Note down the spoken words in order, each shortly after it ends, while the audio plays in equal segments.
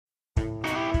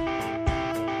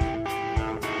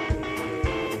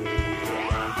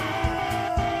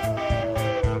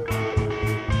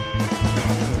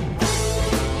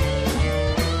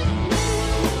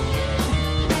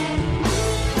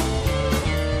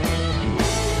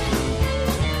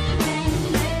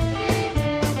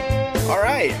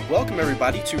Hi, welcome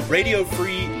everybody to Radio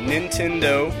Free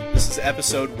Nintendo. This is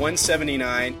episode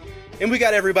 179, and we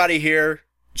got everybody here.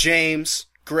 James,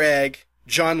 Greg,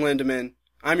 John Lindemann.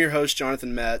 I'm your host,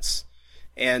 Jonathan Metz,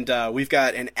 and we've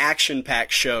got an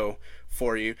action-packed show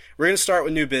for you. We're going to start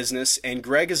with new business, and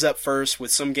Greg is up first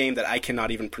with some game that I cannot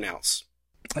even pronounce.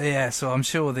 Yeah, so I'm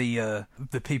sure the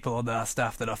people on our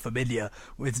staff that are familiar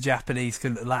with Japanese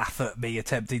can laugh at me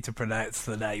attempting to pronounce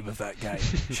the name of that game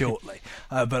shortly.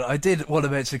 But I did want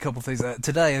to mention a couple of things.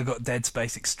 Today I got Dead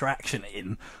Space Extraction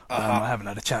in. I haven't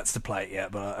had a chance to play it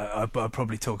yet, but I'll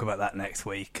probably talk about that next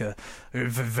week.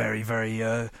 Very,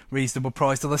 very reasonable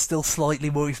price, although still slightly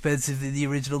more expensive than the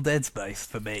original Dead Space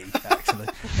for me, actually.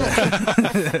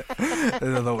 I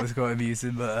thought it was quite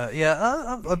amusing, but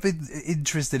I've been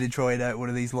interested in trying out one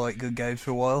of these light good games for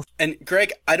a while. And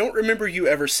Greg, I don't remember you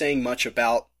ever saying much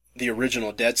about the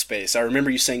original Dead Space. I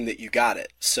remember you saying that you got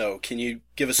it. So can you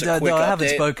give us a quick update? No, I haven't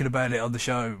spoken about it on the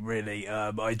show, really. I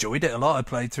enjoyed it a lot. I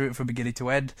played through it from beginning to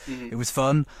end. Mm-hmm. It was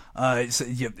fun. It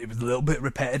was a little bit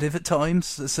repetitive at times,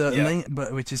 certainly,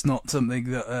 but which is not something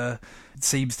that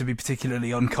seems to be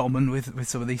particularly uncommon with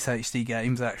some of these HD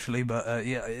games, actually. But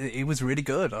it was really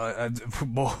good.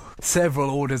 Several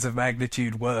orders of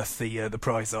magnitude worth the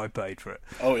price I paid for it.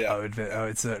 Oh yeah, I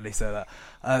would certainly say that.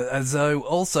 And so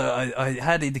also I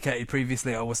had indicated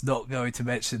previously I was not going to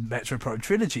mention Metro Prime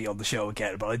Trilogy on the show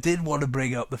again, but I did want to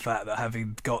bring up the fact that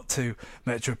having got to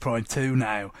Metro Prime 2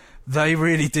 now, they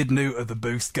really did neuter the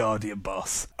Boost Guardian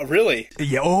boss. Oh, really?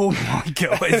 Yeah. Oh my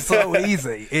god, it's so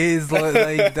easy. It is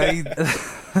like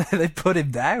they put him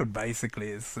down. Basically,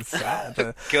 it's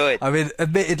sad. Good. I mean,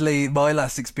 admittedly, my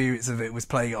last experience of it was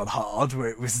playing on hard, where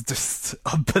it was just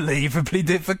unbelievably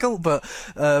difficult. But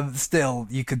still,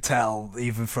 you could tell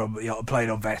even from playing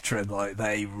on veteran, like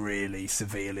they really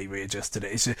severely readjusted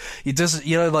it. It's just, it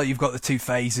doesn't, like you've got the two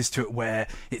phases to it where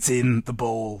it's in the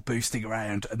ball boosting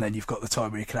around, and then you've got the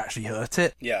time where you can actually hurt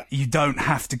it. Yeah. You don't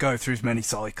have to go through as many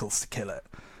cycles to kill it,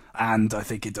 and I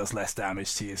think it does less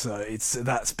damage to you. So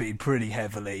that's been pretty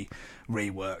heavily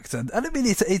reworked, and I mean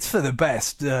it's for the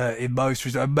best in most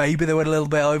respects. Maybe they went a little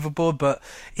bit overboard, but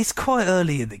it's quite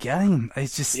early in the game.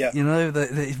 It's just that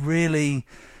it really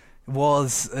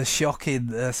was a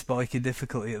shocking spike in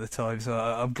difficulty at the time, so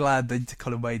I'm glad they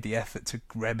kind of made the effort to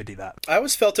remedy that. I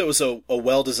always felt it was a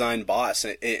well-designed boss,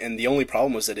 and the only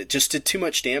problem was that it just did too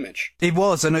much damage. It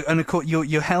was, and of course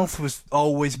your health was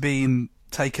always being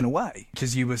taken away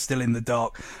because you were still in the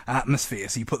dark atmosphere,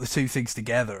 so you put the two things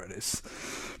together and it's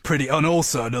pretty. And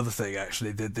also another thing,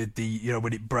 actually, the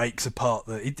when it breaks apart,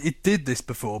 it did this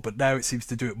before, but now it seems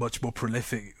to do it much more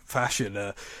prolific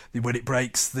fashion. When it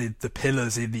breaks the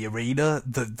pillars in the arena,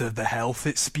 the health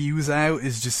it spews out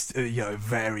is just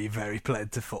very, very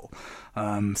plentiful.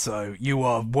 So you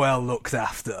are well looked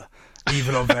after,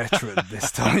 even on veteran this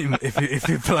time, if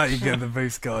you're playing the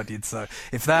Boost Guardian. So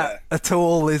if that at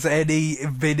all is any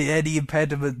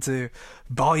impediment to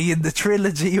buying the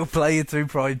trilogy or playing through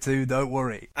Prime 2, don't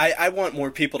worry. I want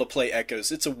more people to play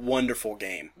Echoes. It's a wonderful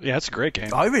game. Yeah, it's a great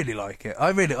game. I really like it. I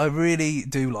really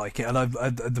do like it, and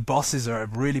the bosses are a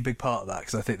really big part of that,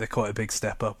 because I think they're quite a big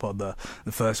step up on the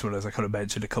first one, as I kind of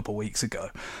mentioned a couple of weeks ago.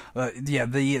 So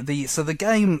the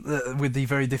game with the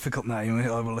very difficult name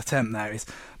I will attempt now is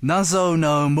Nazo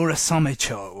no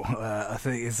Murasame-cho. I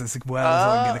think is as well as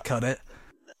I'm going to cut it.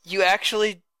 You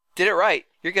actually did it right.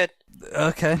 You're good.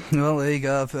 Okay, well, there you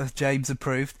go. James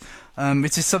approved.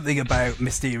 It's just something about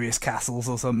mysterious castles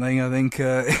or something, I think,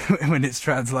 when it's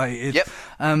translated.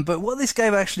 Yep. But what this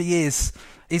game actually is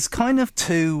kind of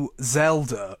to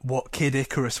Zelda what Kid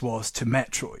Icarus was to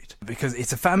Metroid, because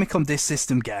it's a Famicom Disk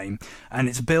System game, and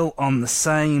it's built on the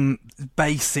same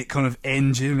basic kind of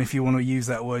engine, if you want to use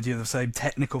that word, the same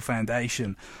technical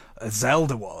foundation as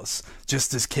Zelda was,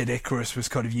 just as Kid Icarus was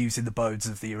kind of using the bones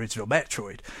of the original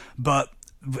Metroid. But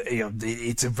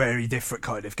it's a very different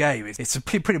kind of game. It's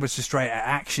pretty much a straight out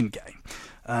action game,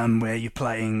 where you're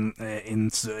playing in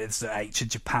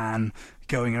ancient Japan,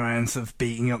 going around sort of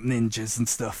beating up ninjas and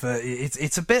stuff.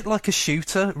 It's a bit like a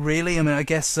shooter, really. I mean, I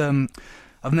guess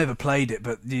I've never played it,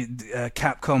 but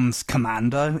Capcom's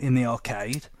Commando in the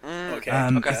arcade. Okay.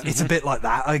 It's a bit like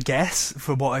that, I guess,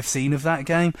 from what I've seen of that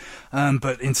game.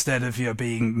 But instead of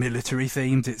being military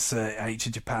themed, it's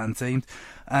ancient Japan themed.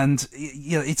 And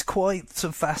it's quite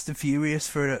sort of fast and furious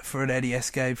for an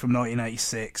NES game from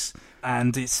 1986,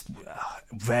 and it's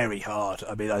very hard.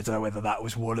 I mean, I don't know whether that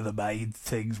was one of the main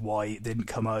things why it didn't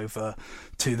come over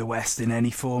to the West in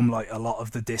any form, like a lot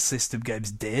of the Disk System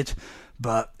games did.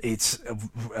 But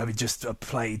just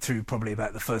played through probably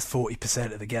about the first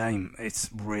 40% of the game. It's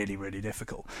really, really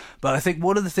difficult. But I think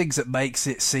one of the things that makes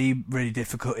it seem really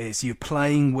difficult is you're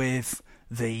playing with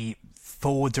the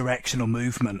four-directional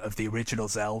movement of the original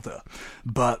Zelda,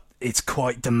 but it's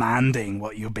quite demanding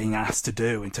what you're being asked to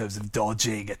do in terms of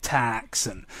dodging attacks,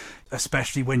 and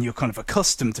especially when you're kind of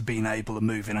accustomed to being able to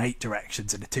move in 8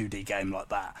 directions in a 2D game like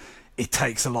that. It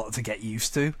takes a lot to get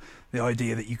used to, the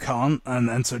idea that you can't,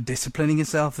 and sort of disciplining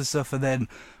yourself and stuff, and then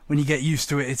when you get used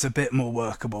to it, it's a bit more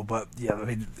workable. But yeah, I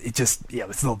mean,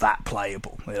 it's not that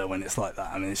playable, when it's like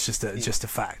that. I mean, it's just a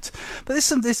fact. But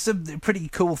there's some pretty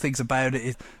cool things about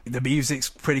it. The music's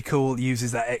pretty cool. It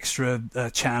uses that extra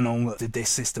channel that the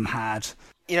disc system had.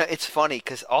 It's funny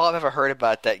because all I've ever heard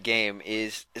about that game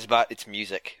is about its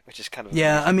music, which is kind of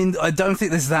yeah. I mean, I don't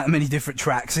think there's that many different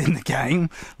tracks in the game.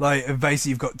 Like basically,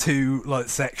 you've got 2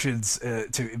 sections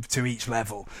to each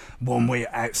level. One where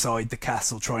you're outside the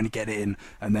castle trying to get in,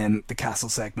 and then the castle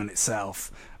segment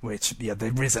itself. Which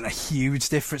there isn't a huge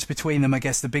difference between them. I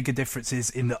guess the bigger difference is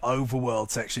in the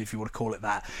overworld section, if you want to call it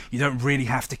that. You don't really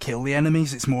have to kill the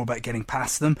enemies. It's more about getting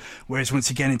past them. Whereas once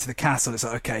you get into the castle, it's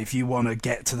like, okay, if you want to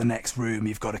get to the next room,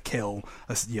 you've got to kill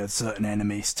certain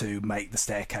enemies to make the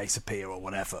staircase appear or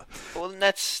whatever. Well,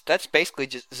 that's basically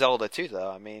just Zelda too, though.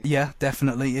 I mean, yeah,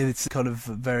 definitely. It's kind of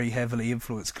very heavily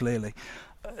influenced, clearly.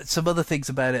 Some other things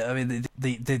about it, I mean,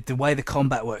 the way the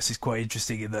combat works is quite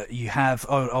interesting in that you have,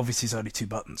 obviously it's only 2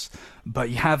 buttons, but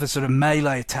you have a sort of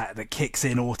melee attack that kicks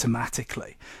in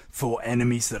automatically for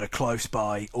enemies that are close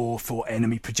by or for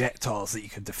enemy projectiles that you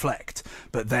can deflect.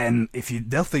 But then if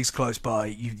nothing's close by,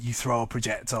 you throw a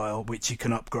projectile which you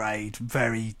can upgrade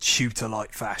very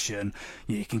shooter-like fashion.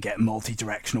 You can get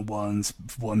multi-directional ones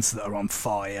that are on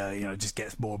fire, just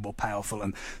gets more and more powerful,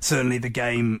 and certainly the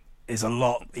game is a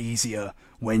lot easier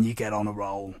when you get on a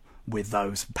roll with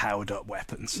those powered-up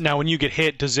weapons. Now, when you get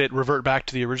hit, does it revert back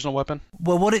to the original weapon?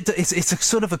 Well, what it's a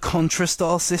sort of a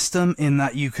Contra-style system in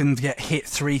that you can get hit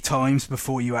 3 times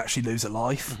before you actually lose a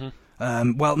life.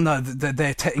 Mm-hmm. Well, no,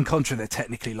 in Contra they're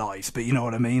technically lives, but you know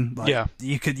what I mean. Like, yeah,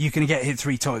 you can get hit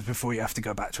 3 times before you have to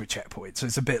go back to a checkpoint. So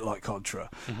it's a bit like Contra,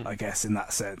 mm-hmm. I guess, in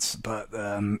that sense. But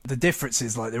the difference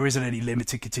is there isn't any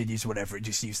limited continues or whatever. It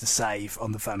just used the save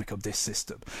on the Famicom Disk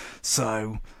System.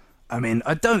 So, I mean,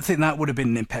 I don't think that would have been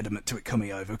an impediment to it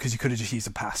coming over, because you could have just used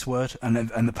a password, and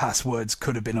the passwords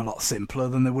could have been a lot simpler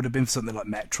than they would have been for something like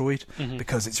Metroid, mm-hmm.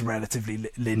 because it's a relatively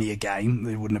linear game.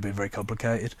 They wouldn't have been very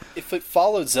complicated. If it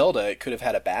followed Zelda, it could have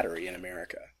had a battery in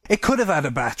America. It could have had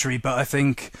a battery, but I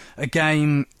think a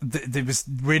game that was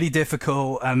really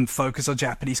difficult and focused on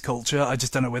Japanese culture. I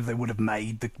just don't know whether they would have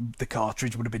made the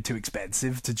cartridge would have been too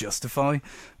expensive to justify.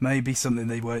 Maybe something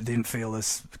they didn't feel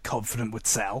as confident would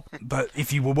sell. But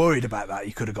if you were worried about that,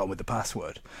 you could have gone with the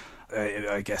password.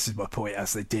 I guess is my point,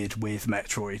 as they did with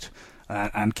Metroid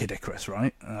and Kid Icarus,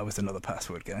 right? With another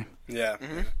password game. Yeah.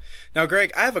 Mm-hmm. Now,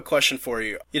 Greg, I have a question for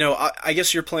you. I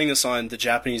guess you're playing this on the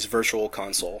Japanese Virtual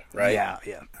Console, right? Yeah.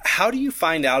 How do you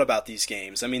find out about these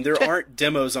games? I mean, there aren't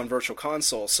demos on Virtual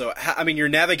Console, so you're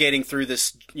navigating through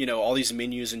this, all these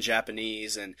menus in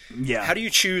Japanese, and how do you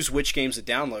choose which games to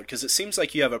download? Because it seems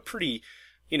like you have a pretty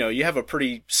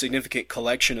significant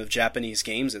collection of Japanese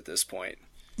games at this point.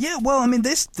 Yeah, well, I mean,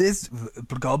 there's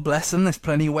God bless them, there's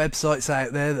plenty of websites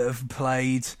out there that have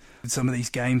played some of these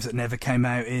games that never came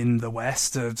out in the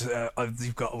West.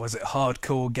 You've got,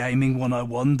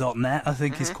 hardcoregaming101.net, I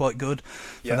think, mm-hmm. is quite good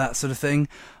for that sort of thing.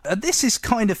 This is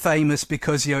kind of famous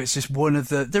because, it's just one of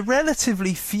the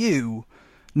relatively few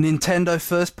Nintendo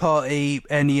first-party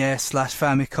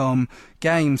NES/Famicom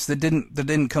games that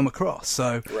didn't come across.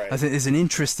 So I think there's an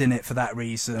interest in it for that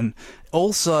reason.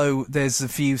 Also, there's a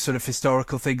few sort of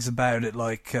historical things about it,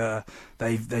 like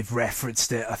they've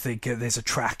referenced it. I think there's a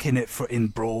track in it in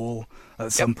Brawl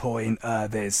at some point.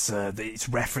 It's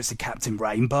referenced in Captain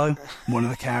Rainbow. One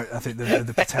of the characters, I think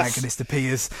the protagonist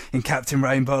appears in Captain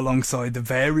Rainbow alongside the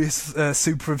various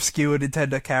super obscure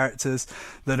Nintendo characters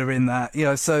that are in that.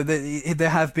 So there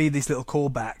have been these little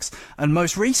callbacks. And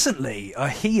most recently, I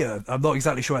hear, I'm not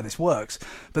exactly sure how this works,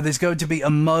 but there's going to be a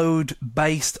mode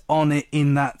based on it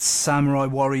in that Samurai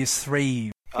Warriors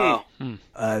 3.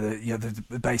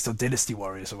 Based on Dynasty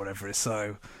Warriors or whatever it is.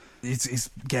 So it's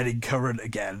getting current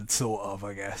again, sort of,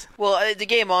 I guess. Well, the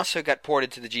game also got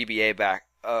ported to the GBA back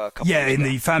a couple years ago.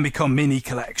 The Famicom Mini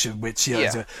collection, which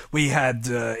we had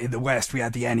in the West, we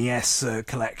had the NES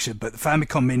collection, but the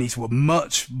Famicom Minis were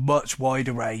much, much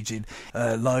wider ranging,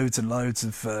 loads and loads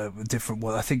of different.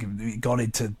 Well, I think it got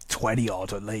into 20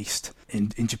 odd at least in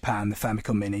Japan, the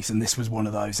Famicom Minis, and this was one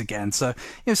of those again. So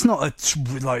it's not a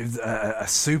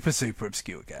super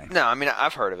obscure game. No, I mean,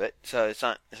 I've heard of it, so it's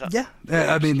not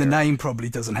I mean, the name probably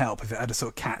doesn't help if it had a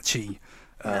sort of catchy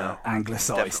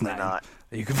anglicised name. Not.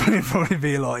 You could probably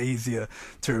be a lot easier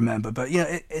to remember. But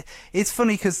it's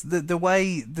funny because the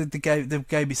way the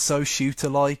game is so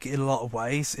shooter-like in a lot of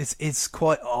ways. It's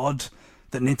quite odd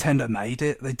that Nintendo made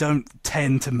it. They don't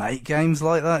tend to make games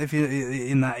like that if you're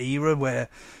in that era where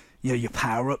your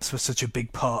power-ups were such a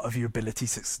big part of your ability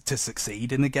to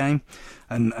succeed in the game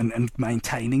and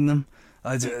maintaining them.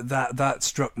 That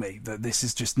struck me, that this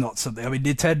is just not something. I mean,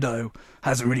 Nintendo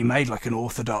hasn't really made like an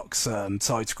orthodox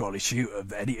side-scrolling shooter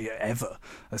ever,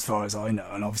 as far as I know.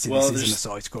 And obviously, this isn't a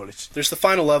side-scroller. There's the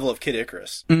final level of Kid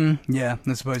Icarus. Yeah,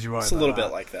 I suppose you're right. It's a little bit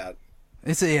like that.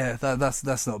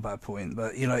 That's not a bad point,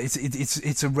 but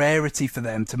it's a rarity for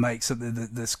them to make something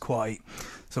that's quite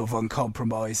sort of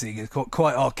uncompromising and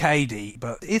quite arcadey,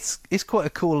 but it's quite a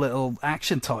cool little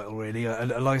action title, really. And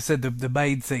like I said, the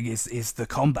main thing is the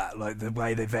combat, like the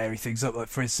way they vary things up. Like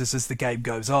for instance, as the game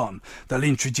goes on, they'll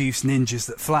introduce ninjas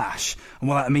that flash, and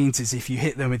what that means is if you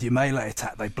hit them with your melee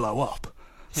attack, they blow up.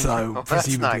 So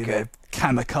presumably they're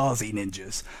kamikaze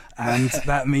ninjas, and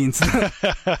that means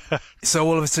so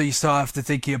all of a sudden you start after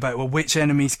thinking about, well, which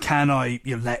enemies can I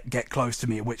let get close to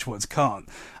me and which ones can't,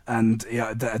 and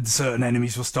certain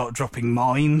enemies will start dropping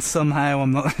mines somehow.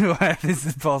 I'm not sure how this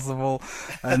is possible,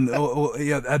 and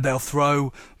and they'll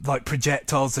throw like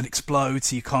projectiles that explode,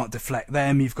 so you can't deflect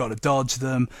them. You've got to dodge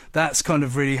them. That's kind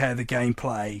of really how the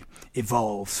gameplay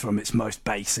evolves from its most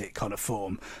basic kind of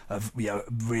form of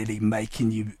really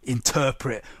making you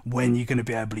interpret when you're going to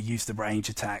be able to use the range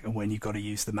attack and when you've got to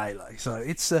use the melee. So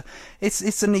it's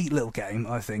a neat little game,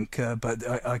 I think,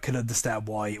 but I can understand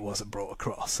why it wasn't brought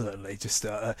across, certainly. Just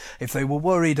if they were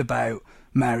worried about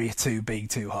Mario 2 being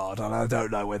too hard, and I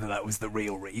don't know whether that was the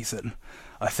real reason,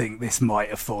 I think this might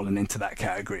have fallen into that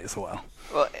category as well.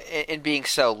 Well, and being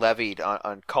so levied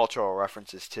on cultural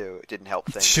references too, it didn't help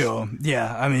things. Sure,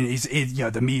 yeah. I mean,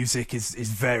 the music is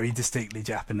very distinctly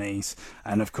Japanese,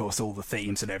 and of course all the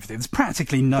themes and everything. There's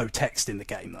practically no text in the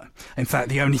game, though. In fact,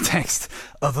 the only text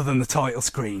other than the title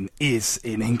screen is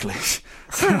in English.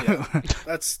 Yeah,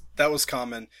 that was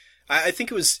common. I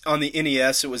think it was on the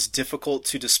NES. It was difficult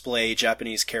to display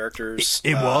Japanese characters.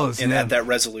 It was, at that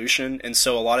resolution, and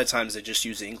so a lot of times they just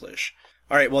use English.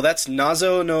 All right, well, that's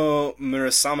Nazo no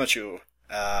Murasamachu,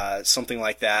 something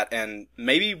like that, and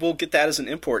maybe we'll get that as an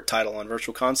import title on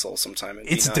Virtual Console sometime.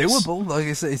 It's doable, like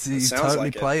I said, it's totally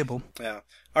like playable. Yeah.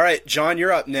 All right, John,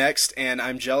 you're up next, and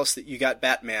I'm jealous that you got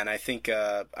Batman. I think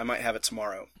I might have it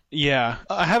tomorrow. Yeah,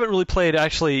 I haven't really played.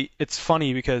 Actually, it's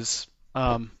funny because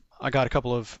I got a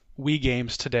couple of Wii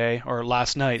games today or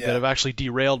last night that have actually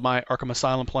derailed my Arkham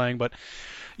Asylum playing, but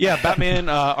yeah, Batman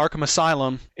Arkham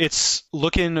Asylum, it's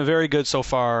looking very good so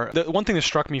far. The one thing that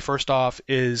struck me first off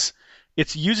is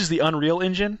it uses the Unreal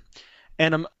Engine,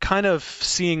 and I'm kind of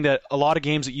seeing that a lot of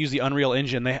games that use the Unreal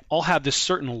Engine, they all have this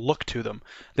certain look to them.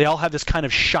 They all have this kind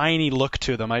of shiny look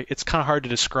to them. It's kind of hard to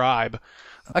describe.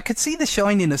 I could see the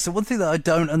shininess. The one thing that I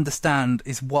don't understand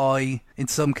is why, in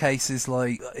some cases,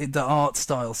 like the art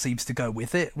style seems to go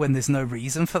with it when there's no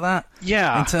reason for that.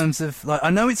 Yeah. In terms of, like, I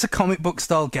know it's a comic book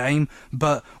style game,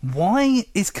 but why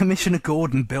is Commissioner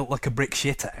Gordon built like a brick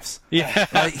shithouse? Yeah.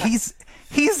 Like he's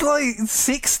like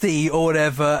 60 or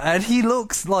whatever, and he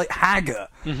looks like haggard.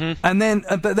 Mm-hmm. And then,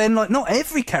 but then, like, not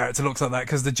every character looks like that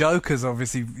because the Joker's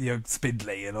obviously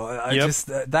spindly, and I just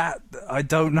I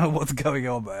don't know what's going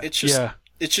on there.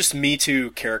 It's just Me Too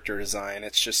character design.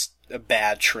 It's just a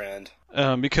bad trend.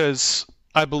 Because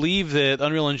I believe that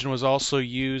Unreal Engine was also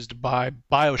used by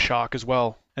BioShock as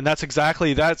well, and that's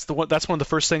one of the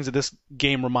first things that this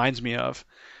game reminds me of.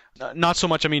 Not so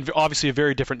much. I mean, obviously a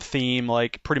very different theme.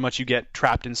 Like pretty much you get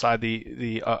trapped inside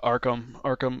the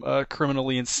Arkham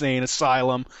criminally insane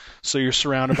asylum, so you're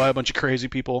surrounded by a bunch of crazy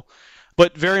people.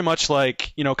 But very much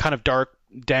like kind of dark,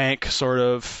 dank sort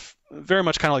of. Very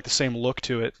much kind of like the same look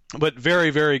to it, but very,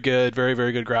 very good, very,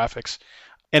 very good graphics.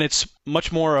 And it's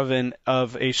much more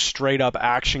of a straight up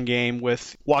action game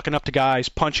with walking up to guys,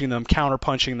 punching them, counter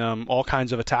punching them, all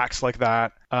kinds of attacks like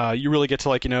that. You really get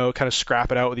to kind of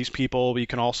scrap it out with these people, but you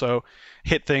can also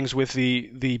hit things with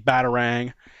the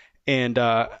Batarang. And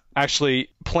actually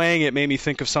playing it made me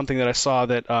think of something that I saw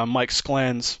that Mike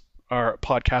Sklens, our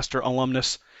podcaster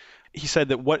alumnus, he said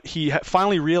that what he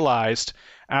finally realized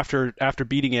after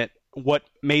beating it, what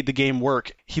made the game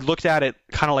work, he looked at it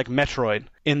kind of like Metroid,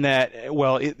 in that,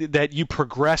 that you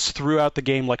progress throughout the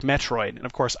game like Metroid. And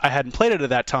of course, I hadn't played it at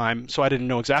that time, so I didn't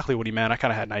know exactly what he meant. I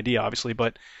kind of had an idea, obviously,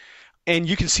 and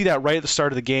you can see that right at the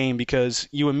start of the game because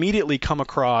you immediately come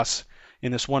across,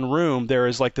 in this one room, there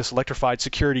is like this electrified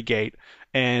security gate,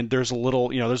 and there's a little,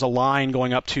 there's a line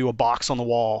going up to a box on the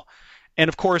wall. And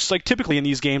of course, like typically in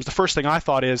these games, the first thing I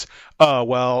thought is, oh,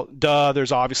 well, duh,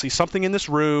 there's obviously something in this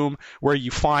room where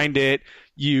you find it,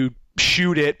 you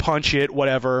shoot it, punch it,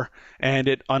 whatever, and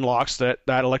it unlocks that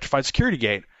electrified security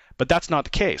gate. But that's not the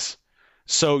case.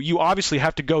 So you obviously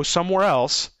have to go somewhere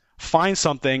else, find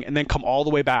something, and then come all the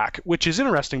way back, which is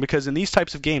interesting because in these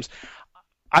types of games,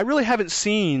 I really haven't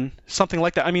seen something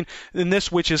like that. I mean, in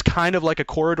this, which is kind of like a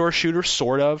corridor shooter,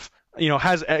 sort of,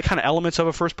 has kind of elements of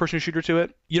a first-person shooter to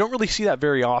it. You don't really see that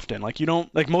very often. Like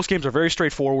most games are very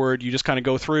straightforward. You just kind of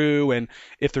go through, and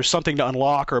if there's something to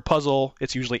unlock or a puzzle,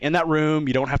 it's usually in that room.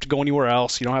 You don't have to go anywhere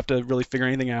else. You don't have to really figure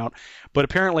anything out. But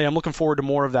apparently, I'm looking forward to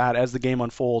more of that as the game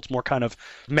unfolds. More kind of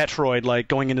Metroid, like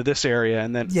going into this area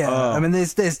and then. Yeah, I mean,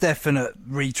 there's definite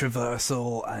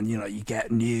retraversal, and you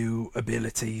get new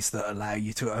abilities that allow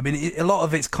you to. I mean, a lot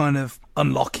of it's kind of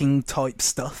unlocking type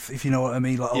stuff, if you know what I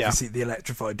mean. Like obviously the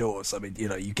electrified doors. I mean,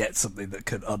 you get something that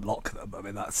could unlock them. I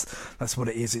mean, that's what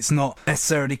it is. It's not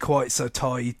necessarily quite so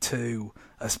tied to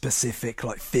a specific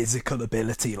like physical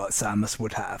ability like Samus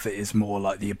would have. It is more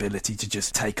like the ability to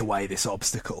just take away this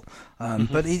obstacle.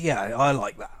 But I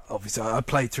like that. Obviously, I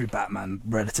played through Batman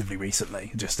relatively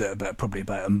recently, just probably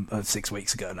about 6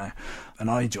 weeks ago now,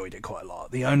 and I enjoyed it quite a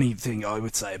lot. The only thing I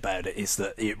would say about it is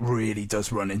that it really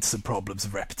does run into some problems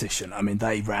of repetition. I mean,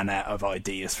 they ran out of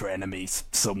ideas for enemies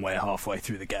somewhere halfway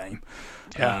through the game.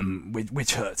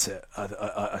 Which hurts it,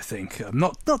 I think.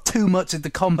 Not too much. The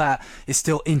combat is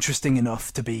still interesting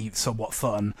enough to be somewhat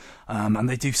fun, and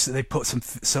they put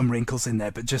some wrinkles in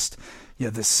there, but just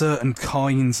there's certain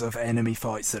kinds of enemy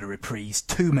fights that are reprised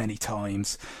too many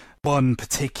times. One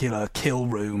particular kill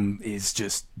room is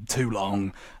just too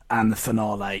long, and the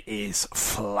finale is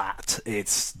flat.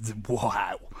 It's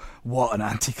wow, what an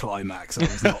anticlimax! I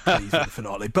was not pleased with the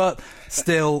finale, but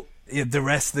still. The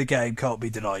rest of the game can't be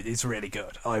denied. It's really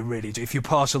good. I really do. If you're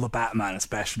partial to Batman,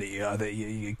 especially,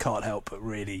 you can't help but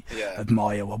really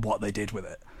admire what they did with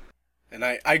it. And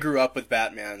I grew up with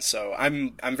Batman, so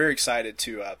I'm very excited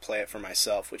to play it for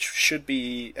myself, which should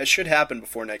happen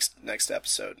before next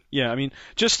episode. Yeah, I mean,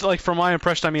 just like from my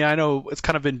impression, I mean, I know it's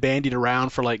kind of been bandied around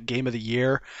for like Game of the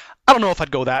Year. I don't know if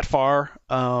I'd go that far.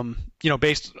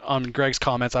 Based on Greg's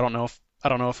comments, I don't know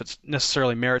if it's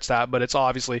necessarily merits that, but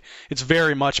it's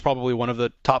very much probably one of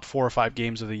the top 4 or 5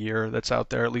 games of the year that's out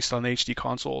there, at least on the HD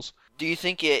consoles. Do you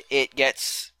think it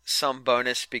gets some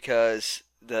bonus because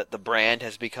the brand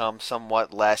has become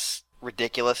somewhat less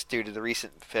ridiculous due to the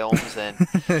recent films, and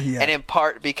and in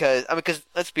part because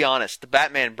let's be honest, the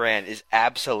Batman brand is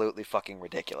absolutely fucking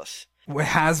ridiculous. Well, it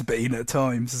has been at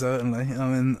times, certainly.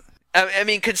 I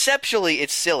mean, conceptually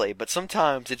it's silly, but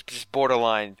sometimes it's just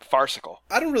borderline farcical.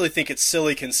 I don't really think it's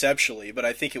silly conceptually, but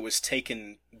I think it was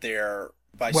taken there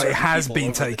by certain it has people been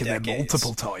over taken the there decades.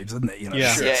 multiple times, hasn't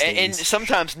it? And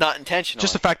sometimes not intentional.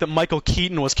 Just the fact that Michael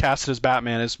Keaton was casted as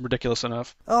Batman is ridiculous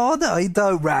enough. Oh no,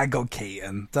 don't rag on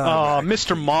Keaton.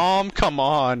 Mr. Mom, come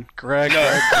on, Greg.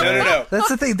 No. That's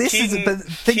the thing.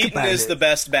 Keaton is the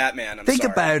best Batman. Think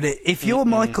about it. If you're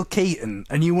Michael Keaton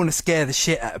and you want to scare the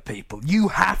shit out of people, you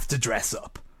have to dress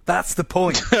up. That's the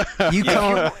point. You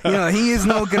can't, he is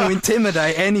not going to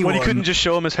intimidate anyone. Well, you couldn't just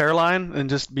show him his hairline and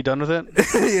just be done with it?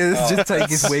 Just take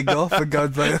his wig off and go,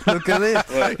 look at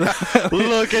it.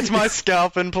 Look at my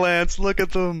scalp implants. Look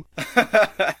at them.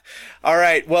 All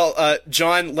right. Well,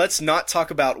 John, let's not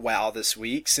talk about WoW this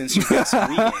week since you've got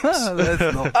some Wii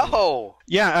games.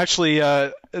 Yeah, actually,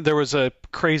 there was a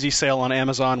crazy sale on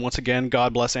Amazon. Once again,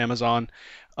 God bless Amazon.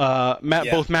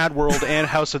 Both Mad World and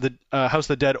House of the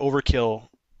Dead Overkill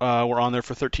were on there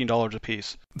for $13 a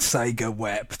piece. Sega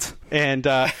wept. And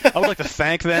I would like to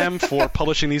thank them for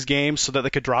publishing these games so that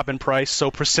they could drop in price so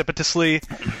precipitously,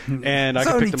 and I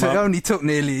could pick them up. It only took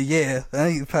nearly a year.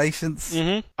 Patience.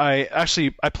 Mm-hmm.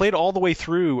 I played all the way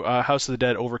through House of the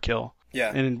Dead Overkill.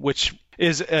 Yeah. And which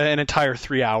is an entire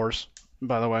 3 hours,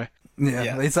 by the way.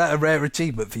 Yeah, is that a rare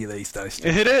achievement for you these days?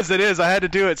 It is. I had to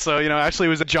do it. So, actually it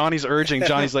was Johnny's urging.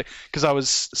 Johnny's like, because I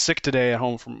was sick today at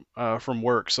home from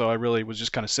work, so I really was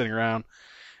just kind of sitting around.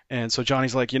 And so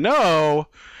Johnny's like, you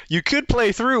could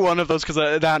play through one of those, because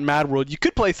that Mad World, you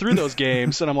could play through those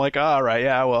games. And I'm like, all right,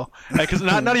 yeah, well. Because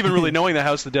not even really knowing that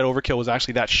House of the Dead Overkill was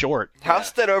actually that short. House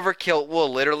of the Dead Overkill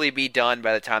will literally be done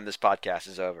by the time this podcast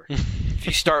is over. If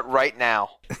you start right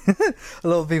now. A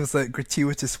lot of people say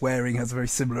gratuitous swearing has a very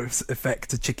similar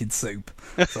effect to chicken soup.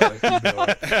 So,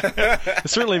 It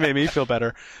certainly made me feel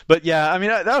better. But yeah, I mean,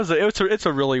 it's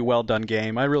a really well done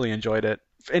game. I really enjoyed it.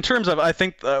 In terms of, I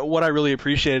think what I really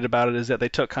appreciated about it is that they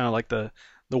took kind of like the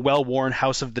well-worn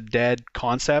House of the Dead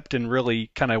concept and really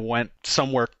kind of went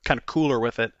somewhere kind of cooler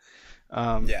with it.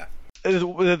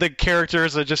 The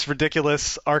characters are just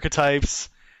ridiculous archetypes.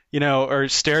 or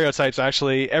stereotypes.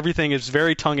 Actually, everything is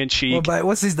very tongue in cheek. Well,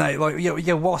 what's his name? Like,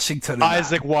 yeah, Washington.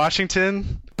 Isaac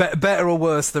Washington. Better or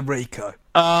worse than Rico?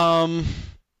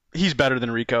 He's better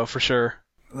than Rico for sure.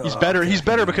 He's better. Okay. He's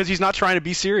better because he's not trying to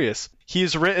be serious.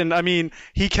 He's written. I mean,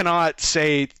 he cannot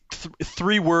say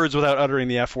 3 words without uttering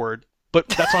the F word. But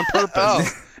that's on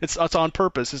purpose. It's on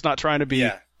purpose. It's not trying to be.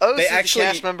 Yeah. Oh, They he's actually-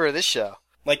 a cast member of this show.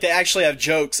 Like, they actually have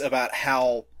jokes about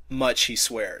how much he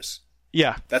swears.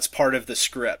 Yeah. That's part of the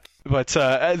script. But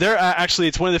there actually,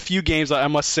 it's one of the few games I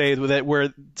must say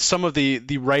where some of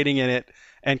the writing in it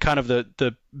and kind of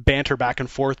the banter back and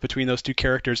forth between those two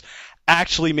characters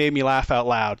actually made me laugh out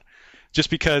loud. Just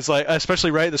because, like,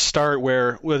 especially right at the start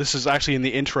where this is actually in the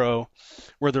intro,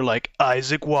 where they're like,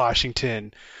 Isaac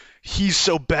Washington, he's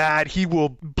so bad he will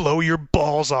blow your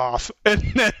balls off. And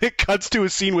then it cuts to a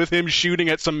scene with him shooting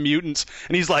at some mutants,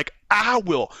 and he's like, I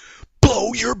will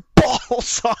blow your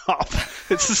balls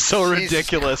off. It's just so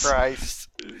ridiculous. Jesus Christ.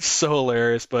 So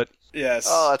hilarious, but Yes.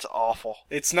 Oh, that's awful.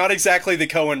 It's not exactly the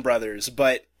Coen brothers,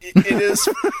 but it is.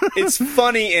 It's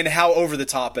funny in how over the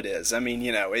top it is. I mean,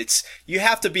 it's you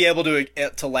have to be able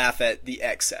to laugh at the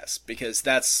excess because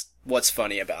that's what's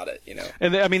funny about it.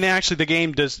 And I mean, the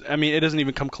game does. I mean, it doesn't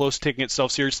even come close to taking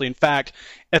itself seriously. In fact,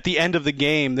 at the end of the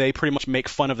game, they pretty much make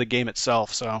fun of the game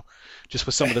itself. So, just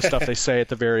with some of the stuff they say at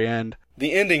the very end.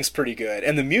 The ending's pretty good,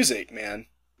 and the music, man.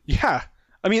 Yeah.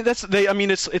 I mean,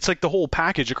 it's like the whole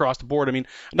package across the board. I mean,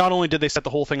 not only did they set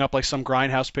the whole thing up like some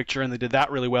Grindhouse picture, and they did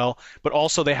that really well, but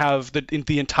also they have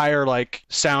the entire like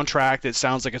soundtrack that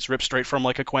sounds like it's ripped straight from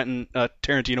like a Quentin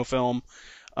Tarantino film.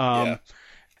 Yeah.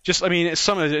 Just, I mean, in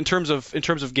terms of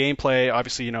gameplay,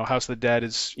 obviously, House of the Dead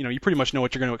is, you pretty much know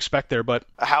what you're going to expect there. But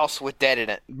A house with dead in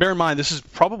it. bear in mind, this is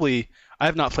probably, I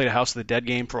have not played a House of the Dead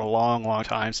game for a long, long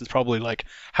time, since probably like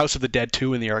House of the Dead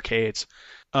 2 in the arcades.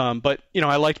 But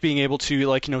I liked being able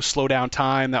to slow down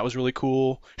time. That was really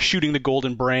cool. Shooting the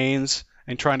golden brains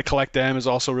and trying to collect them is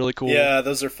also really cool. Yeah,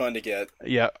 those are fun to get.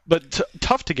 Yeah, but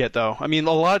tough to get though. I mean,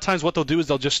 a lot of times what they'll do is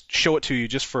they'll just show it to you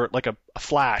just for like a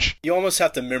flash. You almost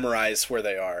have to memorize where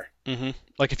they are. Mm-hmm.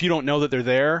 Like if you don't know that they're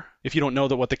there, if you don't know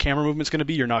that what the camera movement's going to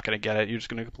be, you're not going to get it. You're just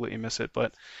going to completely miss it.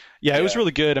 But yeah, it was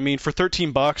really good. I mean, for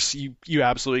 $13, you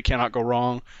absolutely cannot go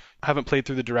wrong. I haven't played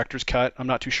through the director's cut. I'm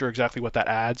not too sure exactly what that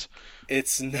adds.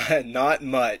 It's not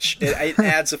much. It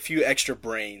adds a few extra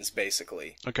brains,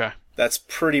 basically. Okay. That's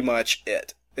pretty much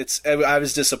it. I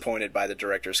was disappointed by the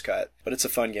director's cut, but it's a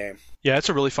fun game. Yeah, it's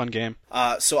a really fun game.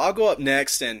 So I'll go up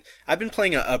next, and I've been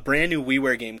playing a brand new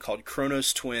WiiWare game called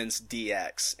Chronos Twins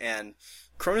DX, and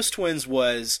Chronos Twins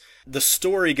was, the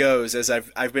story goes, as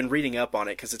I've been reading up on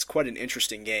it because it's quite an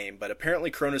interesting game, but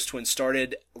apparently Chronos Twins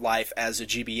started life as a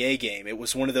GBA game. It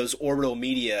was one of those orbital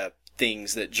media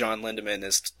things that John Lindemann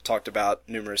has talked about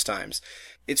numerous times.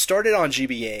 It started on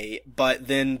GBA, but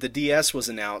then the DS was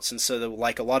announced, and so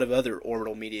like a lot of other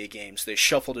orbital media games, they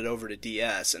shuffled it over to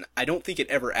DS, and I don't think it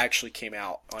ever actually came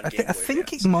out on Game Boy I think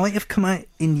Advance. it might have come out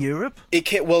in Europe. It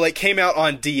came out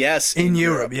on DS In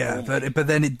Europe, yeah, only. but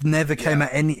then it never came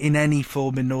out in any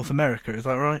form in North America. Is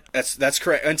that right? That's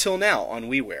correct, until now on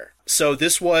WiiWare. So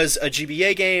this was a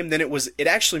GBA game, then it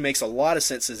actually makes a lot of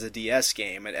sense as a DS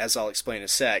game, and as I'll explain in a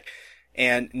sec.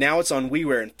 And now it's on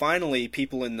WiiWare, and finally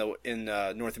people in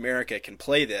North America can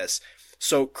play this.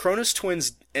 So Chronos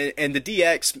Twins and the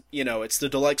DX, it's the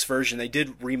deluxe version. They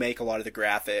did remake a lot of the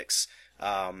graphics.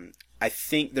 I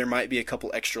think there might be a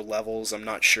couple extra levels. I'm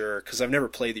not sure because I've never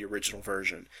played the original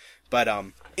version. But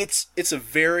it's a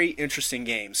very interesting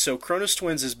game. So Chronos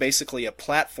Twins is basically a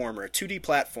platformer, a 2D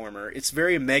platformer. It's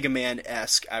very Mega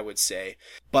Man-esque, I would say.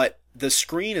 But the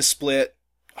screen is split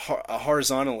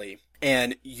horizontally.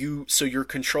 And you're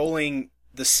controlling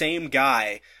the same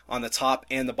guy on the top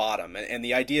and the bottom. And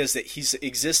the idea is that he's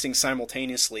existing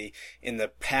simultaneously in the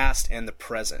past and the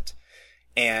present.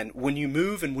 And when you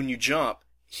move and when you jump,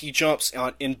 he jumps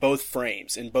in both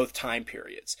frames, in both time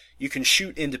periods. You can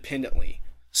shoot independently.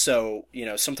 So,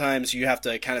 sometimes you have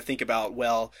to kind of think about,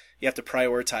 you have to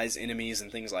prioritize enemies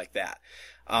and things like that.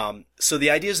 So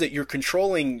the idea is that you're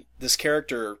controlling this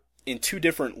character in 2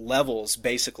 different levels,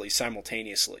 basically,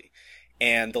 simultaneously.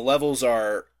 And the levels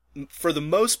are, for the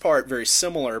most part, very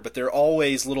similar, but there are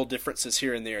always little differences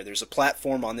here and there. There's a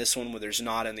platform on this one where there's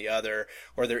not on the other,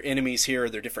 or there are enemies here, or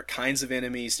there are different kinds of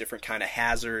enemies, different kind of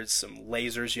hazards, some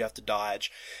lasers you have to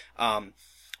dodge. And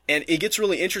it gets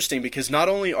really interesting because not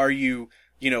only are you're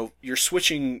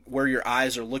switching where your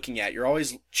eyes are looking at, you're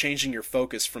always changing your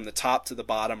focus from the top to the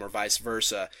bottom or vice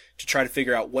versa to try to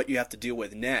figure out what you have to deal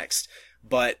with next.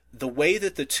 But the way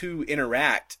that the two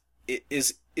interact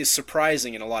is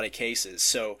surprising in a lot of cases.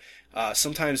 So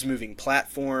sometimes moving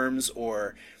platforms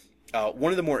or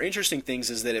one of the more interesting things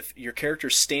is that if your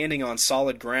character's standing on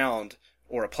solid ground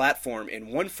or a platform in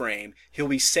one frame, he'll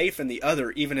be safe in the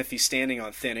other, even if he's standing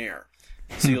on thin air.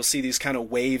 So you'll see these kind of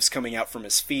waves coming out from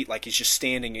his feet like he's just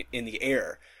standing in the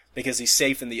air because he's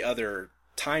safe in the other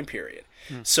time period.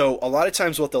 So a lot of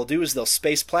times what they'll do is they'll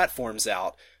space platforms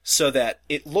out so that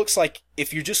it looks like,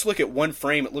 if you just look at one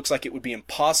frame, it looks like it would be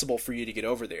impossible for you to get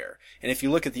over there. And if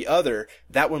you look at the other,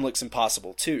 that one looks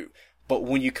impossible too. But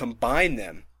when you combine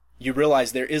them, you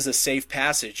realize there is a safe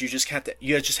passage. You just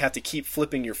have to keep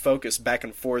flipping your focus back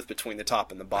and forth between the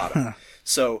top and the bottom.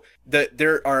 So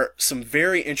there are some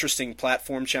very interesting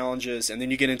platform challenges, and then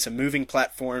you get into moving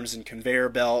platforms and conveyor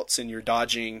belts, and you're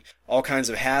dodging all kinds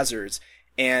of hazards.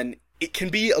 And it can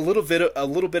be a little bit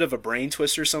of a brain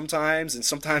twister sometimes, and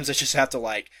sometimes I just have to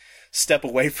like step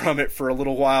away from it for a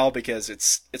little while because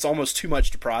it's almost too much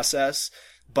to process.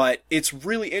 But it's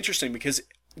really interesting because,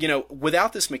 you know,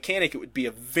 without this mechanic, it would be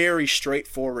a very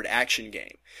straightforward action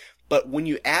game. But when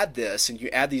you add this and you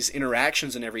add these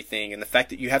interactions and everything, and the fact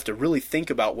that you have to really think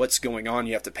about what's going on,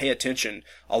 you have to pay attention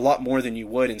a lot more than you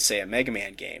would in, say, a Mega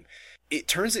Man game, it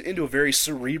turns it into a very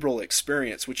cerebral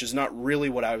experience, which is not really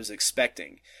what I was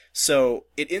expecting. So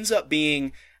it ends up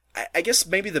being, I guess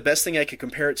maybe the best thing I could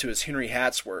compare it to is Henry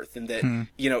Hatsworth, in that,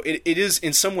 you know, it is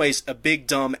in some ways a big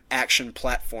dumb action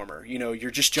platformer. You know,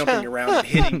 you're just jumping around and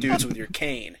hitting dudes with your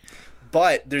cane.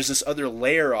 But there's this other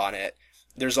layer on it.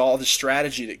 There's all the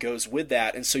strategy that goes with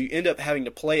that, and so you end up having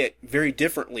to play it very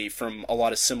differently from a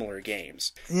lot of similar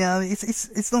games. Yeah,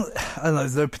 it's not, I don't know,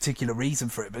 there's no particular reason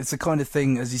for it, but it's the kind of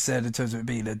thing, as you said, in terms of it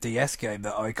being a DS game,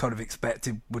 that I kind of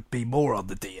expected would be more on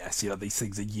the DS. You know, these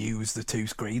things that use the two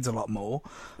screens a lot more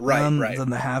right. than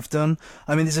they have done.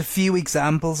 I mean, there's a few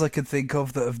examples I could think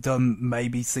of that have done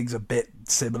maybe things a bit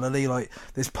similarly. Like,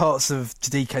 there's parts of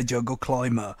DK Jungle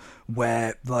Climber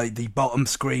where, like, the bottom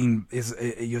screen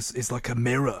is like a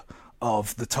mirror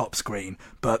of the top screen,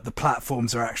 but the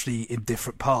platforms are actually in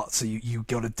different parts, so you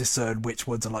got to discern which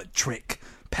ones are like trick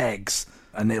pegs,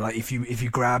 and they're like, if you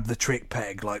grab the trick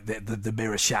peg, like the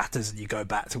mirror shatters and you go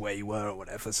back to where you were or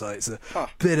whatever. So it's a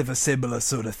bit of a similar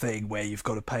sort of thing where you've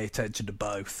got to pay attention to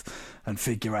both and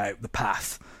figure out the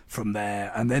path from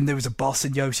there. And then there was a boss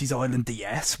in Yoshi's Island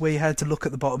DS where you had to look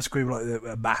at the bottom screen,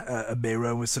 like a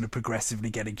mirror was sort of progressively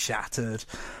getting shattered,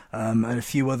 and a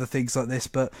few other things like this,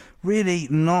 but really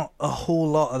not a whole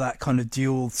lot of that kind of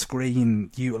dual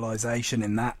screen utilization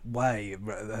in that way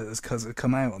has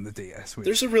come out on the DS.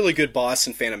 There's a really good boss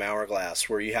in Phantom Hourglass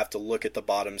where you have to look at the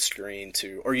bottom screen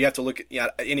or you have to look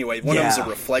at, anyway, one of them's a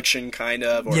reflection kind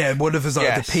of. Or, one of them's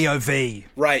like the POV.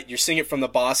 Right, you're seeing it from the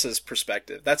boss's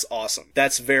perspective. That's awesome.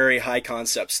 That's very high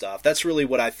concept stuff. That's really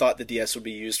what I thought the DS would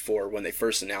be used for when they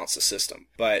first announced the system.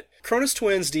 But Chronos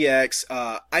Twins DX,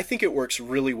 I think it works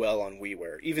really well on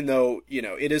WiiWare. Even though, you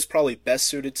know, it is probably best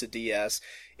suited to DS,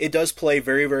 it does play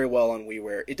very, very well on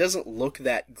WiiWare. It doesn't look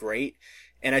that great,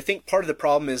 and I think part of the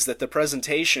problem is that the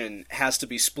presentation has to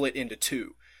be split into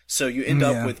two. So you end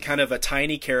up with kind of a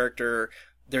tiny character.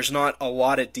 There's not a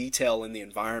lot of detail in the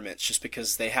environments just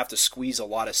because they have to squeeze a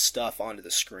lot of stuff onto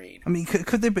the screen. I mean,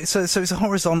 could there be, so it's a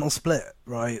horizontal split,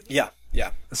 right? Yeah.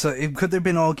 So could there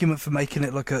be an argument for making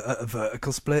it like a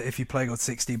vertical split if you're playing on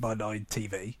 16:9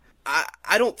 TV?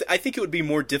 I think it would be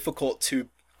more difficult to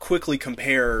quickly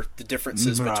compare the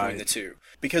differences between the two,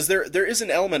 because there is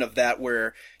an element of that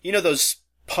where, you know, those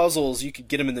puzzles, you could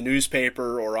get them in the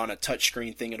newspaper or on a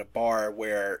touchscreen thing at a bar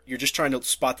where you're just trying to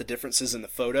spot the differences in the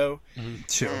photo.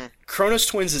 Sure. Chronos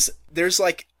Twins there's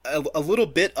like a little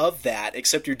bit of that,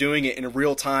 except you're doing it in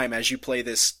real time as you play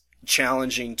this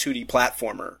challenging 2D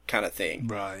platformer kind of thing.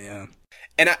 Right, yeah.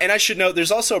 And I should note,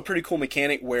 there's also a pretty cool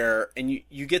mechanic where, and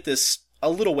you get this a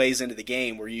little ways into the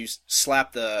game, where you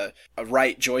slap a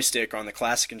right joystick on the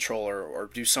classic controller or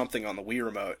do something on the Wii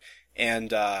remote,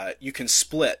 and you can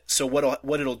split. So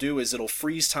what it'll do is it'll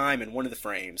freeze time in one of the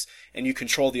frames, and you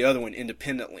control the other one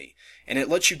independently. And it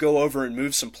lets you go over and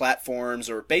move some platforms,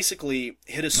 or basically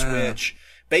hit a switch,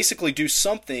 basically do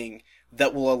something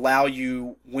that will allow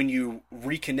you, when you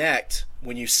reconnect,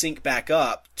 when you sync back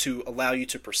up, to allow you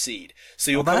to proceed. So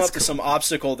you'll come up to some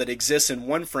obstacle that exists in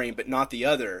one frame but not the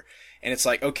other, and it's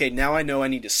like, okay, now I know I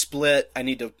need to split, I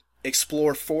need to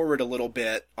explore forward a little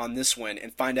bit on this one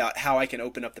and find out how I can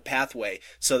open up the pathway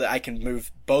so that I can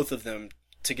move both of them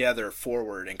together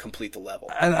forward and complete the level.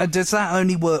 And does that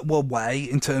only work one way,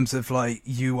 in terms of, like,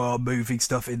 you are moving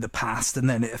stuff in the past and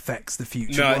then it affects the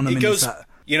future? No, it goes...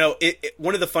 You know,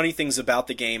 one of the funny things about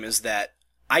the game is that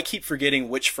I keep forgetting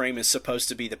which frame is supposed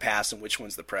to be the past and which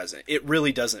one's the present. It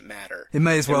really doesn't matter. It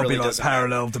may as well be like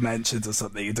parallel dimensions or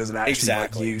something. It doesn't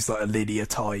actually use like a linear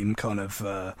time kind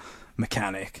of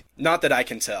mechanic. Not that I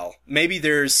can tell. Maybe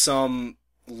there's some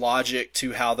logic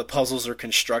to how the puzzles are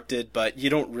constructed, but you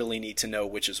don't really need to know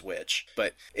which is which.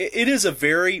 But it is a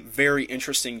very, very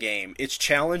interesting game. It's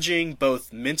challenging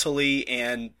both mentally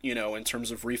and, in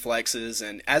terms of reflexes,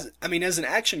 and as an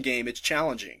action game, it's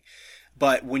challenging.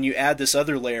 But when you add this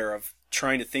other layer of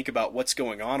trying to think about what's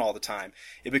going on all the time,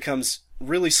 it becomes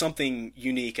really something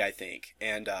unique, I think.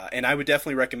 And I would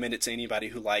definitely recommend it to anybody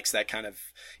who likes that kind of,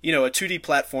 a 2D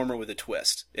platformer with a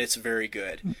twist. It's very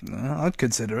good. I'd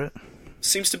consider it.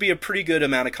 Seems to be a pretty good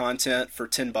amount of content for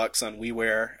 $10 on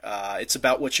WiiWare. It's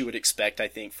about what you would expect, I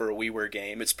think, for a WiiWare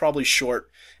game. It's probably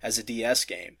short as a DS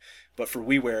game, but for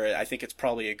WiiWare, I think it's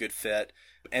probably a good fit.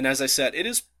 And as I said,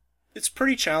 it's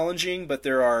pretty challenging, but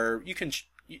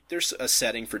there's a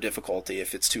setting for difficulty.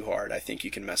 If it's too hard, I think you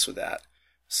can mess with that.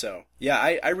 So yeah,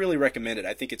 I really recommend it.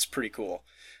 I think it's pretty cool.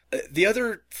 The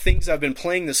other things I've been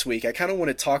playing this week, I kind of want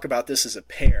to talk about this as a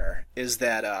pair, is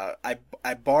that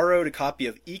I borrowed a copy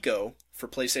of Ico for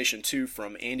PlayStation 2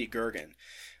 from Andy Gergen.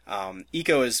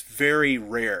 Ico is very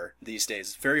rare these days.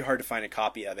 It's very hard to find a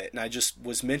copy of it. And I just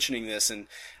was mentioning this, and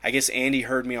I guess Andy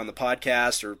heard me on the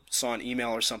podcast or saw an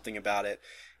email or something about it,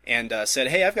 and said,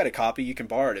 hey, I've got a copy. You can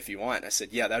borrow it if you want. And I said,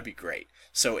 yeah, that'd be great.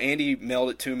 So Andy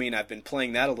mailed it to me, and I've been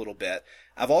playing that a little bit.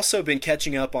 I've also been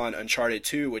catching up on Uncharted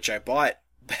 2, which I bought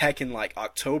back in like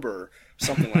October,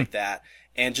 something like that,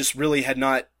 and just really had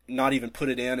not even put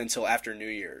it in until after New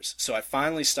Year's. So I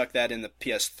finally stuck that in the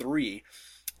PS3,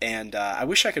 and I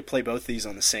wish I could play both these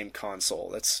on the same console.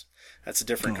 That's a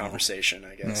different conversation,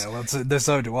 I guess. Yeah, well,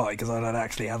 so do I, because I don't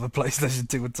actually have a PlayStation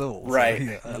 2 at all. Right. So,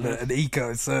 yeah, and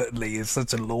Ico certainly is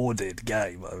such a lauded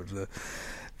game. I would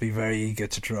be very eager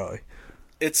to try.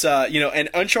 It's, and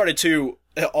Uncharted 2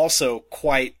 also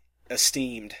quite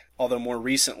esteemed, although more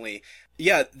recently.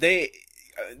 Yeah, they're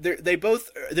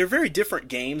very different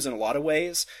games in a lot of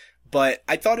ways, but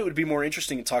I thought it would be more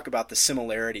interesting to talk about the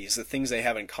similarities, the things they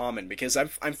have in common, because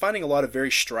I'm finding a lot of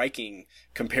very striking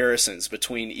comparisons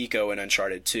between Ico and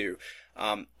Uncharted 2.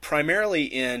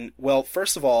 Primarily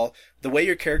first of all, the way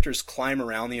your characters climb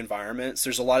around the environments,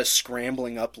 there's a lot of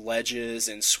scrambling up ledges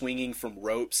and swinging from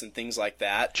ropes and things like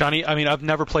that. Johnny, I've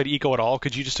never played Ico at all.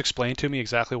 Could you just explain to me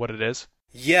exactly what it is?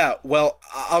 Yeah, well,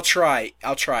 I'll try.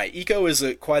 Ico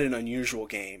is quite an unusual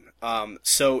game.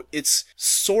 So it's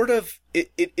sort of,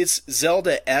 it's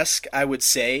Zelda-esque, I would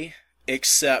say,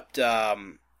 except,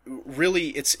 really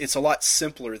it's a lot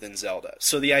simpler than Zelda.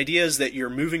 So the idea is that you're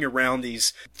moving around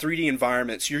these 3D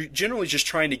environments. You're generally just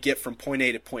trying to get from point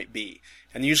A to point B.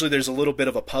 And usually there's a little bit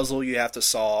of a puzzle you have to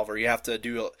solve, or you have to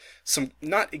do some,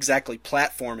 not exactly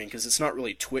platforming, because it's not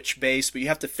really Twitch-based, but you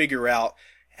have to figure out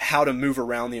how to move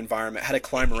around the environment, how to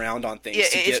climb around on things. Yeah,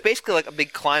 it's basically like a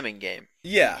big climbing game.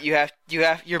 Yeah.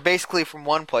 You're basically from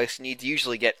one place and you need to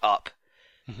usually get up.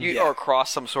 Or across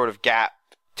some sort of gap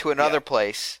to another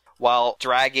place while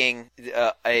dragging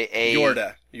a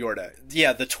Yorda.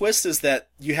 Yeah, the twist is that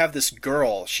you have this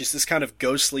girl. She's this kind of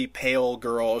ghostly, pale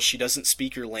girl. She doesn't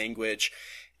speak your language.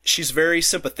 She's very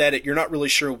sympathetic. You're not really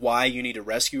sure why you need to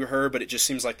rescue her, but it just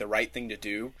seems like the right thing to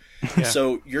do. Yeah.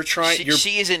 So you're trying.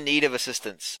 She is in need of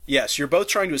assistance. Yes, you're both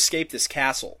trying to escape this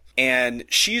castle, and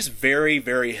she's very,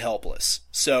 very helpless.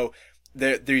 So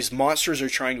these monsters are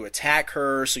trying to attack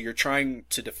her. So you're trying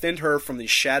to defend her from these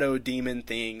shadow demon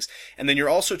things, and then you're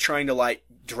also trying to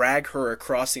drag her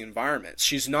across the environment.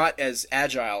 She's not as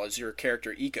agile as your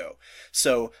character Ico.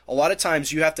 So a lot of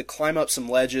times you have to climb up some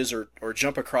ledges or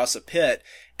jump across a pit,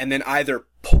 and then either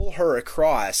pull her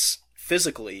across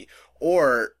physically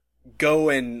or go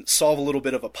and solve a little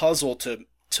bit of a puzzle to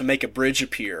make a bridge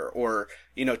appear, or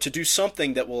to do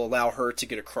something that will allow her to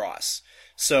get across.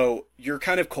 So you're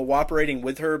kind of cooperating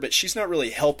with her, but she's not really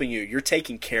helping you. You're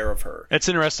taking care of her. It's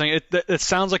interesting. It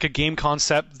sounds like a game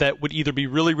concept that would either be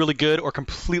really, really good or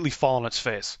completely fall on its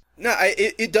face. No,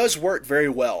 it does work very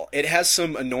well. It has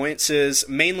some annoyances,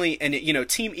 mainly, and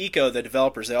Team Ico, the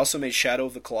developers, they also made Shadow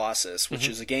of the Colossus, which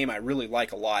is a game I really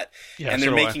like a lot. Yeah, and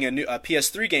they're making a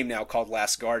PS3 game now called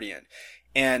Last Guardian.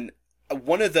 And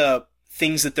one of the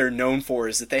things that they're known for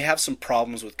is that they have some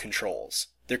problems with controls.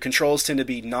 Their controls tend to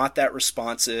be not that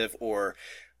responsive, or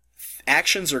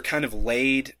actions are kind of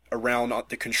laid around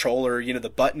the controller. The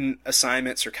button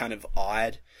assignments are kind of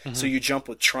odd. Mm-hmm. So you jump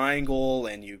with triangle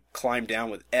and you climb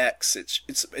down with X.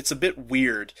 It's a bit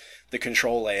weird, the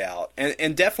control layout.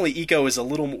 And definitely Ico is a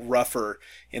little rougher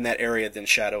in that area than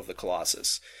Shadow of the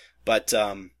Colossus. But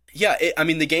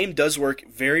the game does work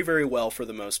very, very well for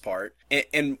the most part.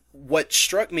 And what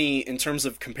struck me in terms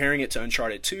of comparing it to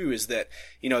Uncharted 2 is that,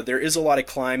 there is a lot of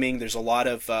climbing. There's a lot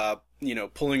of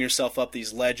pulling yourself up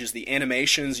these ledges, the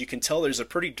animations, you can tell there's a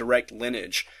pretty direct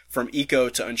lineage from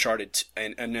Ico to Uncharted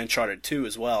and Uncharted 2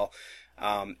 as well,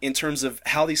 in terms of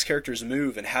how these characters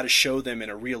move and how to show them in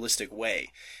a realistic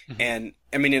way. Mm-hmm. And,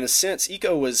 I mean, in a sense,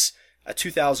 Ico was a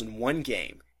 2001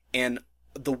 game, and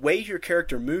the way your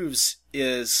character moves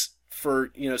is,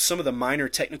 for, some of the minor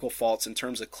technical faults in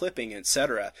terms of clipping,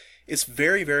 etc., it's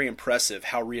very, very impressive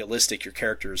how realistic the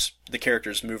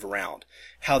characters move around,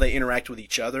 how they interact with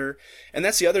each other. And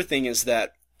that's the other thing, is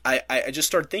that I just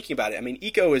started thinking about it. I mean,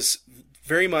 Ico is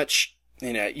very much,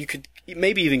 you could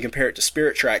maybe even compare it to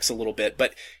Spirit Tracks a little bit,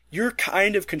 but you're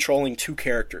kind of controlling two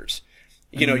characters.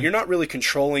 You're not really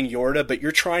controlling Yorda, but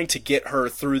you're trying to get her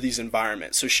through these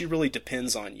environments, so she really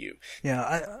depends on you. Yeah,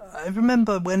 I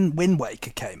remember when Wind Waker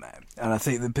came out, and I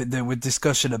think there was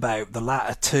discussion about the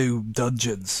latter two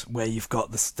dungeons where you've got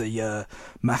was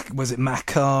it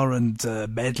Makar and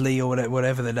Medley or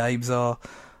whatever the names are,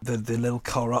 the little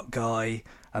Korok guy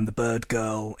and the bird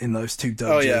girl in those two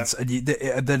dungeons. Oh,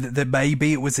 yeah. And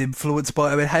maybe it was influenced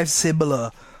by. I mean, how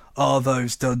similar are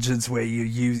those dungeons where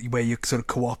you're sort of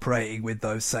cooperating with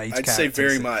those sage characters? I'd say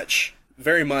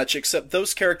very much, except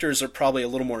those characters are probably a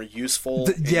little more useful.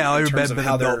 I remember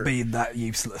them not being that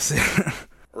useless.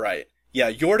 Right. Yeah,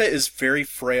 Yorda is very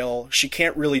frail. She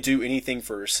can't really do anything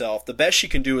for herself. The best she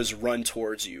can do is run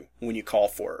towards you when you call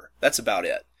for her. That's about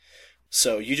it.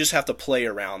 So you just have to play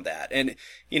around that. And,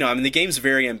 the game's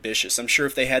very ambitious. I'm sure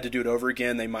if they had to do it over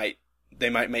again, they might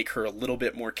make her a little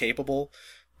bit more capable.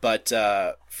 But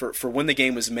for when the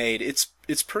game was made,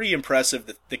 it's pretty impressive,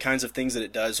 the kinds of things that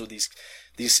it does with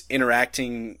these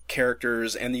interacting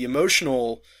characters and the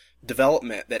emotional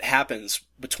development that happens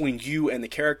between you and the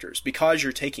characters. Because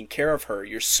you're taking care of her,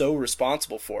 you're so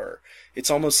responsible for her. It's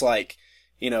almost like,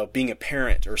 being a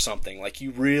parent or something. Like,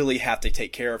 you really have to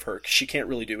take care of her because she can't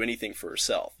really do anything for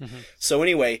herself. Mm-hmm. So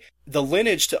anyway, the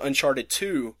lineage to Uncharted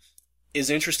 2 is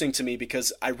interesting to me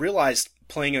because I realized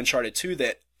playing Uncharted 2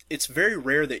 that it's very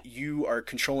rare that you are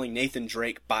controlling Nathan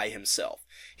Drake by himself.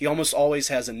 He almost always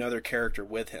has another character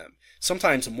with him.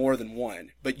 Sometimes more than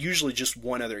one, but usually just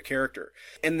one other character.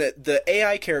 And the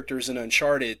AI characters in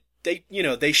Uncharted,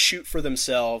 they shoot for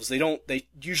themselves. They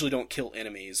usually don't kill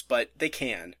enemies, but they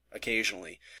can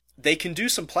occasionally. They can do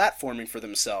some platforming for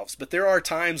themselves, but there are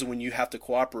times when you have to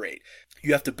cooperate.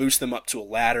 You have to boost them up to a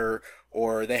ladder,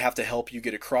 or they have to help you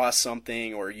get across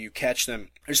something, or you catch them.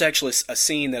 There's actually a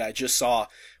scene that I just saw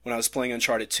when I was playing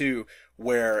Uncharted 2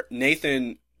 where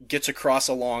Nathan gets across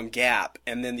a long gap,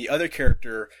 and then the other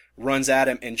character runs at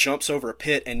him and jumps over a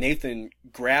pit, and Nathan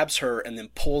grabs her and then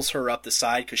pulls her up the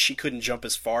side because she couldn't jump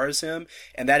as far as him,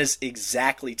 and that is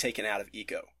exactly taken out of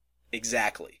Ico.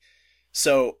 Exactly.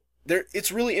 So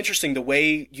it's really interesting the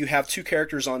way you have two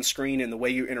characters on screen and the way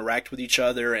you interact with each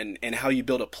other, and how you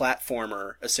build a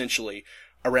platformer, essentially,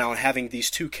 around having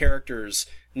these two characters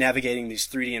navigating these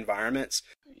 3D environments.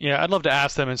 Yeah, I'd love to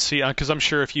ask them and see, because I'm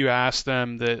sure if you asked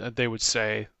them, that they would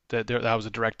say that that was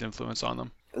a direct influence on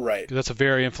them. Right. That's a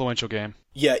very influential game.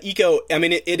 Yeah, Ico, I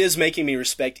mean, it is making me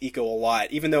respect Ico a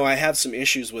lot. Even though I have some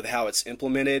issues with how it's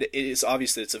implemented, it is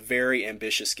obvious that it's a very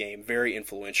ambitious game, very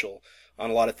influential on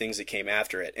a lot of things that came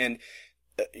after it. And,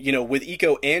 with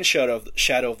Ico and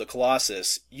Shadow of the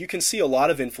Colossus, you can see a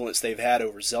lot of influence they've had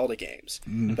over Zelda games.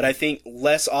 Mm. But I think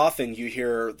less often you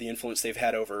hear the influence they've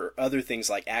had over other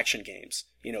things like action games.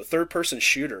 Third-person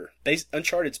shooter.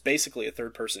 Uncharted's basically a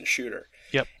third-person shooter.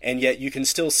 Yep. And yet you can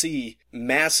still see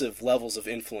massive levels of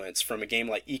influence from a game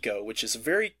like Ico, which is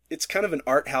it's kind of an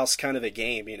art house kind of a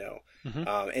game,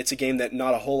 Mm-hmm. It's a game that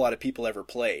not a whole lot of people ever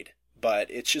played.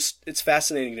 But it's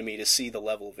fascinating to me to see the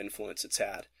level of influence it's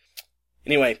had.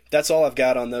 Anyway, that's all I've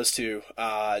got on those two.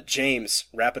 James,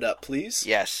 wrap it up, please.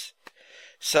 Yes.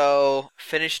 So,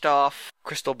 finished off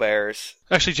Crystal Bears.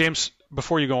 Actually, James,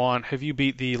 before you go on, have you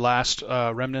beat the last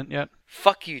Remnant yet?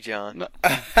 Fuck you, John. No.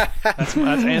 That's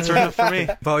answer enough for me.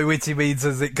 By which he means,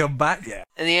 has it come back yet?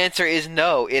 And the answer is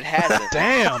no, it hasn't.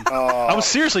 Damn. I was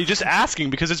seriously just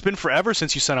asking because it's been forever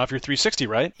since you sent off your 360,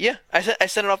 right? Yeah, I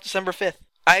sent it off December 5th.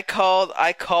 I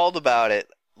called about it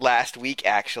last week,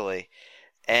 actually.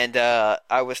 And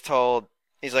I was told,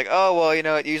 he's like, oh, well,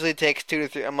 it usually takes 2 to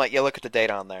 3. I'm like, yeah, look at the date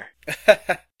on there.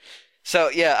 So,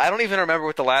 yeah, I don't even remember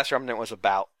what the last Remnant was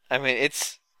about. I mean,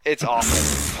 it's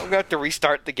awful. I'm going to have to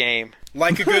restart the game.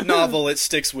 Like a good novel, it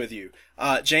sticks with you.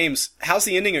 James, how's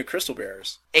the ending of Crystal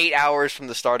Bears? 8 hours from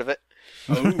the start of it.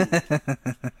 Oh.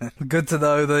 Good to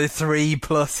know the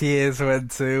 3+ years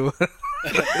went to.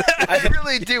 I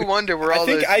really do wonder where all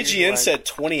those. I think IGN said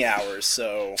 20 hours,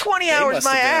 so. 20 hours,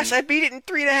 my ass! I beat it in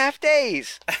 3.5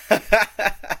 days.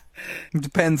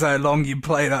 Depends how long you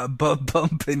play that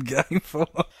bumping game for.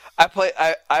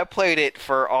 I played it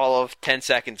for all of 10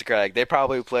 seconds, Greg. They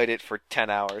probably played it for 10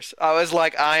 hours. I was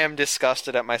like, I am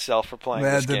disgusted at myself for playing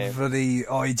this game. For the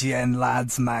IGN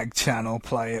Lads Mag channel,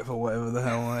 play it for whatever the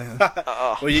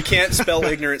hell. Well, you can't spell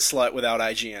ignorant slut without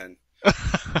IGN.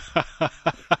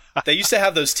 They used to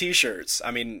have those T-shirts. I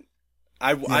mean,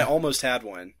 I almost had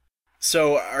one.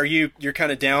 So you're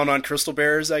kind of down on Crystal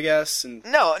Bears, I guess? And...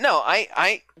 No.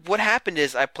 What happened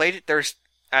is I played it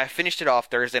I finished it off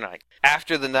Thursday night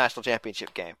after the national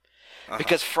championship game.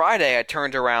 Because Friday I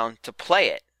turned around to play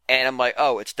it, and I'm like,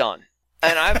 oh, it's done.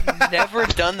 And I've never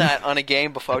done that on a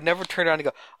game before. I've never turned around and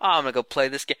go, oh, I'm going to go play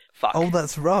this game. Fuck. Oh,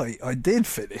 that's right. I did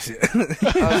finish it.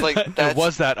 I was like, it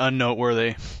was that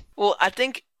unnoteworthy. Well, I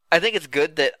think it's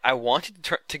good that I wanted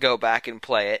to go back and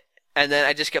play it, and then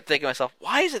I just kept thinking to myself,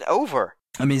 why is it over?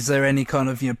 I mean, is there any kind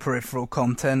of peripheral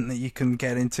content that you can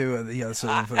get into at the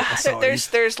sort of aside?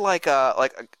 There's like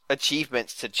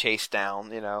achievements to chase down,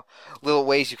 little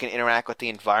ways you can interact with the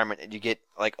environment and you get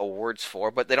like awards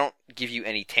for, but they don't give you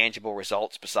any tangible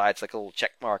results besides like a little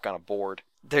check mark on a board.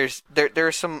 There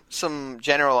are some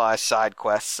generalized side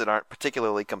quests that aren't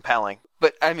particularly compelling,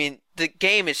 but I mean the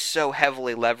game is so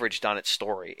heavily leveraged on its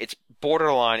story. It's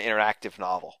borderline interactive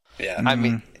novel. Yeah, I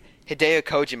mean Hideo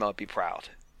Kojima would be proud.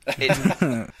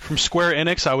 From Square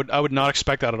Enix, I would not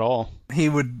expect that at all. He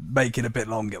would make it a bit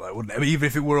longer, though, wouldn't it? I mean, even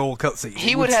if it were all cutscenes,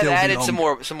 he would have added some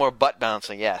more butt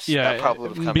bouncing. Yes, yeah, that probably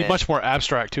would it'd be much more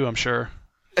abstract too. I'm sure.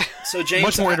 So James,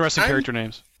 much more interesting character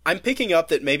names. I'm picking up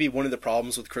that maybe one of the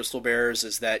problems with Crystal Bears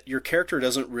is that your character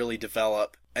doesn't really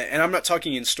develop. And I'm not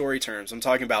talking in story terms. I'm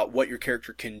talking about what your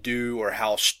character can do or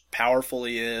how powerful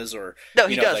he is, or no,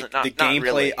 he doesn't. Like the gameplay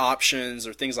really. options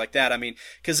or things like that. I mean,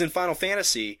 because in Final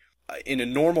Fantasy. In a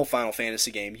normal Final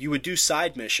Fantasy game, you would do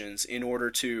side missions in order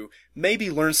to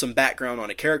maybe learn some background on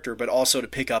a character, but also to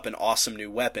pick up an awesome new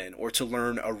weapon or to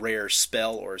learn a rare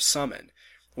spell or summon.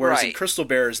 Whereas in Crystal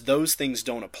Bears, those things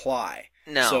don't apply.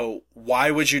 No. So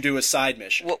why would you do a side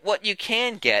mission? What you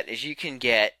can get is you can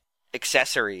get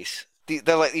accessories.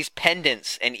 They're like these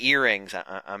pendants and earrings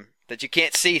that you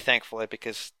can't see, thankfully,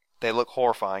 because they look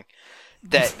horrifying.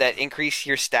 That increase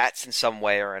your stats in some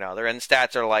way or another, and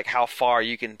stats are like how far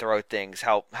you can throw things,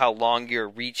 how long your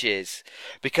reach is,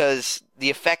 because the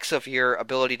effects of your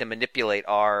ability to manipulate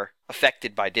are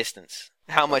affected by distance.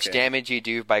 How much damage you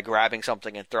do by grabbing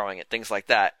something and throwing it, things like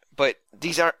that. But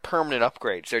these aren't permanent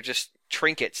upgrades; they're just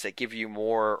trinkets that give you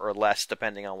more or less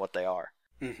depending on what they are.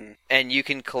 Mm-hmm. And you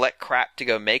can collect crap to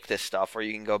go make this stuff, or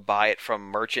you can go buy it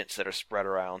from merchants that are spread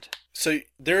around. So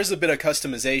there is a bit of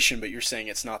customization, but you're saying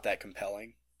it's not that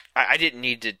compelling. I didn't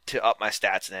need to up my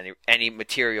stats in any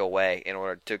material way in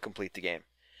order to complete the game.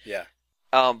 Yeah.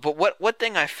 But what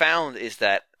thing I found is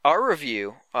that our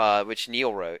review, which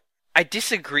Neil wrote, I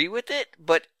disagree with it,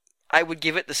 but I would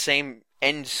give it the same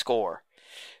end score.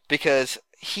 Because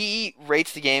he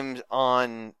rates the game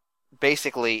on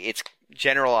basically its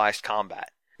generalized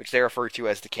combat, which they refer to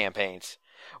as the campaigns.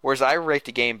 Whereas I rate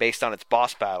the game based on its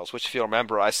boss battles, which if you'll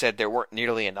remember, I said there weren't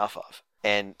nearly enough of.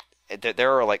 And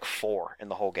there are like 4 in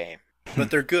the whole game.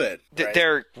 But they're good. Right?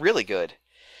 They're really good.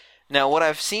 Now, what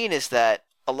I've seen is that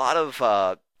a lot of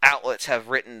outlets have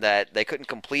written that they couldn't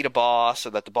complete a boss, or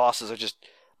that the bosses are just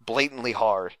blatantly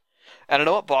hard. And I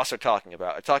know what boss they're talking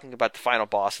about. They're talking about the final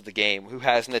boss of the game, who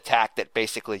has an attack that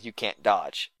basically you can't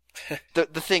dodge. The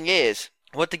thing is,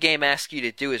 what the game asks you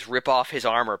to do is rip off his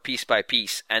armor piece by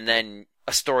piece, and then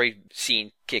a story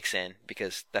scene kicks in,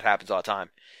 because that happens all the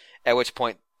time, at which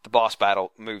point the boss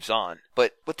battle moves on.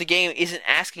 But what the game isn't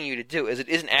asking you to do is it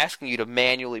isn't asking you to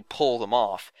manually pull them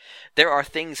off. There are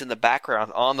things in the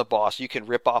background on the boss you can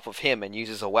rip off of him and use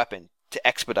as a weapon to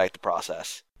expedite the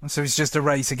process. So it's just a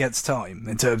race against time,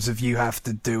 in terms of you have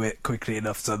to do it quickly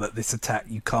enough so that this attack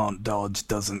you can't dodge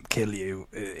doesn't kill you.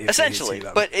 Essentially,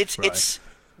 but it's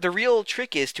the real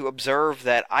trick is to observe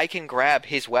that I can grab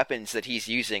his weapons that he's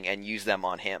using and use them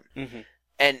on him. Mm-hmm.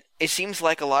 And it seems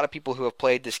like a lot of people who have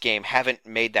played this game haven't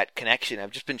made that connection. I've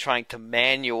just been trying to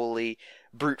manually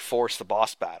brute force the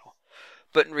boss battle.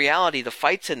 But in reality, the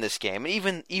fights in this game,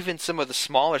 and even some of the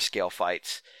smaller scale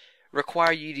fights,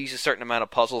 require you to use a certain amount of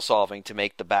puzzle solving to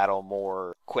make the battle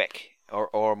more quick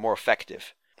or more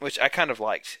effective, which I kind of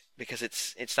liked, because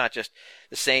it's not just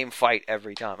the same fight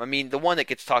every time. I mean, the one that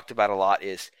gets talked about a lot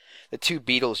is the 2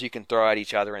 beetles you can throw at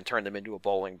each other and turn them into a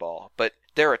bowling ball. But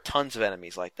there are tons of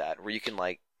enemies like that, where you can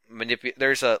manipulate.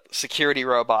 There's a security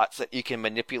robots that you can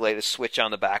manipulate a switch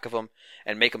on the back of them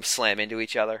and make them slam into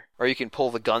each other, or you can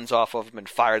pull the guns off of them and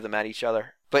fire them at each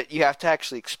other. But you have to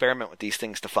actually experiment with these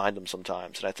things to find them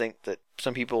sometimes. And I think that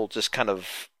some people just kind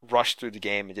of rushed through the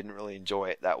game and didn't really enjoy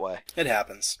it that way. It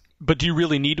happens. But do you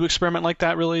really need to experiment like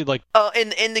that, really? Like,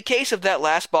 in the case of that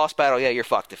last boss battle, yeah, you're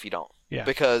fucked if you don't. Yeah.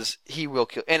 Because he will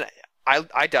kill. And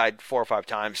I died 4 or 5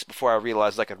 times before I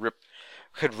realized I could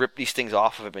rip these things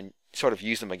off of him and sort of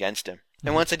use them against him.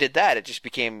 And once I did that, it just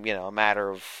became, a matter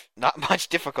of not much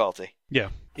difficulty. Yeah.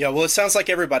 Yeah, well, it sounds like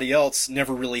everybody else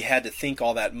never really had to think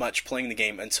all that much playing the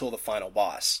game until the final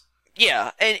boss.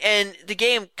 Yeah, and the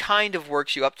game kind of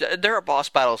works you up to... There are boss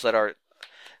battles that are...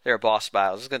 There are boss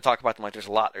battles. I was going to talk about them like there's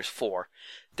a lot. There's 4.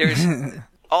 There's...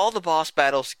 all the boss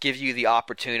battles give you the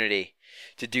opportunity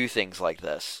to do things like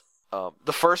this.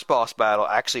 The first boss battle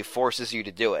actually forces you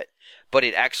to do it, but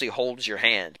it actually holds your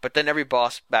hand. But then every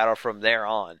boss battle from there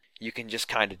on, you can just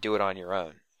kind of do it on your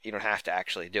own. You don't have to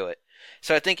actually do it.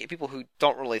 So I think people who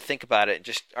don't really think about it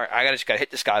I just got to hit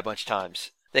this guy a bunch of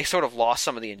times, they sort of lost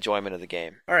some of the enjoyment of the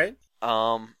game. All right.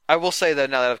 I will say, though,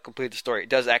 now that I've completed the story, it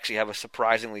does actually have a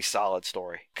surprisingly solid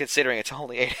story, considering it's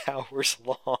only 8 hours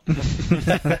long.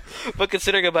 But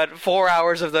considering about 4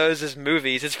 hours of those as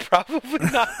movies, it's probably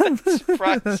not that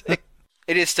surprising.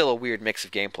 It is still a weird mix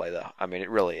of gameplay, though. I mean, it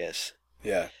really is.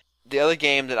 Yeah. The other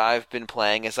game that I've been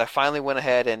playing is I finally went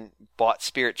ahead and bought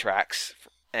Spirit Tracks.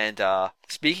 And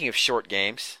speaking of short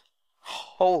games,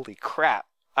 holy crap.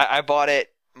 I bought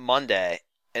it Monday,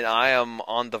 and I am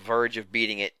on the verge of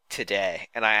beating it today.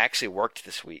 And I actually worked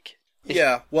this week.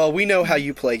 Yeah, well, we know how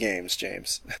you play games,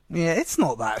 James. Yeah, it's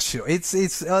not that short. It's.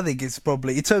 I think it's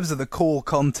probably, in terms of the core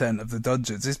content of the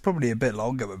dungeons, it's probably a bit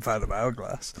longer than Phantom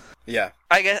Hourglass. Yeah.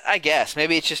 I guess.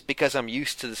 Maybe it's just because I'm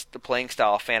used to the playing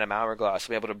style of Phantom Hourglass,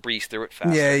 so I'm able to breeze through it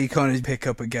faster. Yeah, you kind of pick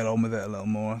up and get on with it a little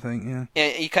more, I think, yeah.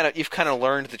 Yeah, you've kind of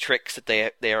learned the tricks that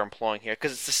they are employing here,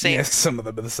 because it's the same. Yeah, some of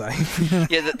them are the same.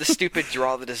 Yeah, the stupid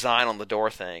draw the design on the door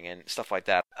thing and stuff like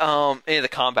that. The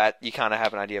combat, you kind of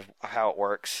have an idea of how it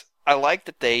works. I like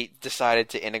that they decided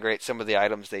to integrate some of the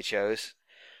items they chose,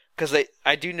 because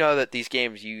I do know that these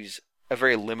games use a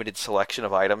very limited selection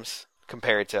of items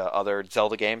compared to other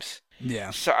Zelda games. Yeah.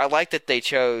 So I like that they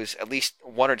chose at least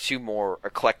 1 or 2 more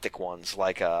eclectic ones,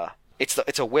 like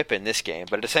it's a whip in this game,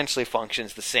 but it essentially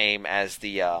functions the same as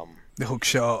the hook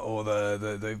shot or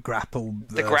the grapple.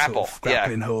 The grapple, sort of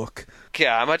grappling hook.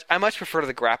 Yeah, I much prefer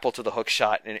the grapple to the hook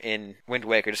shot in Wind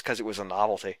Waker, just because it was a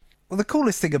novelty. Well, the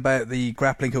coolest thing about the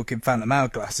grappling hook in Phantom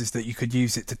Hourglass is that you could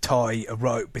use it to tie a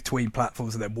rope between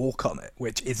platforms and then walk on it,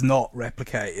 which is not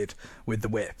replicated with the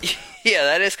whip. Yeah,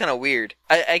 that is kind of weird.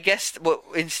 I guess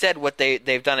instead what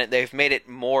they've done, they've made it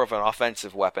more of an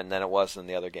offensive weapon than it was in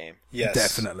the other game. Yes.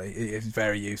 Definitely. It's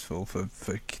very useful for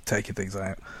taking things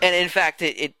out. And in fact,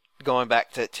 it going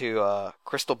back to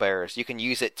crystal bearers, you can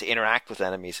use it to interact with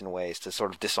enemies in ways to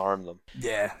sort of disarm them.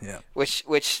 Yeah, yeah. Which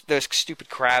those stupid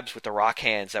crabs with the rock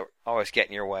hands that always get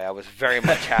in your way, I was very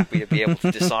much happy to be able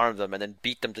to disarm them and then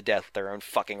beat them to death with their own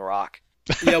fucking rock.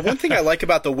 Yeah, one thing I like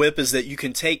about the whip is that you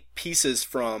can take pieces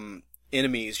from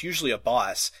enemies, usually a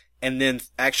boss, and then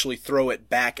actually throw it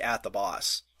back at the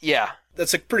boss. Yeah.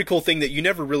 That's a pretty cool thing that you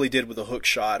never really did with the hook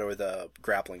shot or the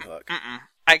grappling hook.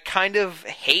 I kind of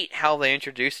hate how they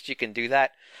introduced you can do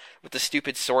that with the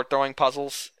stupid sword throwing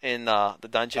puzzles in the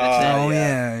dungeon.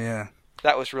 Yeah.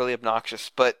 That was really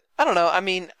obnoxious, but I don't know. I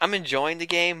mean, I'm enjoying the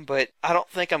game, but I don't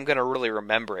think I'm going to really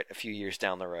remember it a few years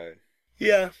down the road.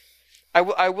 Yeah.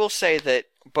 I will say that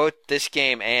both this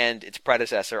game and its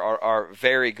predecessor are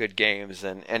very good games,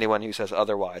 and anyone who says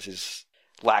otherwise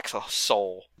lacks a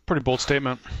soul. Pretty bold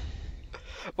statement.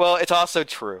 Well, it's also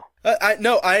true. I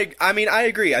mean, I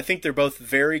agree. I think they're both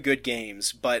very good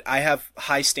games, but I have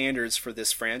high standards for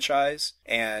this franchise,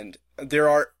 and there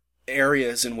are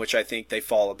areas in which I think they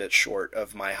fall a bit short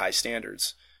of my high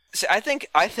standards. So I think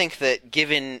that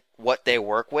given what they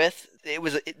work with, it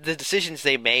was the decisions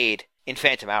they made in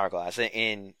Phantom Hourglass.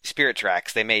 In Spirit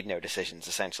Tracks, they made no decisions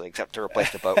essentially, except to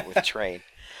replace the boat with a train.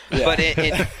 Yeah. But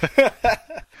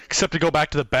except to go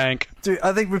back to the bank. Dude,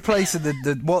 I think replacing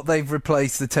what they've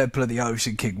replaced the Temple of the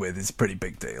Ocean King with is a pretty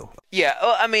big deal. Yeah,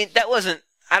 well, I mean, that wasn't.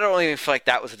 I don't even feel like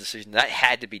that was a decision. That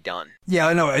had to be done. Yeah,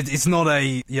 I know. It's not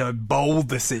a bold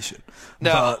decision.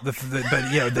 No. But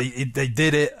they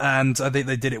did it, and I think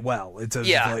they did it well. In terms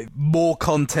of more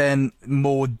content,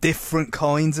 more different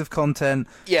kinds of content.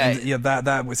 Yeah. And,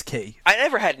 that was key. I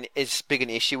never had as big an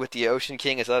issue with the Ocean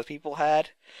King as other people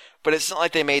had. But it's not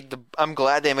like they made I'm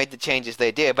glad they made the changes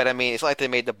they did, but I mean, it's not like they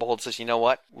made the bold decision, you know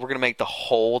what? We're going to make the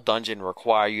whole dungeon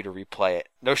require you to replay it.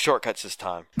 No shortcuts this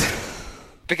time.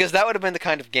 Because that would have been the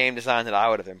kind of game design that I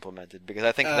would have implemented, because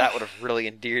I think that would have really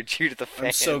endeared you to the fans.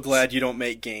 I'm so glad you don't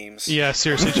make games. Yeah,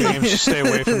 seriously, James, just stay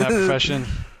away from that profession.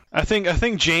 I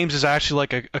think James is actually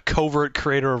like a covert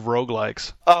creator of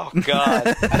roguelikes. Oh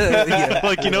God. Yeah.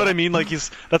 Like, you know what I mean? Like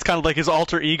that's kind of like his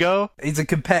alter ego. He's a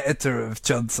competitor of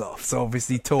Chunsoft, so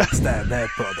obviously talks down their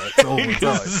products all the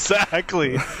time.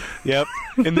 Exactly. Yep.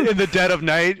 In the dead of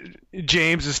night,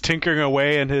 James is tinkering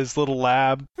away in his little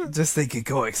lab. Just thinking,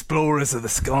 God, Explorers of the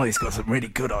Sky's got some really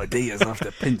good ideas after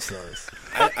pinch those.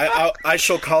 I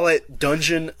shall call it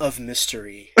Dungeon of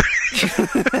Mystery.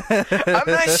 I'm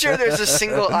not sure there's a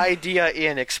single idea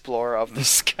in Explorer of the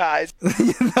Skies.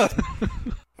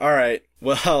 All right.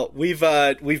 Well,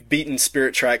 we've beaten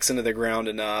Spirit Tracks into the ground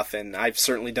enough, and I've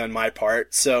certainly done my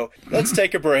part. So let's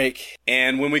take a break.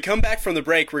 And when we come back from the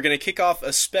break, we're going to kick off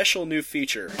a special new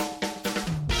feature.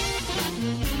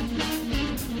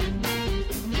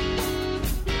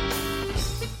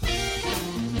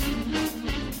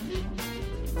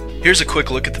 Here's a quick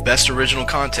look at the best original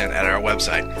content at our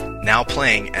website, now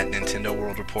playing at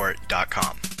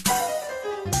NintendoWorldReport.com.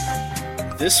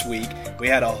 This week, we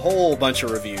had a whole bunch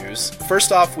of reviews.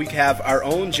 First off, we have our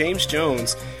own James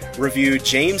Jones review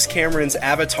James Cameron's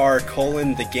Avatar: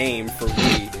 The Game for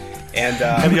Wii. And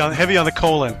heavy on the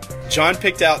colon. John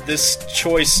picked out this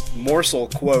choice morsel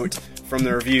quote from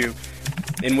the review,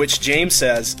 in which James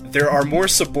says, "There are more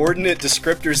subordinate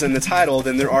descriptors in the title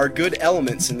than there are good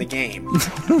elements in the game."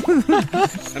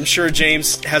 I'm sure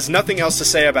James has nothing else to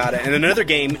say about it. And another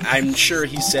game, I'm sure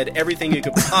he said everything he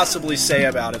could possibly say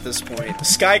about at this point.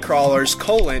 Skycrawlers,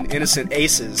 Innocent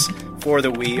Aces for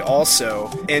the Wii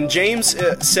also. And James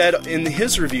said in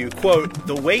his review, quote,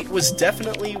 "The wait was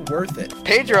definitely worth it."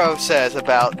 Pedro says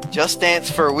about Just Dance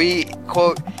for Wii,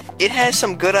 quote, "It has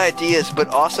some good ideas, but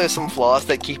also some flaws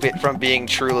that keep it from being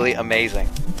truly amazing."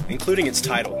 Including its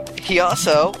title. He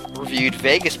also reviewed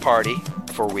Vegas Party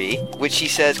for Wii, which he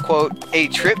says, quote, "A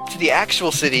trip to the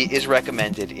actual city is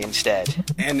recommended instead."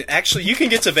 And actually, you can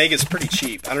get to Vegas pretty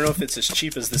cheap. I don't know if it's as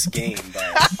cheap as this game,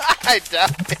 but... I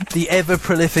doubt it. The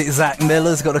ever-prolific Zach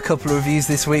Miller's got a couple of reviews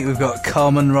this week. We've got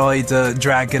Kamen Rider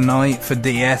Dragon Knight for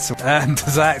DS, and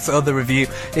Zach's other review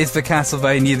is for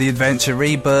Castlevania The Adventure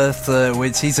Rebirth,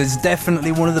 which he says is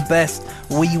definitely one of the best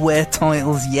WiiWare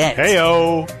titles yet.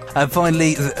 Heyo! And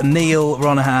finally, Neil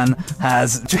Ronahan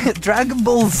has Dragon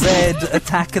Ball Z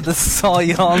Attack of the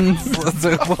Scions. What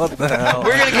the hell?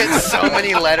 We're going to get so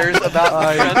many letters about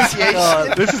the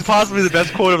pronunciation. This is possibly the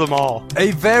best quote of them all.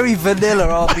 A very vanilla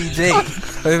RPG.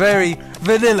 A very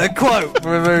vanilla quote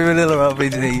for a very vanilla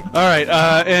RPG. All right,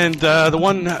 and the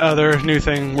one other new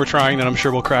thing we're trying that I'm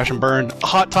sure will crash and burn.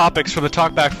 Hot topics from the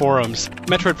Talkback forums.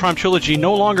 Metroid Prime Trilogy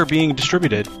no longer being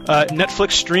distributed.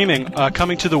 Netflix streaming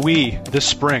coming to the Wii this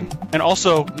spring. And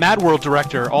also, Mad World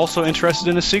director also interested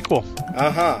in a sequel.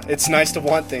 It's nice to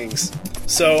want things.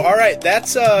 So, alright,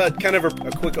 that's kind of a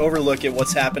quick overlook at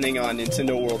what's happening on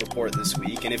Nintendo World Report this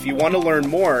week. And if you want to learn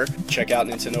more, check out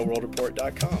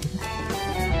NintendoWorldReport.com.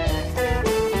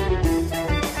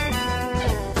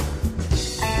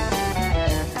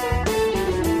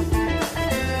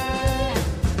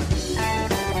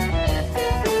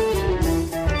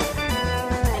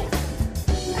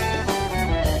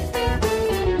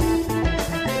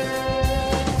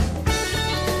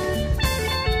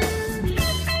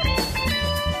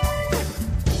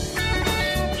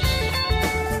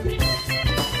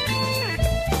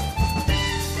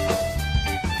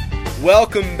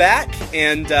 Welcome back,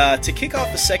 and to kick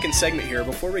off the second segment here,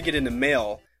 before we get into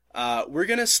mail, we're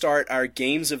going to start our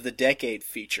Games of the Decade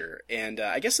feature, and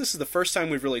I guess this is the first time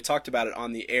we've really talked about it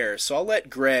on the air, so I'll let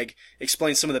Greg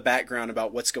explain some of the background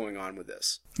about what's going on with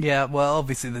this. Yeah, well,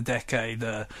 obviously the decade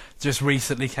just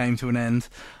recently came to an end,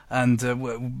 and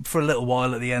for a little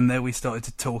while at the end there we started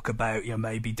to talk about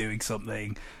maybe doing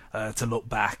something to look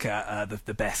back at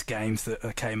the best games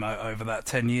that came out over that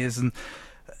 10 years, and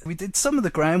we did some of the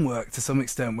groundwork to some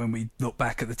extent when we look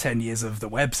back at the 10 years of the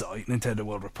website, Nintendo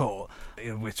World Report,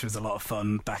 which was a lot of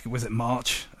fun back, was it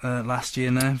March last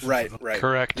year now? Right.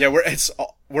 Correct. Yeah,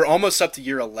 we're almost up to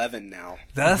year 11 now.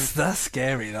 That's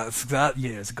scary. That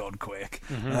year's gone quick.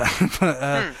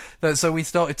 But so we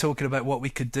started talking about what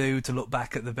we could do to look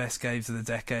back at the best games of the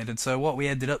decade, and so what we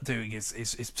ended up doing is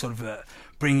sort of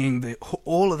bringing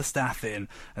all of the staff in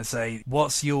and say,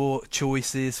 what's your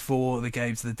choices for the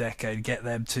games of the decade? Get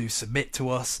them to submit to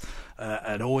us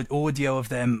an audio of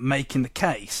them making the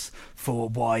case for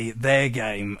why their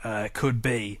game could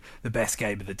be the best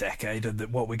game of the decade, and that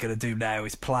what we're going to do now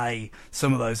is play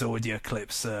some of those audio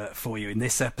clips for you in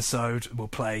this episode. We'll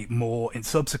play more in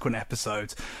subsequent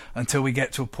episodes until we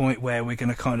get to a point where we're going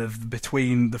to kind of,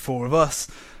 between the four of us,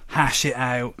 hash it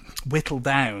out, whittle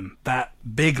down that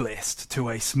big list to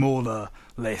a smaller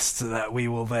list that we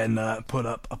will then put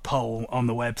up a poll on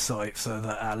the website so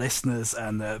that our listeners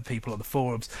and the people on the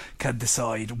forums can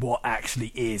decide what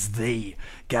actually is the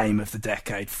game of the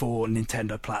decade for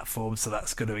Nintendo platforms. So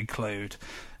that's going to include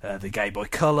the Game Boy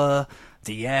Color,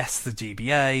 DS, the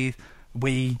GBA,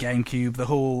 Wii, GameCube, the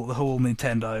whole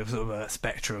Nintendo sort of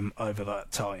spectrum over that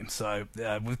time. So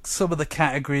with some of the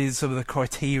categories, some of the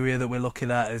criteria that we're looking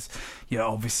at is,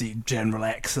 obviously general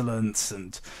excellence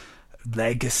and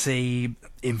legacy,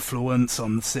 influence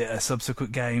on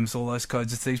subsequent games, all those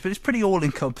kinds of things. But it's pretty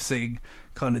all-encompassing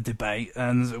kind of debate,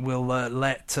 and we'll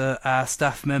let our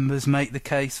staff members make the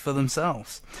case for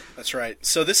themselves. That's right.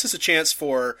 So this is a chance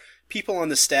for people on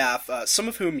the staff, some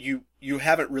of whom you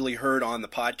haven't really heard on the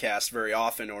podcast very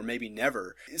often, or maybe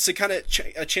never. It's a kind of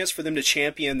a chance for them to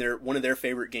champion one of their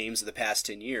favorite games of the past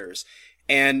 10 years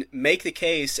and make the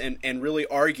case and really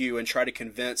argue and try to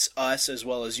convince us, as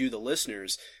well as you, the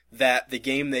listeners, that the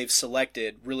game they've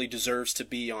selected really deserves to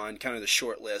be on kind of the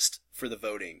short list for the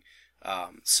voting.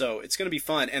 So it's going to be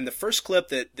fun. And the first clip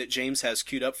that James has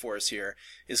queued up for us here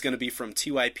is going to be from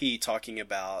TYP talking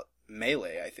about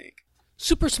Melee, I think.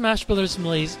 Super Smash Bros.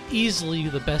 Melee is easily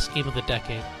the best game of the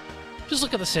decade. Just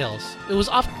look at the sales. It was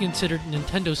often considered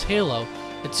Nintendo's Halo.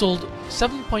 It sold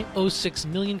 7.06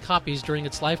 million copies during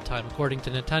its lifetime, according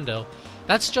to Nintendo.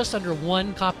 That's just under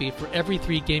one copy for every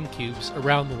 3 GameCubes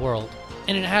around the world.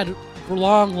 And it had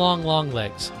long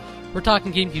legs. We're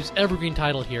talking GameCube's evergreen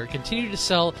title here. It continued to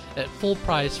sell at full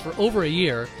price for over a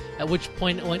year, at which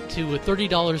point it went to a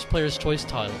 $30 Player's Choice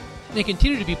title. And it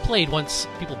continued to be played once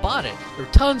people bought it. There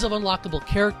were tons of unlockable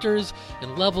characters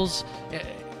and levels,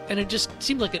 and it just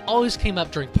seemed like it always came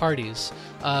up during parties.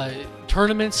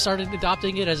 Tournaments started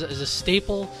adopting it as a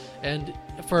staple, and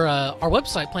for our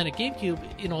website, Planet GameCube,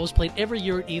 it was played every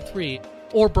year at E3,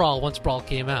 or Brawl once Brawl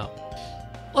came out.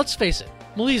 Let's face it,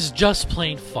 Melee is just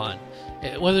plain fun.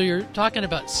 Whether you're talking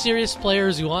about serious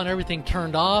players who want everything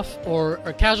turned off, or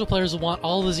casual players who want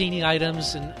all the zany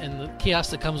items and the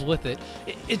chaos that comes with it,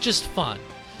 it's just fun.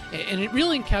 And it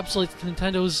really encapsulates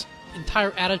Nintendo's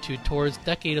entire attitude towards the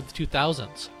decade of the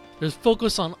 2000s. There's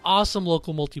focus on awesome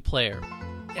local multiplayer.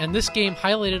 And this game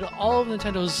highlighted all of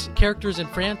Nintendo's characters and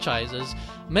franchises,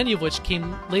 many of which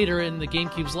came later in the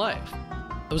GameCube's life.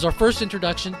 It was our first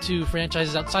introduction to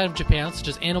franchises outside of Japan, such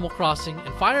as Animal Crossing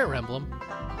and Fire Emblem,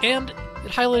 and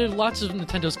it highlighted lots of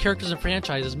Nintendo's characters and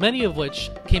franchises, many of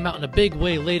which came out in a big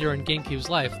way later in GameCube's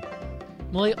life.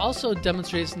 Melee also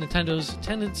demonstrates Nintendo's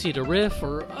tendency to riff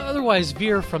or otherwise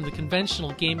veer from the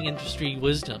conventional gaming industry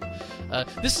wisdom.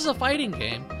 This is a fighting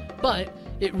game, but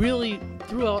it really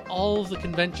threw out all of the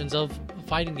conventions of the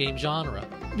fighting game genre.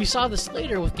 We saw this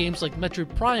later with games like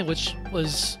Metroid Prime, which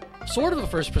was sort of a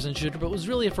first-person shooter, but was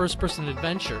really a first-person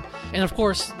adventure. And of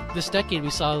course, this decade we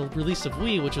saw the release of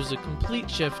Wii, which was a complete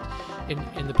shift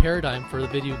in the paradigm for the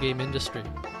video game industry.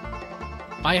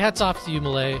 My hat's off to you,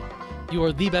 Melee. You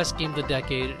are the best game of the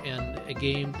decade, and a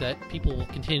game that people will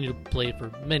continue to play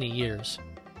for many years.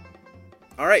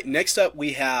 All right, next up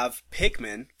we have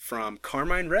Pikmin from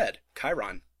Carmine Red,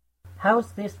 Chiron.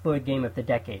 How's this for a game of the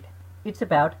decade? It's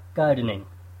about gardening.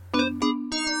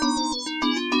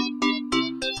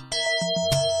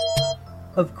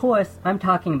 Of course, I'm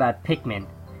talking about Pikmin.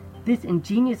 This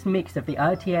ingenious mix of the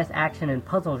RTS action and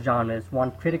puzzle genres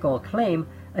won critical acclaim,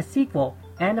 a sequel,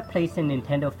 and a place in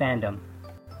Nintendo fandom.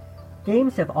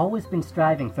 Games have always been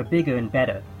striving for bigger and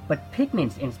better, but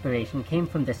Pikmin's inspiration came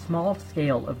from the small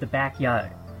scale of the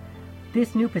backyard.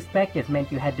 This new perspective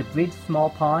meant you had to bridge small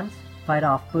ponds, fight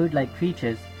off bird-like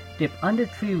creatures, dip under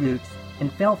tree roots,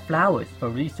 and fell flowers for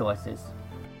resources.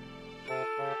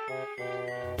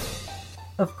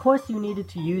 Of course you needed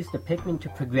to use the Pikmin to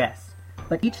progress,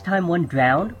 but each time one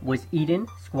drowned, was eaten,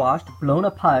 squashed, blown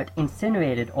apart,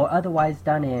 incinerated, or otherwise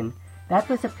done in, that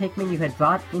was a Pikmin you had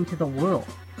brought into the world,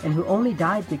 and who only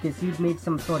died because you'd made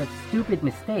some sort of stupid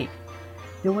mistake.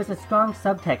 There was a strong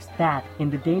subtext that, in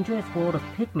the dangerous world of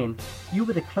Pikmin, you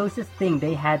were the closest thing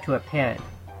they had to a parent.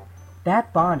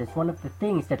 That bond is one of the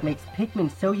things that makes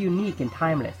Pikmin so unique and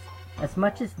timeless. As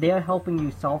much as they're helping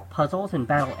you solve puzzles and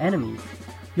battle enemies,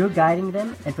 you're guiding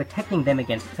them and protecting them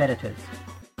against predators.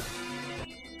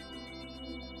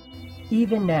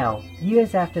 Even now,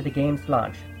 years after the game's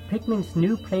launch, Pikmin's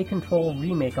new Play Control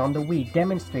remake on the Wii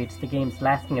demonstrates the game's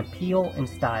lasting appeal and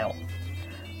style.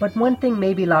 But one thing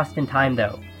may be lost in time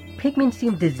though. Pikmin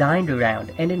seemed designed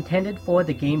around and intended for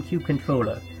the GameCube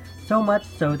controller, so much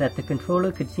so that the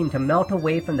controller could seem to melt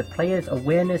away from the player's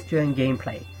awareness during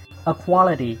gameplay, a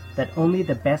quality that only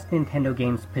the best Nintendo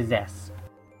games possess.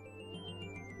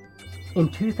 In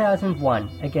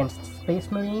 2001, against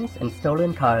Space Marines and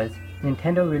stolen cars,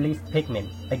 Nintendo released Pikmin,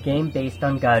 a game based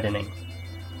on gardening.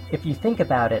 If you think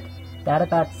about it, that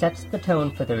about sets the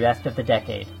tone for the rest of the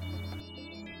decade.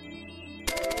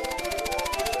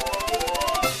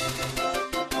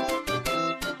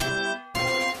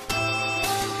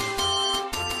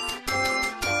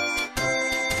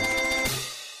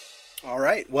 All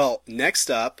right, well,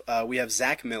 next up, we have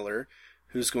Zach Miller,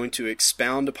 who's going to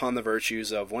expound upon the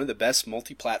virtues of one of the best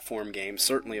multi-platform games,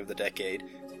 certainly of the decade,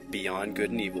 Beyond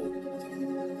Good and Evil.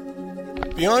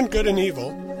 Beyond Good and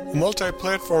Evil, a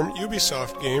multi-platform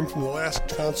Ubisoft game from the last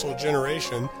console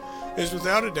generation, is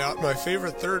without a doubt my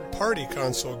favorite third-party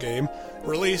console game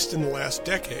released in the last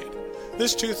decade.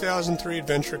 This 2003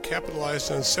 adventure capitalized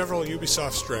on several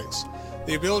Ubisoft strengths: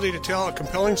 the ability to tell a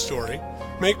compelling story,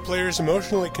 make players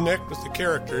emotionally connect with the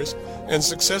characters, and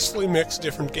successfully mix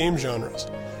different game genres.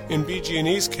 In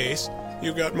BG&E's case,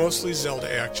 you got mostly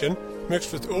Zelda action,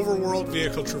 mixed with overworld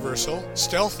vehicle traversal,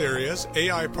 stealth areas,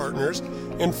 AI partners,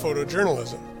 and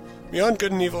photojournalism. Beyond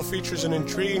Good and Evil features an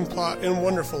intriguing plot and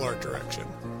wonderful art direction.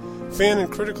 Fan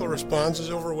and critical response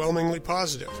is overwhelmingly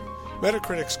positive.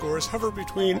 Metacritic scores hover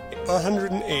between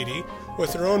 180,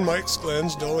 with their own Mike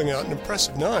Glenns doling out an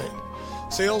impressive 9.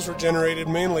 Sales were generated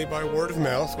mainly by word of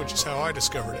mouth, which is how I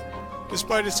discovered it.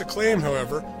 Despite its acclaim,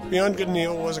 however, Beyond Good and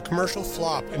Evil was a commercial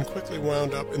flop and quickly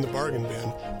wound up in the bargain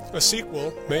bin. A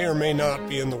sequel may or may not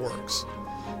be in the works.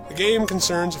 The game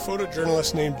concerns a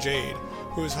photojournalist named Jade,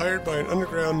 who is hired by an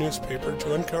underground newspaper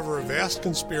to uncover a vast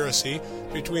conspiracy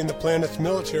between the planet's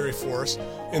military force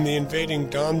and the invading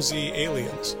Dom-Z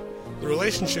aliens. The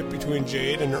relationship between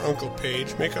Jade and her uncle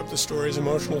Paige make up the story's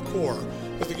emotional core,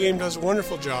 but the game does a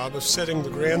wonderful job of setting the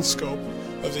grand scope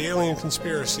of the alien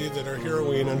conspiracy that our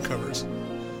heroine uncovers.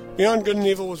 Beyond Good and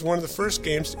Evil was one of the first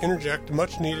games to interject a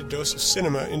much-needed dose of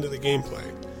cinema into the gameplay,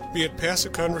 be it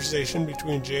passive conversation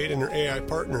between Jade and her AI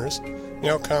partners,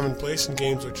 now commonplace in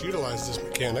games which utilize this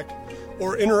mechanic,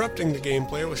 or interrupting the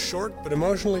gameplay with short but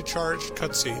emotionally charged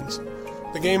cutscenes.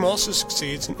 The game also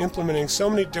succeeds in implementing so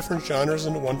many different genres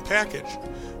into one package.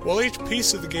 While each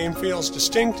piece of the game feels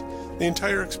distinct, the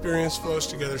entire experience flows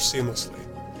together seamlessly.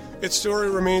 Its story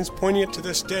remains poignant to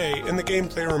this day, and the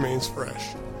gameplay remains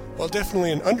fresh. While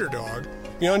definitely an underdog,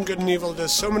 Beyond Good and Evil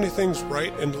does so many things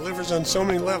right and delivers on so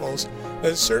many levels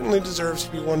that it certainly deserves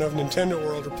to be one of Nintendo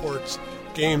World Report's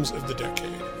Games of the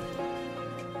Decade.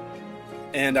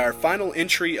 And our final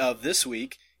entry of this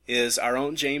week is our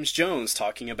own James Jones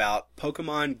talking about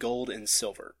Pokemon Gold and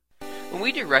Silver. When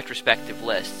we do retrospective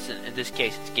lists, and in this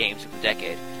case it's games of the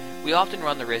decade, we often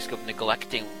run the risk of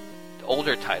neglecting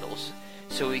older titles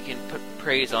so we can put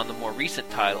praise on the more recent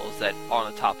titles that are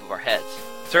on the top of our heads.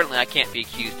 Certainly I can't be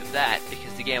accused of that,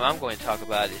 because the game I'm going to talk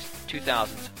about is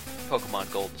 2000's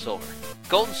Pokemon Gold and Silver.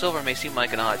 Gold and Silver may seem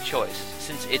like an odd choice,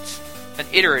 since it's an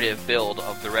iterative build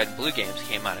of the Red and Blue games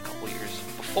came out a couple years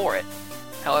before it.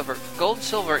 However, Gold and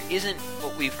Silver isn't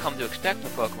what we've come to expect from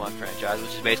the Pokemon franchise,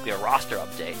 which is basically a roster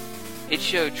update. It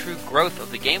showed true growth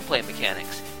of the gameplay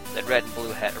mechanics that Red and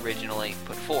Blue had originally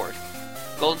put forward.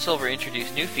 Gold and Silver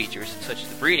introduced new features, such as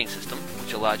the breeding system,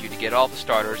 which allowed you to get all the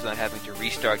starters without having to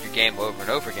restart your game over and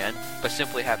over again, but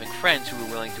simply having friends who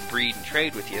were willing to breed and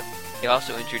trade with you. They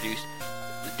also introduced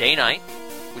the Day-Night,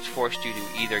 which forced you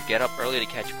to either get up early to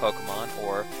catch a Pokemon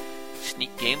or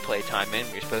sneak gameplay time in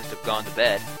when you're supposed to have gone to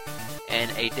bed, and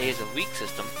a Days of Week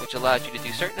system, which allowed you to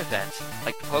do certain events,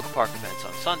 like the Pokepark events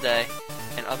on Sunday,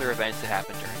 and other events that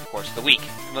happen during the course of the week.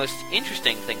 The most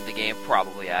interesting thing the game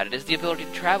probably added is the ability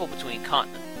to travel between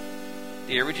continents.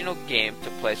 The original game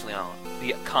took place on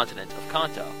the continent of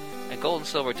Kanto, and Gold and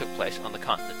Silver took place on the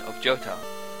continent of Johto.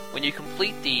 When you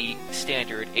complete the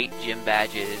standard 8 gym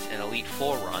badges and Elite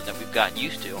Four run that we've gotten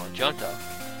used to on Johto,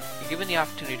 you're given the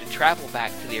opportunity to travel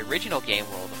back to the original game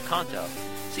world of Kanto,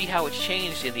 see how it's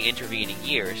changed in the intervening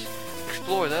years,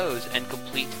 explore those and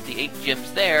complete the 8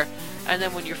 gyms there, and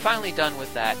then when you're finally done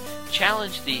with that,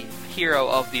 challenge the hero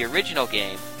of the original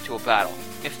game to a battle.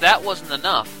 If that wasn't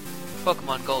enough,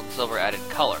 Pokemon Gold and Silver added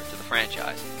color to the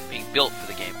franchise, being built for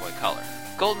the Game Boy Color.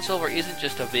 Gold and Silver isn't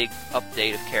just a big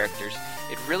update of characters,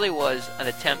 it really was an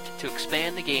attempt to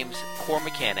expand the game's core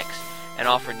mechanics and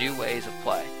offer new ways of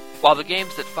play. While the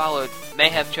games that followed may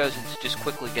have chosen to just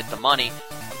quickly get the money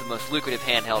of the most lucrative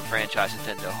handheld franchise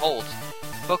Nintendo holds,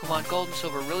 Pokemon Gold and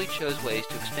Silver really chose ways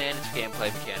to expand its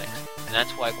gameplay mechanics, and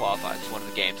that's why it qualifies as one of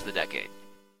the games of the decade.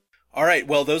 Alright,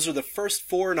 well, those are the first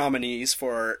 4 nominees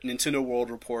for Nintendo World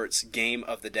Report's Game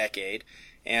of the Decade,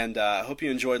 and I hope you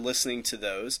enjoyed listening to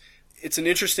those. it's an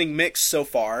interesting mix so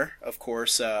far. Of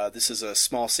course, this is a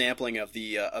small sampling of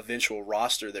the eventual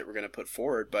roster that we're going to put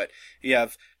forward, but you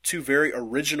have two very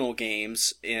original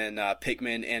games in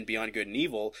Pikmin and Beyond Good and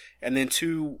Evil, and then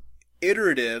two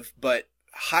iterative but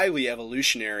highly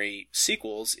evolutionary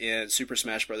sequels in Super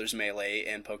Smash Bros. Melee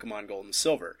and Pokemon Gold and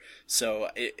Silver. So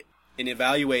in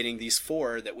evaluating these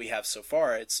four that we have so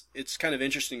far, it's kind of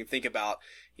interesting to think about,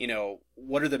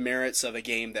 what are the merits of a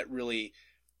game that really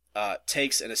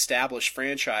takes an established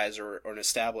franchise or an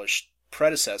established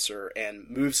predecessor and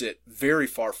moves it very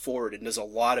far forward and does a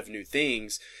lot of new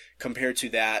things, compared to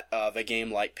that of a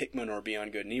game like Pikmin or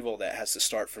Beyond Good and Evil that has to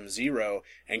start from zero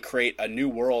and create a new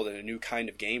world and a new kind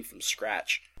of game from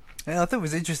scratch. Yeah, I thought it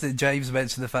was interesting James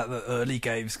mentioned the fact that early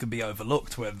games can be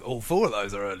overlooked when all four of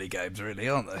those are early games, really,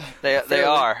 aren't they? They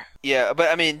are. Yeah, but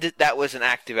I mean, that was an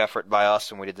active effort by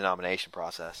us when we did the nomination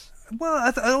process. Well,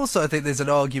 I think there's an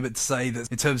argument to say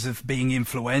that in terms of being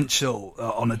influential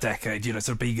on a decade, sort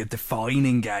of being a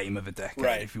defining game of a decade,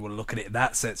 right, if you want to look at it in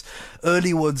that sense.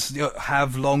 Early ones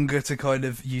have longer to kind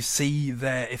of, you see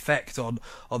their effect on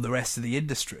the rest of the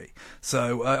industry.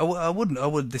 So I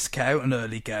wouldn't discount an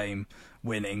early game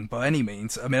winning by any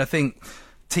means. I mean, I think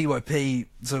TYP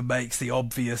sort of makes the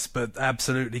obvious but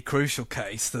absolutely crucial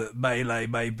case that Melee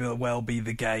may well be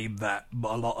the game that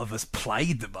a lot of us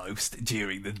played the most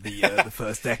during the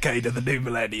first decade of the new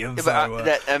millennium. Yeah,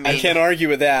 I can't argue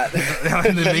with that.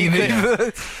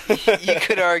 You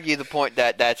could argue the point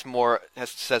that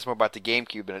says more about the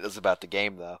GameCube than it does about the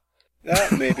game, though.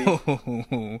 Maybe.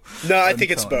 No, I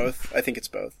think it's both.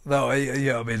 No,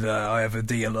 I have a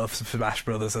deal of Smash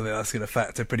Brothers. I think that's going to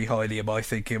factor pretty highly in my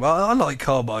thinking. I like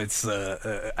Carmine's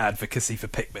advocacy for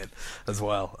Pikmin as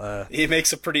well. He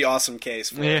makes a pretty awesome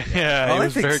case for it. Yeah, it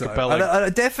was very compelling.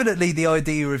 And definitely the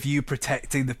idea of you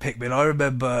protecting the Pikmin. I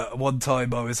remember one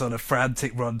time I was on a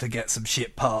frantic run to get some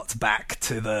ship parts back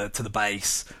to the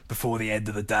base before the end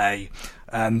of the day.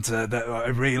 And I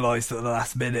realised at the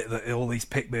last minute that all these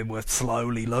Pikmin were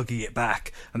slowly lugging it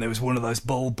back, and there was one of those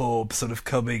Bulborb sort of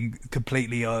coming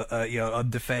completely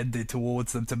undefended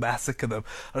towards them to massacre them.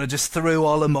 And I just threw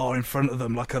Olimar in front of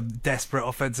them like a desperate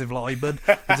offensive lineman,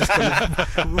 and just kind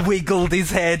of wiggled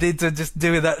his head into just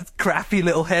doing that crappy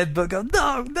little headbutt, going,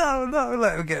 no,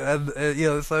 let him get.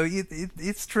 And so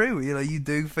it's true. You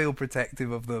do feel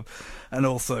protective of them, and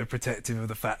also protective of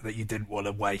the fact that you didn't want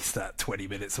to waste that 20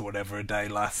 minutes or whatever a day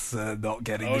lasts not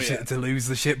getting to lose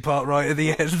the ship part right at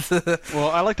the end. Well,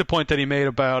 I like the point that he made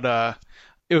about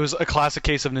it was a classic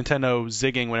case of Nintendo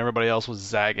zigging when everybody else was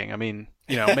zagging. I mean,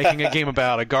 making a game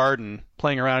about a garden,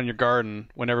 playing around in your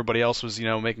garden when everybody else was,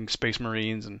 making Space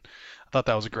Marines, and I thought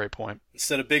that was a great point.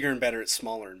 Instead of bigger and better, it's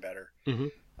smaller and better.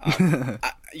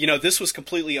 Mm-hmm. This was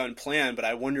completely unplanned, but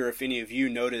I wonder if any of you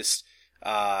noticed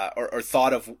or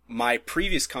thought of my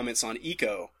previous comments on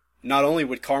Eco. Not only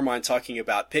with Carmine talking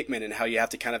about Pikmin and how you have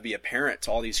to kind of be a parent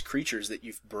to all these creatures that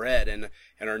you've bred and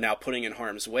are now putting in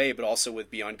harm's way, but also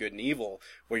with Beyond Good and Evil,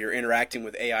 where you're interacting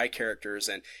with AI characters.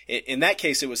 And in that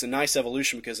case, it was a nice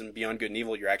evolution because in Beyond Good and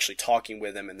Evil, you're actually talking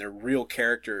with them and they're real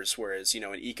characters, whereas, in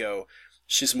Eco,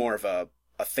 she's more of a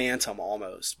phantom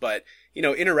almost. But,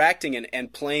 interacting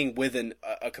and playing with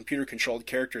a computer-controlled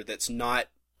character that's not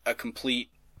a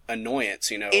complete annoyance,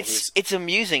 It's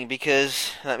amusing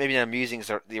because maybe not amusing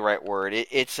is the right word.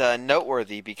 It's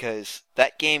noteworthy because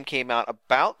that game came out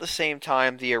about the same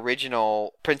time the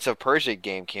original Prince of Persia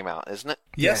game came out, isn't it?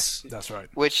 Yes, that's right.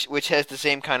 Which has the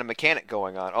same kind of mechanic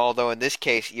going on. Although in this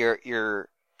case, the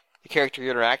character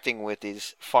you're interacting with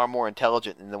is far more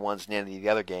intelligent than the ones in any of the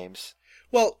other games.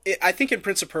 Well, I think in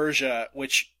Prince of Persia,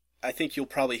 which I think you'll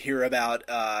probably hear about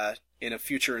in a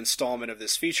future installment of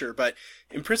this feature, but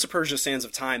in Prince of Persia Sands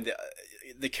of Time,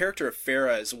 the character of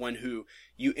Farah is one who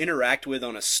you interact with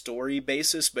on a story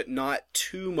basis, but not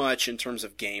too much in terms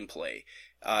of gameplay.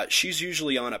 She's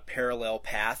usually on a parallel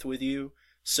path with you,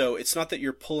 so it's not that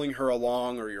you're pulling her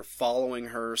along or you're following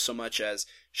her so much as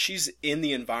she's in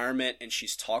the environment and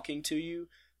she's talking to you,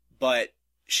 but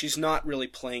she's not really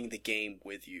playing the game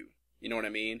with you. You know what I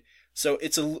mean? So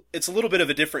it's a little bit of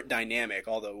a different dynamic,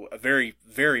 although a very,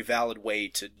 very valid way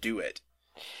to do it.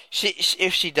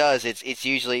 If she does, it's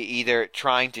usually either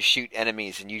trying to shoot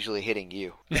enemies and usually hitting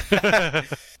you.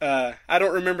 I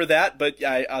don't remember that, but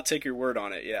I'll take your word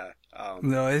on it, yeah.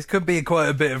 No, it could be quite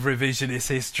a bit of revisionist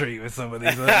history with some of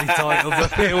these early titles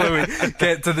up here when we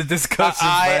get to the discussion.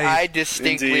 I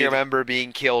distinctly remember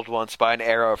being killed once by an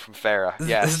arrow from Farah.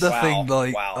 Yes. There's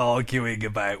nothing arguing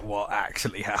about what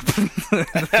actually happened.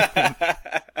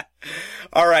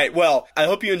 All right. Well, I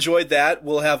hope you enjoyed that.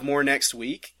 We'll have more next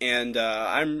week, and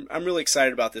I'm really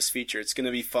excited about this feature. It's going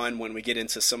to be fun when we get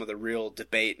into some of the real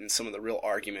debate and some of the real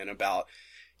argument about,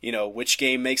 which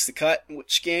game makes the cut and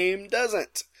which game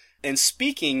doesn't. And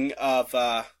speaking of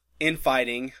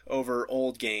infighting over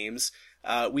old games,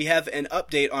 we have an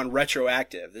update on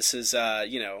Retroactive. This is, a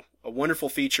wonderful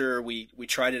feature. We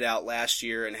tried it out last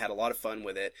year and had a lot of fun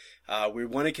with it. We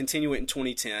want to continue it in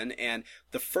 2010, and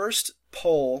the first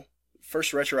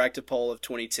retroactive poll of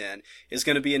 2010 is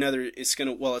going to be it's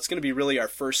going to be really our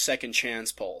first second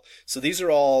chance poll. So these are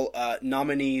all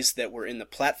nominees that were in the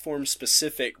platform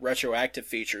specific retroactive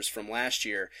features from last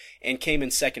year and came in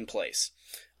second place.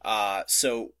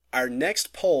 So our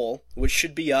next poll, which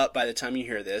should be up by the time you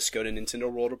hear this, go to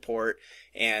Nintendo World Report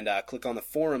and click on the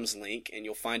forums link, and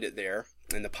you'll find it there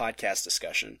in the podcast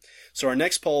discussion. So our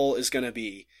next poll is going to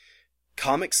be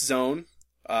Comix Zone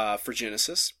for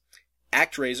Genesis,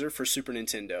 ActRaiser for Super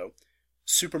Nintendo,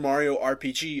 Super Mario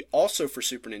RPG also for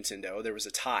Super Nintendo. There was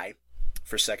a tie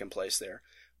for second place there.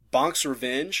 Bonk's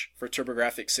Revenge for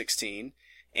TurboGrafx-16,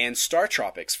 and Star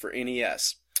Tropics for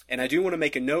NES. And I do want to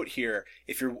make a note here.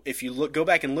 If you go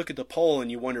back and look at the poll and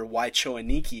you wonder why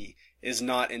Choaniki is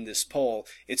not in this poll,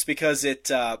 it's because it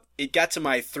got to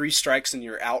my 3 strikes and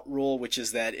you're out rule, which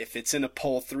is that if it's in a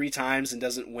poll 3 times and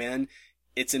doesn't win,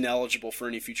 it's ineligible for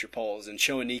any future polls, and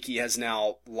Choaniki has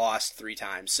now lost 3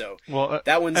 times. So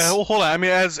that one's... hold on. I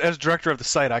mean, as director of the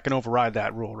site, I can override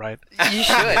that rule, right? You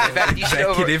should. In fact, you should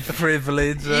Executive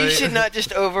privilege. You should not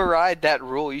just override that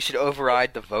rule. You should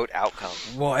override the vote outcome.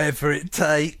 Whatever it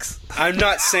takes. I'm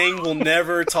not saying we'll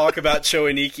never talk about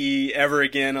Choaniki ever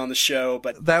again on the show,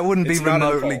 but that wouldn't be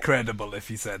remotely credible if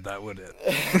you said that, would it?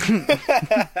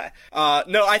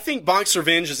 No, I think Bonk's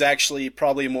Revenge is actually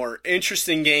probably a more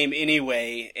interesting game anyway,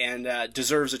 and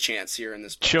deserves a chance here in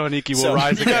this book. Choaniki will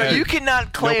rise again. No, you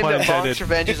cannot claim that intended. Bonk's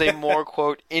Revenge is a more,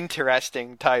 quote,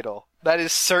 interesting title. That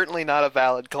is certainly not a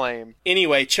valid claim.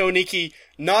 Anyway, Choaniki,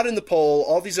 not in the poll.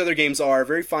 All these other games are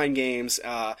very fine games.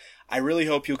 I really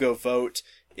hope you'll go vote.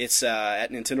 It's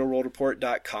at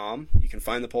NintendoWorldReport.com. You can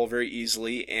find the poll very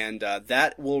easily, and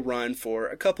that will run for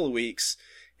a couple of weeks,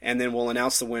 and then we'll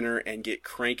announce the winner and get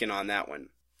cranking on that one.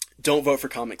 Don't vote for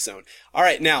Comix Zone. All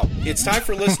right, now it's time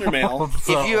for listener mail.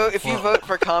 If you vote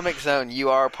for Comix Zone,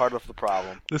 you are part of the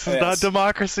problem. This is not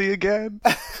democracy again.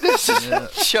 This is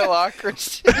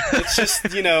showocracy. It's just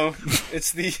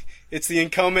it's the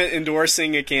incumbent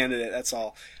endorsing a candidate. That's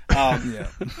all.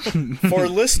 For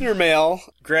listener mail,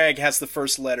 Greg has the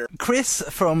first letter. Chris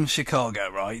from Chicago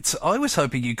writes, I was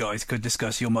hoping you guys could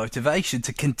discuss your motivation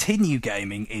to continue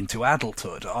gaming into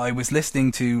adulthood. I was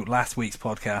listening to last week's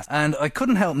podcast, and I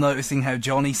couldn't help noticing how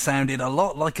Johnny sounded a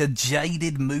lot like a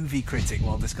jaded movie critic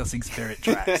while discussing Spirit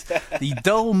Tracks. The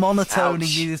dull monotone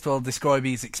he used while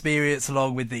describing his experience,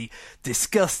 along with the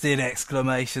disgusted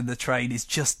exclamation, the train is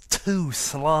just too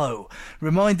slow,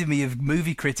 reminded me of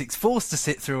movie critics forced to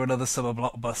sit through another summer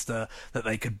blockbuster that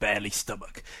they could barely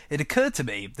stomach. It occurred to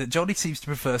me that Johnny seems to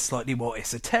prefer slightly more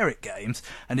esoteric games,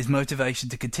 and his motivation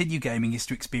to continue gaming is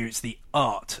to experience the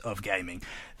art of gaming.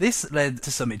 This led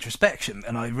to some introspection,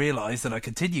 and I realised that I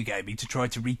continue gaming to try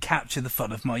to recapture the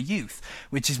fun of my youth,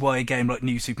 which is why a game like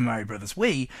New Super Mario Bros.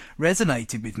 Wii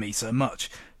resonated with me so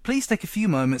much. Please take a few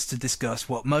moments to discuss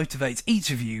what motivates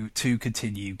each of you to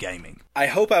continue gaming. I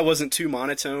hope I wasn't too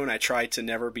monotone. I tried to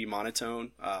never be monotone.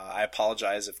 I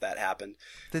apologize if that happened.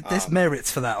 There's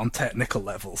merits for that on technical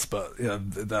levels, but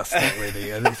that's not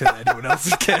really anything anyone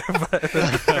else would care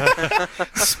about.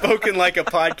 Spoken like a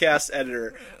podcast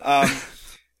editor.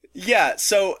 Yeah,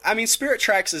 so, I mean, Spirit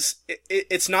Tracks is,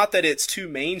 it's not that it's too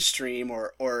mainstream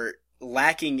or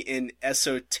lacking in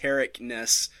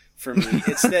esotericness for me.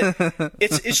 It's that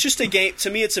it's just a game. To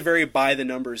me, it's a very by the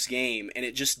numbers game, and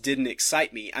it just didn't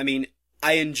excite me. I mean,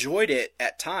 I enjoyed it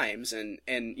at times, and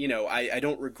I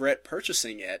don't regret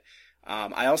purchasing it.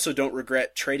 I also don't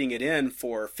regret trading it in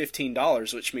for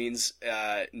 $15, which means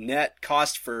net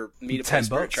cost for me to play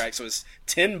Spirit Tracks was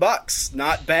 $10.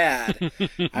 Not bad.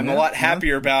 I'm a lot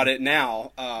happier about it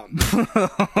now.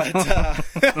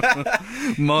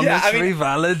 Monetary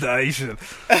validation.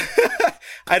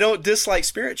 I don't dislike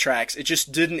Spirit Tracks. It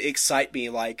just didn't excite me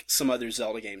like some other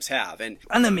Zelda games have. And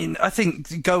I mean, I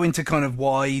think go into kind of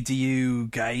why do you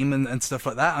game and stuff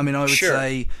like that. I mean, I would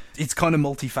say it's kind of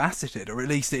multifaceted, or at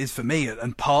least it is for me.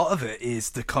 And part of it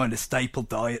is the kind of staple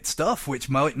diet stuff, which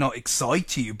might not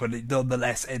excite you, but it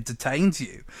nonetheless entertains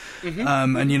you.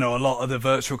 Mm-hmm. And, a lot of the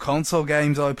virtual console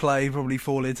games I play probably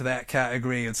fall into that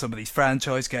category, and some of these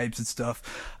franchise games and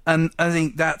stuff. And I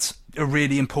think that's a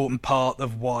really important part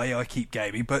of why I keep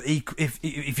gaming. But if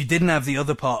you didn't have the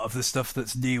other part of the stuff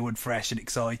that's new and fresh and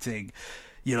exciting,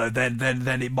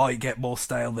 then it might get more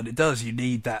stale than it does. You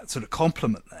need that sort of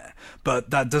complement there. But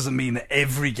that doesn't mean that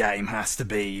every game has to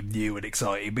be new and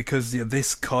exciting, because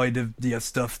this kind of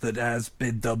stuff that has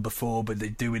been done before, but they're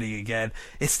doing it again,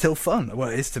 it's still fun. Well,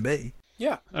 it is to me.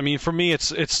 Yeah, I mean, for me, it's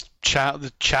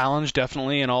the challenge,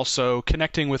 definitely, and also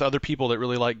connecting with other people that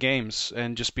really like games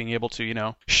and just being able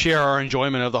to, share our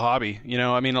enjoyment of the hobby.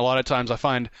 I mean, a lot of times I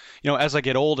find, as I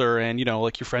get older and,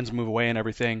 like your friends move away and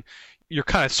everything, you're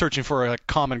kind of searching for a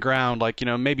common ground, like,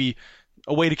 maybe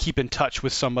a way to keep in touch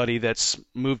with somebody that's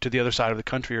moved to the other side of the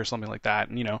country or something like that.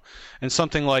 And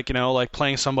something like, like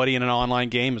playing somebody in an online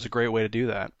game is a great way to do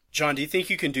that. John, do you think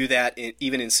you can do that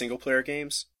even in single-player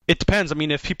games? It depends. I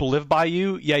mean, if people live by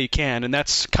you, yeah, you can. And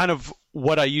that's kind of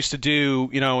what I used to do,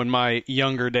 in my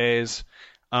younger days.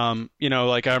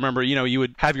 Like I remember, you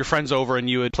would have your friends over and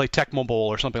you would play Tecmo Bowl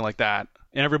or something like that.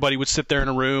 And everybody would sit there in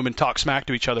a room and talk smack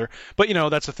to each other. But,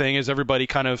 that's the thing, is everybody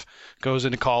kind of goes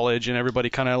into college and everybody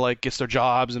kind of like gets their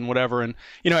jobs and whatever. And,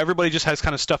 everybody just has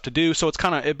kind of stuff to do. So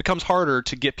it becomes harder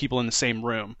to get people in the same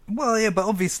room. Well, yeah, but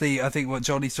obviously I think what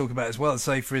Johnny's talking about as well,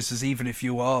 say for instance, even if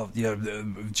you are,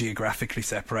 geographically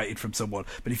separated from someone,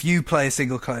 but if you play a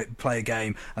single player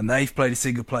game and they've played a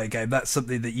single player game, that's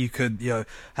something that you could,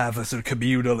 have a sort of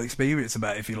communal experience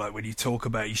about, if you like, when you talk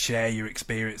about, you share your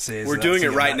experiences. We're doing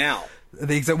it right now.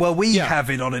 Well, we have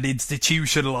it on an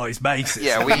institutionalized basis.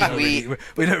 Yeah, we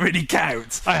don't really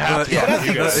count. But I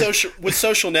think with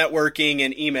social networking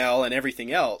and email and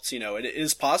everything else, it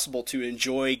is possible to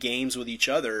enjoy games with each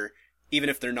other, even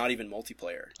if they're not even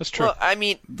multiplayer. That's true. Well, I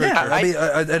mean,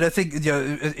 I think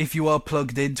if you are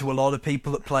plugged into a lot of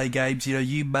people that play games,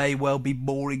 you may well be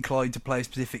more inclined to play a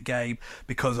specific game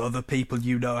because other people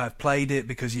have played it,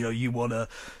 because you want to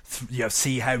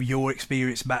see how your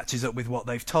experience matches up with what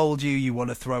they've told you. You want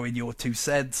to throw in your 2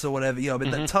 cents or whatever.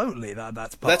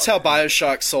 That's part. That's how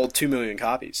BioShock sold 2 million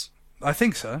copies. I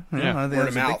think so. Yeah, I think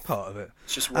that's a big part of it.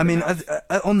 It's just word of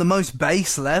mouth. On the most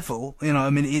base level,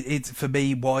 it's for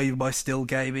me, why am I still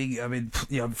gaming? I mean,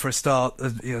 for a start,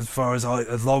 as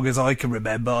long as I can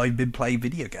remember, I've been playing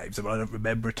video games. I don't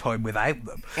remember a time without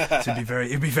them. So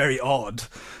it'd be very odd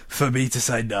for me to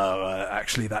say, no,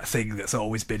 actually that thing that's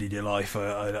always been in your life,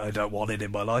 I don't want it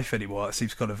in my life anymore. It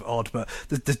seems kind of odd, but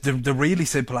the really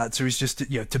simple answer is just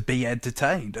to be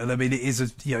entertained. And I mean, it is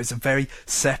it's a very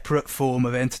separate form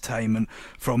of entertainment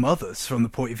from others, from the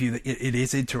point of view that it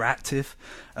is interactive,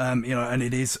 and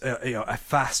it is a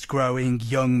fast-growing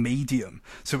young medium.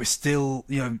 So it's still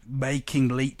making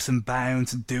leaps and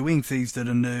bounds and doing things that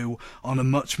are new on a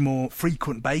much more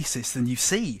frequent basis than you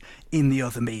see in the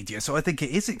other media. So I think it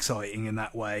is exciting in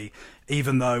that way,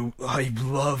 even though I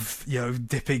love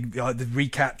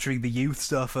recapturing the youth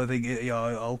stuff. I think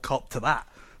I'll cop to that.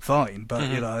 Fine, but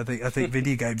I think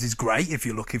video games is great if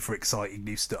you're looking for exciting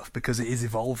new stuff, because it is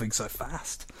evolving so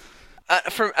fast. I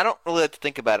don't really like to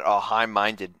think about it all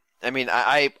high-minded. I mean,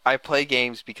 I play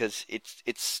games because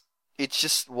it's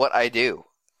just what I do.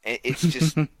 It's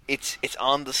just it's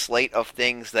on the slate of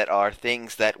things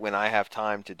that when I have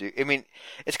time to do. I mean,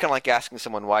 it's kind of like asking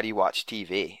someone, why do you watch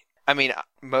TV? I mean,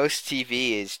 most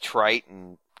TV is trite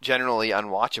and generally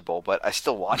unwatchable, but I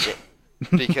still watch it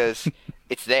because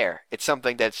it's there. It's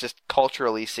something that's just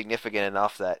culturally significant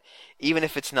enough that even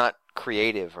if it's not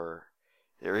creative or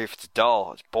if it's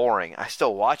dull, it's boring, I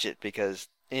still watch it because,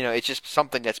 it's just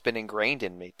something that's been ingrained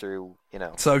in me through,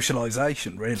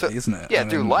 socialization, really, isn't it? Yeah,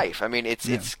 through life. I mean, it's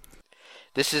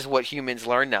this is what humans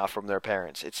learn now from their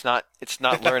parents. It's not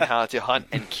learn how to hunt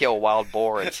and kill wild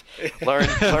boar. It's learn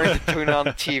to tune on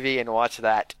the TV and watch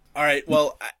that. All right.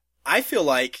 Well, I feel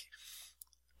like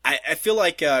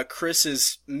Chris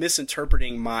is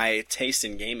misinterpreting my taste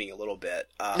in gaming a little bit.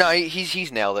 No,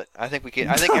 he's nailed it. I think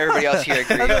everybody else here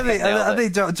agrees. I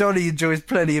think Johnny enjoys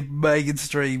plenty of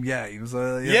mainstream games.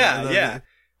 Yeah.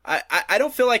 I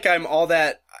don't feel like I'm all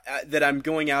that I'm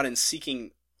going out and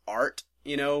seeking art.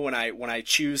 When I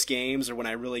choose games or when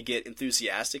I really get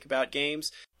enthusiastic about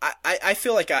games, I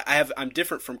feel like I'm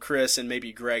different from Chris and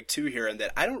maybe Greg too here, in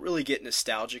that I don't really get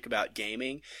nostalgic about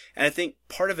gaming. And I think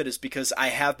part of it is because I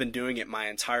have been doing it my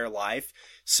entire life.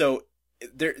 So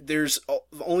there's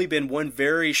only been one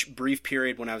very brief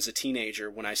period when I was a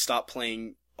teenager when I stopped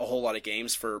playing a whole lot of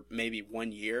games for maybe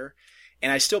 1 year.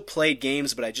 And I still played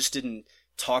games, but I just didn't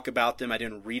talk about them. I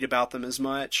didn't read about them as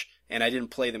much, and I didn't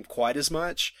play them quite as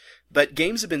much. But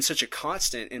games have been such a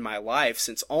constant in my life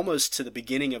since almost to the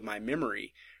beginning of my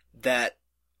memory that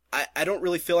I don't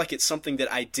really feel like it's something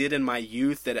that I did in my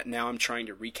youth that now I'm trying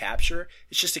to recapture.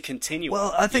 It's just a continuum.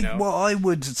 Well, I think you know? what I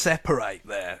would separate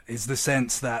there is the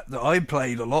sense that I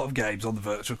played a lot of games on the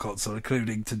Virtual Console,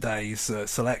 including today's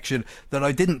selection, that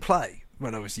I didn't play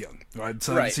when I was young, right?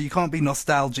 So you can't be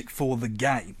nostalgic for the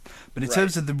game. But in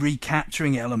terms of the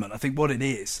recapturing element, I think what it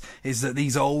is that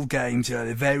these old games, you know,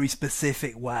 a very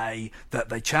specific way that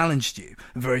they challenged you,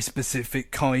 a very specific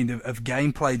kind of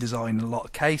gameplay design in a lot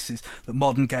of cases that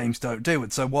modern games don't do.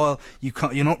 And so while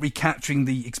you're not recapturing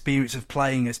the experience of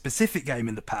playing a specific game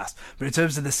in the past, but in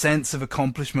terms of the sense of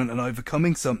accomplishment and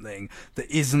overcoming something that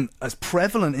isn't as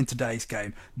prevalent in today's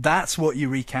game, that's what you're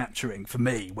recapturing for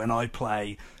me when I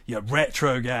play, you know,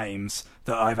 retro games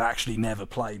that I've actually never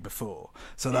played before.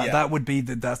 So that would be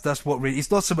that's what really,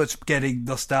 it's not so much getting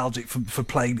nostalgic for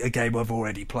playing a game I've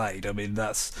already played. I mean,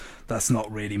 that's not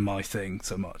really my thing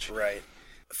so much. Right.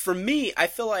 For me, I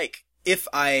feel like if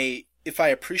I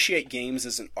appreciate games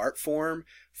as an art form,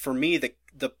 for me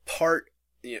the part,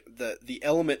 you know, the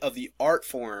element of the art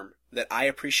form that I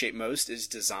appreciate most is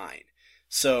design.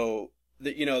 So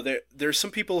you know, there's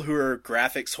some people who are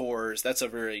graphics whores. That's a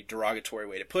very derogatory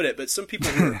way to put it. But some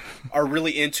people who are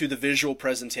really into the visual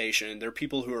presentation. There are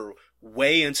people who are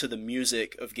way into the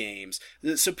music of games.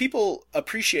 So people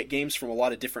appreciate games from a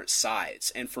lot of different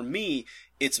sides. And for me,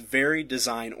 it's very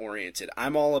design oriented.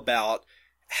 I'm all about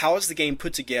how is the game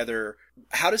put together?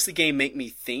 How does the game make me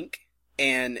think?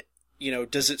 And, you know,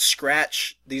 does it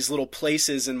scratch these little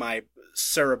places in my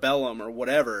cerebellum or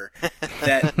whatever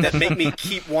that make me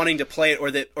keep wanting to play it, or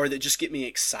that just get me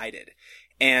excited.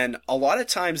 And a lot of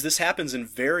times this happens in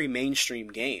very mainstream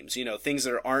games, you know, things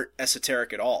that aren't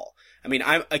esoteric at all. I mean,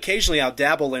 I'll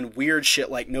dabble in weird shit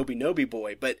like Nobi Nobi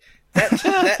Boy, but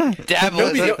that dabble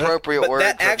is an appropriate word.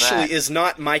 That actually is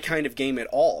not my kind of game at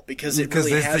all, because it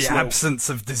really has there's the absence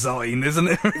of design, isn't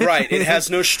it? Right. It has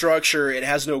no structure. It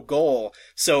has no goal.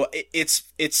 So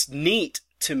it's neat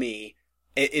to me.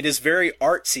 It is very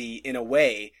artsy in a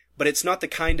way, but it's not the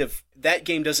kind of, that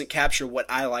game doesn't capture what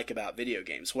I like about video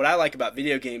games. What I like about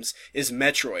video games is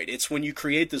Metroid. It's when you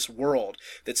create this world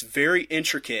that's very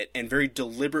intricate and very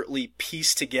deliberately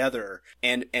pieced together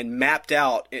and mapped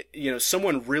out. You know,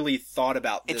 someone really thought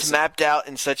about this. It's mapped out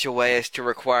in such a way as to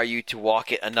require you to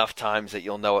walk it enough times that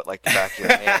you'll know it like the back of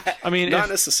your hand. I mean, not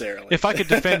necessarily. If I could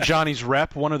defend Johnny's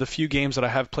rep, one of the few games that I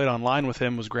have played online with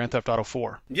him was Grand Theft Auto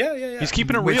 4. Yeah. He's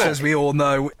keeping it Which, real. as we all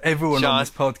know, everyone John, on this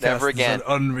podcast never is again. an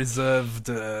unreserved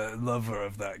lover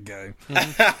of that game.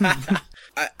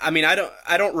 I mean, I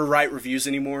don't write reviews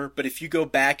anymore, but if you go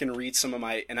back and read some of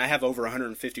and I have over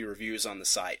 150 reviews on the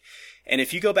site, and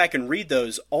if you go back and read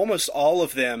those, almost all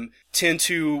of them tend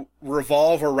to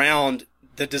revolve around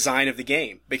the design of the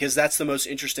game, because that's the most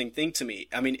interesting thing to me.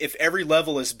 I mean, if every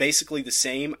level is basically the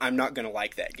same, I'm not going to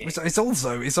like that game. It's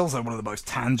also one of the most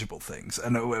tangible things,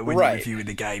 and when you're reviewing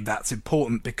the game, that's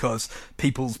important because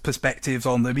people's perspectives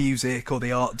on the music or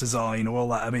the art design or all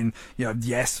that. I mean, you know,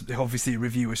 yes, obviously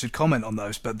reviewers should comment on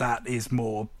those, but that is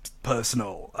more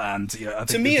personal. And you know, I think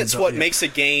to me, it's what makes a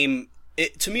game.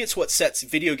 To me, it's what sets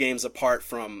video games apart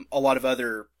from a lot of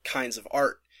other kinds of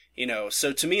art. You know,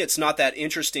 so to me, it's not that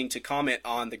interesting to comment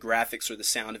on the graphics or the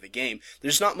sound of a game.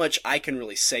 There's not much I can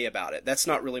really say about it. That's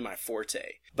not really my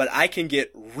forte. But I can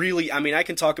I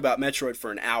can talk about Metroid for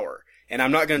an hour. And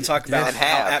I'm not going to talk about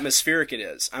how atmospheric it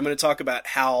is. I'm going to talk about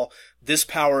how this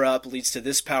power-up leads to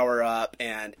this power-up,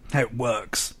 and how it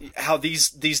works. How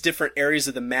these different areas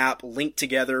of the map link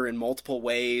together in multiple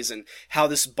ways, and how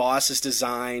this boss is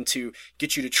designed to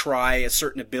get you to try a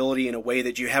certain ability in a way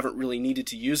that you haven't really needed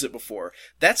to use it before.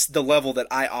 That's the level that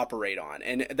I operate on,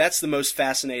 and that's the most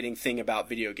fascinating thing about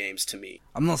video games to me.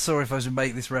 I'm not sure if I should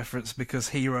make this reference because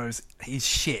Heroes is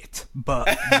shit, but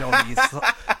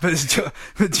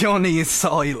Johnny is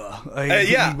Sylar.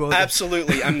 Yeah,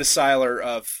 absolutely. I'm the Sylar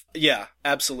of... Yeah,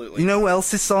 absolutely. You know who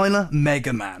else is Sylar?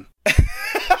 Mega Man.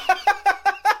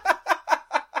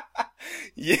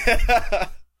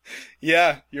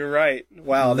 Yeah, you're right.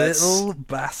 Wow, Little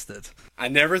bastard. I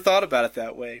never thought about it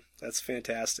that way. That's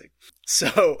fantastic.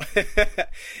 So,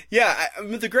 yeah, I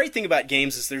mean, the great thing about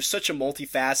games is there's such a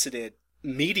multifaceted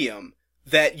medium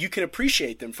that you can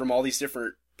appreciate them from all these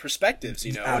different perspectives,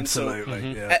 you know.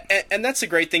 Absolutely. And that's the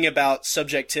great thing about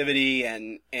subjectivity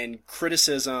and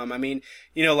criticism. I mean,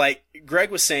 you know, like Greg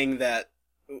was saying that,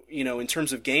 you know, in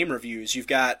terms of game reviews, you've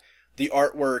got the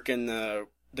artwork and the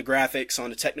graphics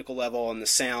on a technical level and the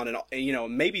sound, and you know,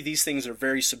 maybe these things are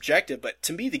very subjective, but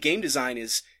to me the game design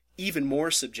is even more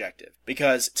subjective,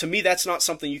 because to me that's not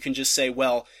something you can just say,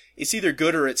 well, it's either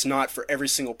good or it's not for every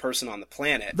single person on the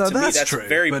planet. No, to me, that's true,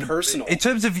 very personal. In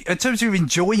terms of your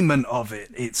enjoyment of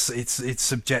it, it's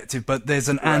subjective, but there's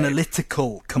an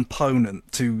analytical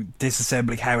component to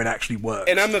disassembling how it actually works.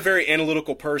 And I'm a very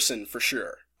analytical person, for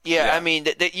sure. Yeah, I mean,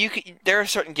 there are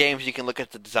certain games you can look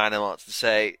at the design elements and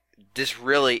say, this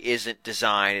really isn't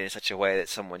designed in such a way that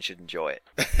someone should enjoy it.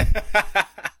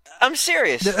 I'm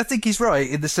serious. I think he's right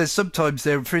in the sense sometimes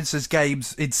there, for instance,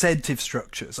 games incentive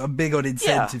structures. I'm big on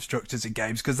incentive structures in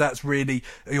games because that's really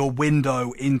your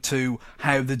window into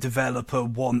how the developer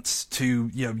wants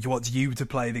you to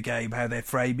play the game, how they're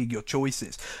framing your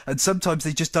choices, and sometimes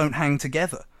they just don't hang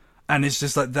together. And it's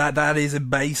just like that is a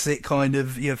basic kind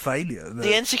of failure.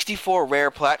 The N64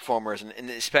 rare platformers, and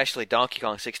especially Donkey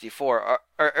Kong 64,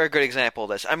 are a good example of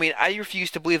this. I mean, I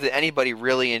refuse to believe that anybody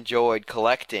really enjoyed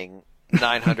collecting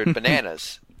 900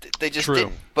 bananas. They just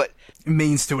didn't. But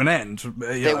means to an end.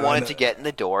 They wanted to get in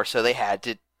the door, so they had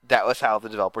to. That was how the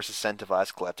developers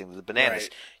incentivized collecting the bananas.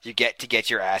 Right. You get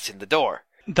your ass in the door.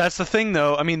 That's the thing,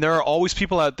 though. I mean, there are always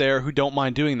people out there who don't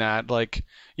mind doing that. Like,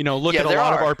 look at a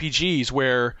lot of RPGs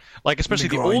where, like, especially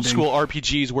the old school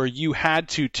RPGs where you had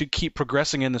to keep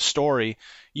progressing in the story,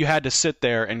 you had to sit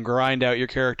there and grind out your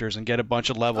characters and get a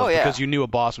bunch of levels because you knew a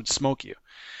boss would smoke you.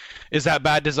 Is that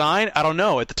bad design? I don't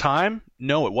know. At the time,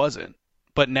 no, it wasn't.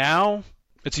 But now,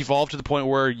 it's evolved to the point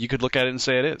where you could look at it and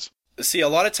say it is. See, a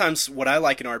lot of times what I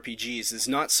like in RPGs is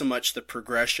not so much the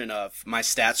progression of my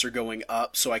stats are going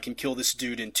up so I can kill this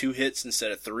dude in 2 hits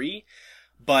instead of 3,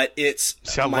 but it's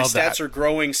my stats are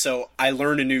growing so I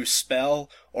learn a new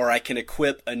spell or I can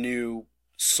equip a new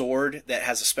sword that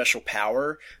has a special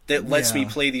power that lets me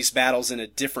play these battles in a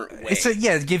different way.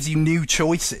 It gives you new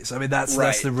choices. I mean, that's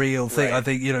the real thing. Right. I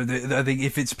think, I think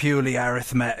if it's purely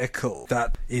arithmetical,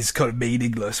 that is kind of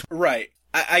meaningless. Right.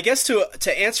 I guess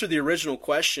to answer the original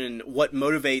question, what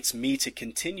motivates me to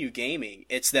continue gaming,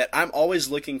 it's that I'm always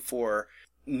looking for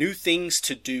new things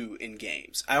to do in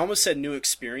games. I almost said new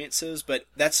experiences, but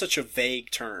that's such a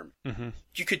vague term. Mm-hmm.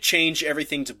 You could change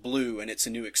everything to blue and it's a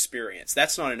new experience.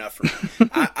 That's not enough for me.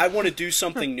 I want to do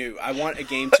something new. I want a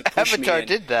game to push me in. Avatar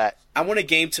did that. I want a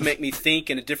game to make me think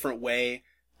in a different way.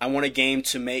 I want a game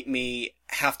to make me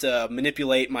have to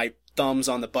manipulate my thumbs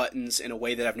on the buttons in a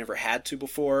way that I've never had to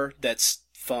before. That's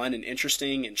fun and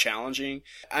interesting and challenging.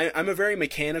 I'm a very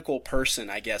mechanical person,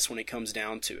 I guess, when it comes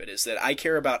down to it, is that I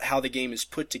care about how the game is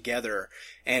put together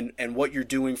and what you're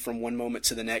doing from one moment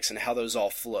to the next and how those all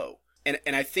flow. And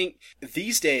I think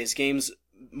these days games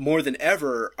more than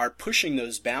ever are pushing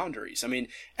those boundaries. I mean,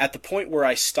 at the point where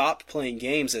I stopped playing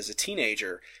games as a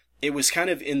teenager, it was kind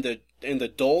of in the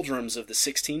doldrums of the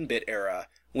 16-bit era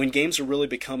when games were really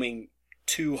becoming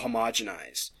too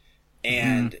homogenized.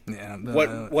 And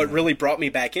what really brought me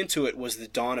back into it was the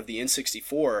dawn of the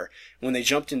N64 when they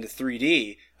jumped into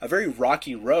 3D, a very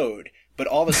rocky road, but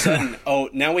all of a sudden,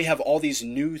 now we have all these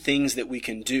new things that we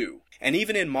can do. And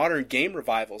even in modern game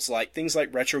revivals, like things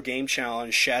like Retro Game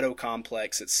Challenge, Shadow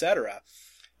Complex, etc.,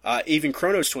 even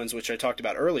Chronos Twins, which I talked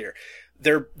about earlier,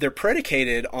 they're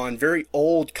predicated on very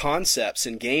old concepts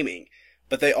in gaming,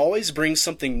 but they always bring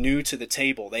something new to the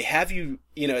table. They have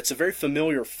it's a very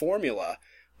familiar formula,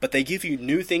 but they give you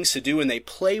new things to do and they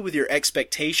play with your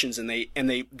expectations and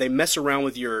they mess around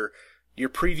with your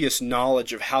previous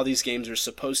knowledge of how these games are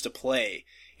supposed to play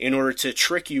in order to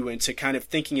trick you into kind of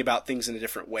thinking about things in a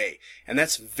different way. And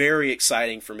that's very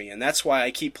exciting for me. And that's why I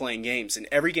keep playing games. And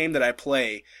every game that I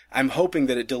play, I'm hoping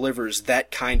that it delivers that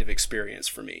kind of experience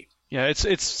for me. Yeah,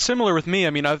 it's similar with me.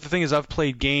 I mean, the thing is I've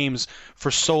played games for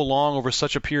so long over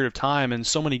such a period of time and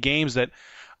so many games that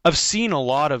I've seen a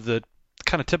lot of the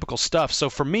kind of typical stuff.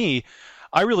 So for me,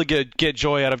 I really get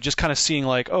joy out of just kind of seeing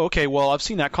like, oh, okay, well, I've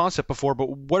seen that concept before, but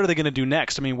what are they going to do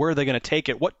next? I mean, where are they going to take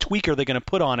it? What tweak are they going to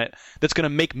put on it that's going to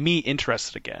make me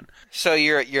interested again? So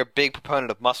you're a big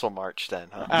proponent of Muscle March then,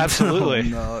 huh? Absolutely.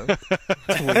 No.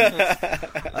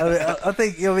 I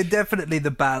think definitely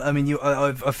the balance. I mean,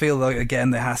 I feel like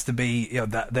again there has to be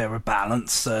that there a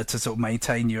balance to sort of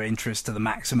maintain your interest to the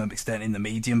maximum extent in the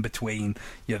medium between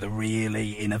the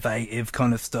really innovative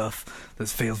kind of stuff that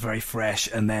feels very fresh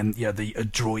and then the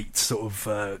adroit sort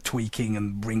of tweaking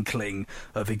and wrinkling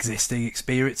of existing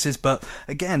experiences. But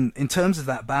again, in terms of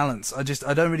that balance,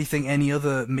 I don't really think any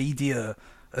other media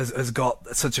has got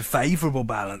such a favourable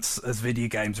balance as video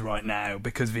games right now,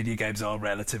 because video games are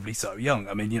relatively so young.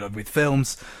 I mean, with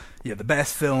films, the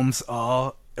best films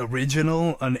are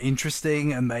original and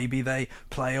interesting, and maybe they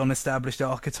play on established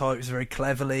archetypes very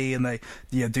cleverly, and they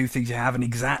do things you haven't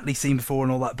exactly seen before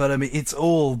and all that. But I mean, it's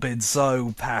all been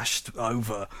so pashed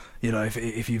over.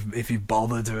 If you've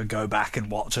bothered to go back and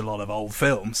watch a lot of old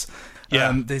films.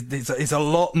 Yeah. It's a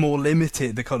lot more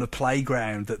limited, the kind of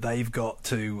playground that they've got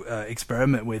to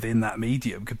experiment with in that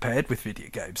medium compared with video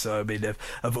games. So, I mean,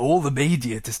 of all the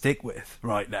media to stick with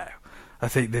right now, I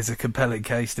think there's a compelling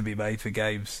case to be made for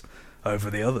games over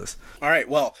the others. All right,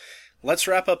 well, let's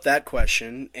wrap up that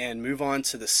question and move on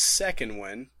to the second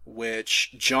one,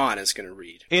 which John is going to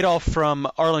read. Adolf from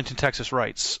Arlington, Texas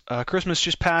writes, Christmas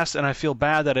just passed and I feel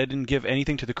bad that I didn't give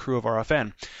anything to the crew of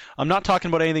RFN. I'm not talking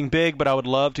about anything big, but I would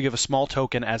love to give a small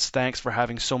token as thanks for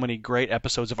having so many great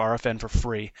episodes of RFN for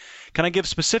free. Can I give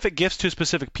specific gifts to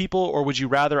specific people, or would you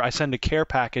rather I send a care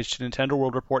package to Nintendo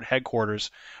World Report headquarters?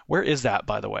 Where is that,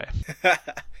 by the way?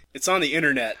 It's on the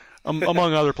internet.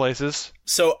 Among other places.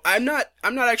 So I'm not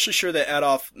actually sure that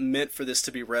Adolf meant for this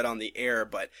to be read on the air,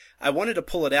 but I wanted to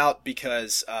pull it out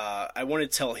because I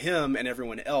wanted to tell him and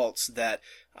everyone else that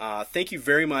thank you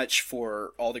very much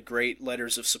for all the great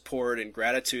letters of support and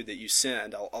gratitude that you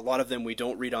send. A lot of them we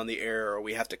don't read on the air, or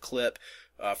we have to clip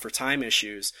for time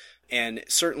issues. And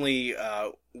certainly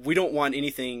we don't want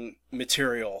anything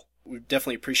material. We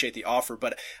definitely appreciate the offer,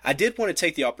 but I did want to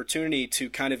take the opportunity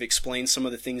to kind of explain some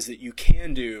of the things that you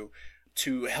can do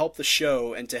to help the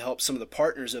show and to help some of the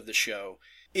partners of the show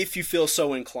if you feel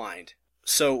so inclined.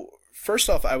 So first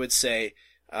off, I would say,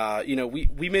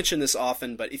 we mention this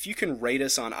often, but if you can rate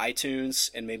us on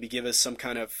iTunes and maybe give us some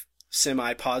kind of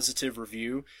semi-positive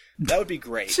review, that would be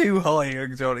great. Too high,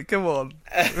 young Johnny, come on.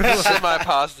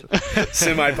 Semi-positive.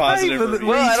 Semi-positive review.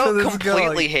 Well, I don't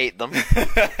completely hate them.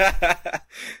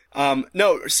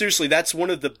 No, seriously, that's one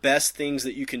of the best things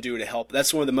that you can do to help.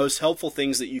 That's one of the most helpful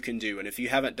things that you can do, and if you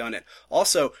haven't done it.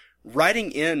 Also,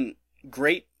 writing in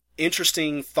great,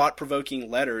 interesting,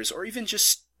 thought-provoking letters, or even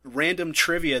just random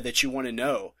trivia that you want to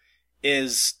know,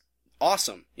 is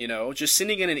awesome. Just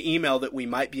sending in an email that we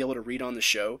might be able to read on the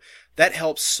show, that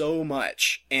helps so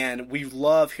much. And we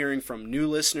love hearing from new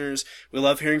listeners. We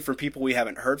love hearing from people we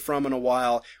haven't heard from in a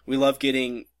while. We love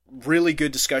getting really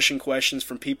good discussion questions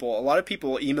from people. A lot of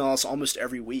people email us almost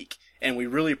every week, and we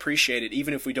really appreciate it,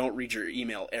 even if we don't read your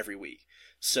email every week.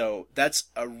 So that's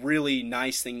a really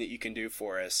nice thing that you can do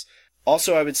for us.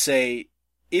 Also, I would say,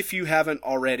 if you haven't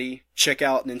already, check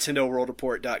out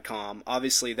NintendoWorldReport.com.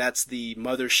 Obviously, that's the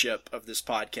mothership of this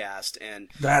podcast, and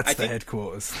that's the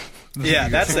headquarters. Yeah,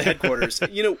 that's the headquarters.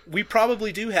 We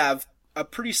probably do have a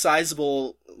pretty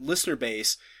sizable listener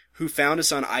base who found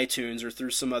us on iTunes or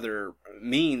through some other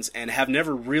means and have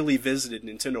never really visited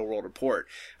Nintendo World Report.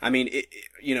 I mean,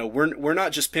 we're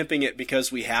not just pimping it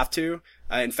because we have to.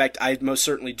 In fact, I most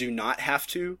certainly do not have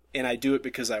to, and I do it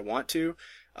because I want to.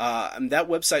 That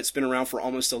website's been around for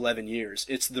almost 11 years.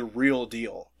 It's the real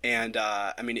deal. And,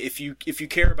 if you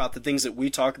care about the things that we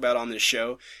talk about on this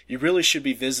show, you really should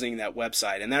be visiting that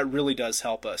website. And that really does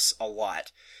help us a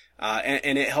lot.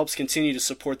 And it helps continue to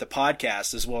support the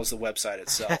podcast as well as the website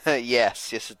itself.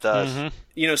 Yes, it does.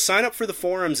 Mm-hmm. Sign up for the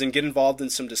forums and get involved in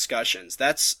some discussions.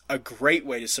 That's a great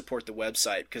way to support the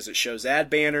website because it shows ad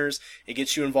banners. It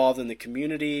gets you involved in the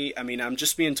community. I mean, I'm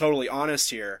just being totally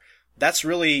honest here. That's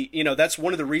really, that's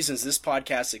one of the reasons this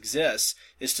podcast exists,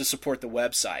 is to support the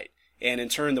website. And in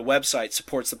turn, the website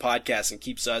supports the podcast and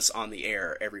keeps us on the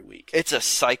air every week. It's a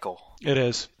cycle. It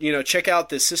is. Check out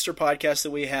the sister podcast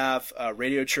that we have,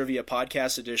 Radio Trivia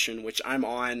Podcast Edition, which I'm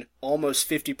on almost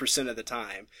 50% of the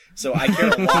time. So I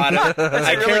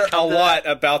care a lot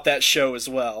about that show as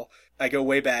well. I go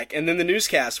way back. And then the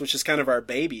newscast, which is kind of our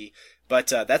baby. But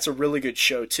that's a really good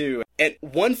show too. And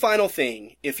one final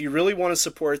thing, if you really want to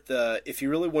support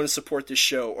this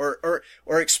show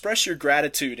or express your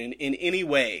gratitude in any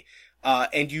way,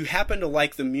 and you happen to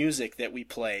like the music that we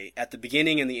play at the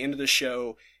beginning and the end of the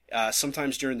show,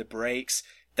 sometimes during the breaks,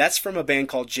 that's from a band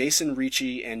called Jason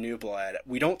Ricci and New Blood.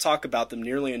 We don't talk about them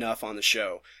nearly enough on the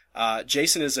show.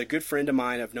 Jason is a good friend of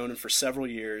mine. I've known him for several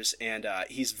years, and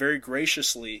he's very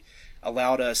graciously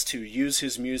allowed us to use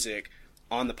his music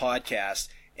on the podcast.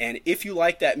 And if you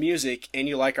like that music and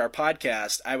you like our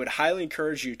podcast, I would highly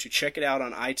encourage you to check it out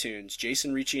on iTunes,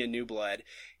 Jason Ricci and New Blood.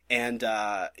 And,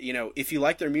 if you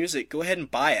like their music, go ahead and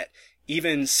buy it.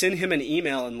 Even send him an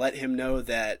email and let him know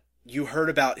that you heard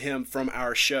about him from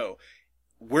our show.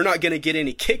 We're not going to get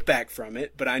any kickback from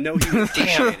it, but I know he would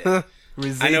appreciate it.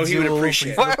 I know he would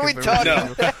appreciate it. Why are we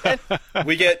talking No.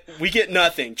 We get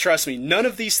nothing. Trust me. None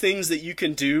of these things that you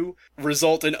can do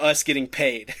result in us getting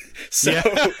paid. So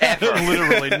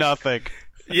literally nothing.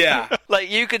 Yeah. Like,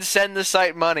 you could send the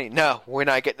site money. No, we're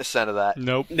not getting a cent of that.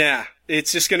 Nope. Nah,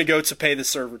 it's just going to go to pay the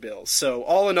server bills. So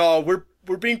all in all, we're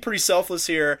being pretty selfless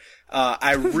here.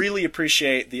 I really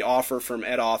appreciate the offer from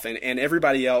Edoff and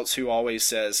everybody else who always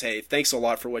says, hey, thanks a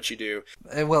lot for what you do.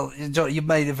 Well, John, you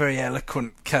made a very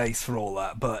eloquent case for all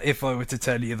that, but if I were to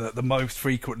tell you that the most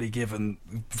frequently given,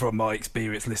 from my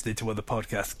experience listening to other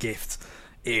podcasts, gift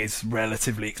is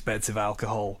relatively expensive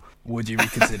alcohol, would you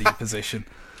reconsider your position?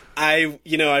 I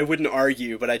wouldn't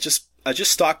argue, but I just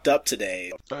stocked up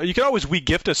today. You can always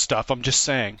gift us stuff. I'm just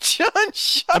saying. John,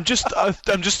 I'm just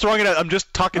throwing it out. I'm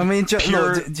just talking. I mean,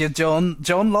 pure. Look,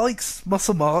 John likes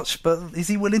Muscle March, but is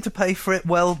he willing to pay for it?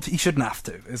 Well, he shouldn't have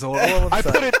to. Is all I'm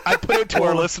saying. I put it to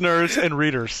our listeners and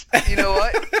readers. You know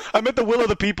what? I'm at the will of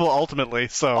the people ultimately.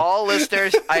 So all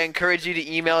listeners, I encourage you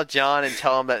to email John and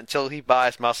tell him that until he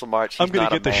buys Muscle March, he's I'm going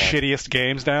not to get a the man. shittiest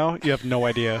games now. You have no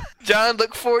idea. John,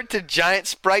 look forward to Giant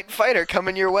Sprite Fighter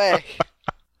coming your way.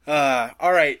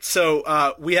 All right,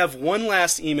 so we have one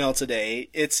last email today.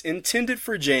 It's intended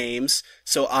for James,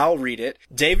 so I'll read it.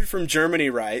 David from Germany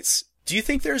writes, do you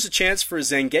think there's a chance for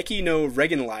Zangeki no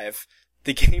Regenlive,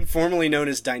 the game formerly known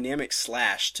as Dynamic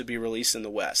Slash, to be released in the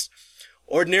West?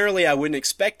 Ordinarily, I wouldn't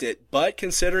expect it, but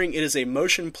considering it is a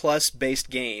Motion Plus based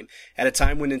game at a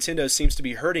time when Nintendo seems to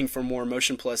be hurting for more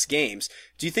Motion Plus games,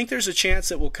 do you think there's a chance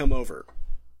it will come over?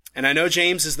 And I know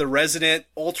James is the resident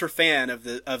ultra fan of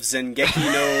Zangeki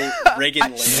no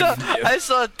Regenlive. I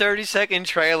saw a 30-second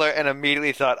trailer and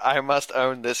immediately thought, I must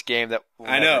own this game that we'll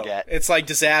I know. never get. It's like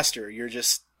Disaster. You're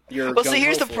Well, see,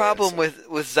 here's the gung-ho for problem it,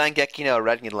 so. with Zangeki no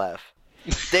Regenlive.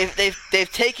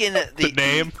 They've taken The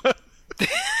name.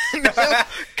 No,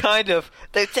 kind of.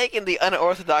 They've taken the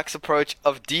unorthodox approach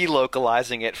of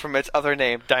delocalizing it from its other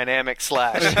name, Dynamic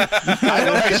Slash. I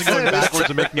don't Actually consider going this backwards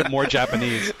and making it more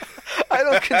Japanese. I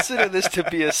don't consider this to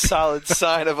be a solid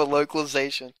sign of a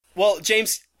localization. Well,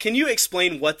 James, can you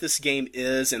explain what this game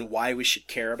is and why we should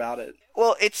care about it?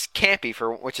 Well, it's campy,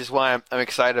 which is why I'm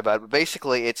excited about it. But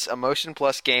basically, it's a Motion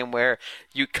Plus game where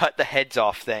you cut the heads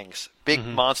off things. Big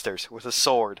monsters with a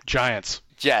sword. Giants.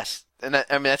 Yes. And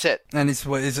that's it. And it's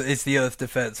the Earth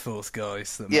Defense Force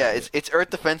guys. Yeah, it's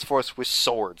Earth Defense Force with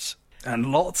swords.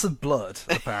 And lots of blood,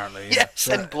 apparently. Yes,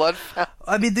 and blood.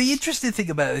 I mean, the interesting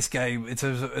thing about this game, in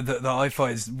terms of that I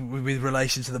find, is with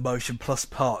relation to the Motion Plus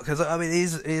part, because I mean,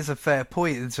 it is a fair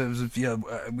point in terms of,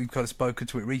 we've kind of spoken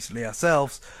to it recently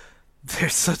ourselves.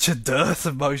 There's such a dearth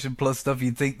of Motion Plus stuff,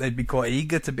 you'd think they'd be quite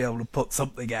eager to be able to put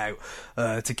something out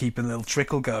to keep a little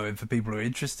trickle going for people who are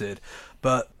interested.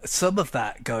 But some of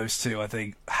that goes to, I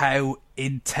think, how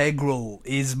integral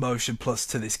is Motion Plus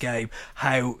to this game?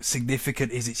 How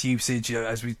significant is its usage?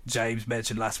 As James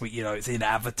mentioned last week, it's in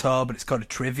Avatar, but it's kind of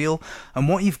trivial. And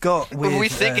what you've got with... we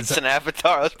think it's an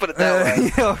Avatar, let's put it that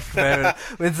way. Fair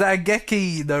enough. With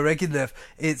Zangeki no Regenlive,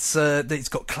 it's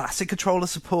got classic controller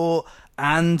support,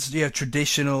 and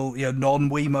traditional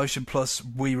non-Wii Motion Plus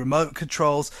Wii remote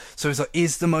controls. So it's like,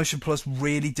 is the Motion Plus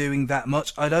really doing that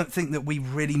much? I don't think that we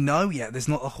really know yet. There's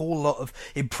not a whole lot of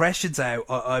impressions out.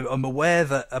 I'm aware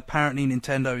that apparently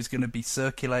Nintendo is going to be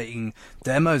circulating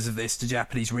demos of this to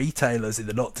Japanese retailers in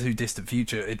the not too distant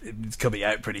future. It's coming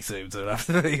out pretty soon, so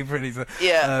pretty soon.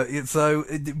 Yeah. So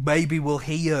maybe we'll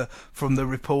hear from the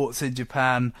reports in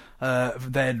Japan.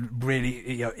 Then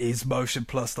really, is Motion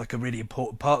Plus like a really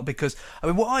important part? Because I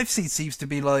mean, what I've seen seems to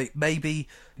be like, maybe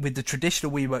with the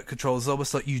traditional Wii remote controls,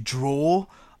 almost like you draw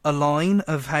a line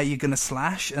of how you're going to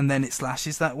slash, and then it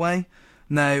slashes that way.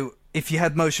 Now, if you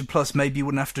had Motion Plus, maybe you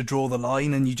wouldn't have to draw the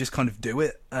line, and you just kind of do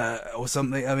it, or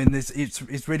something. I mean,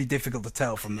 it's really difficult to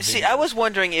tell from the video. See, I was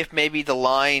wondering if maybe the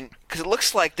line, because it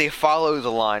looks like they follow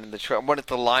the line in the trailer. What if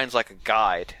the line's like a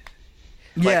guide?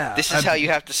 Like, this is how you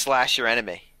have to slash your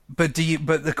enemy. But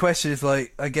the question is,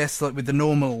 like, I guess, like, with the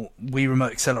normal Wii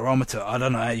remote accelerometer, I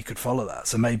don't know how you could follow that.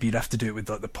 So maybe you'd have to do it with,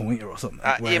 like, the pointer or something.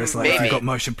 Whereas, like, if you've got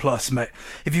Motion Plus,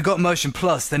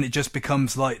 then it just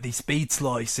becomes like the speed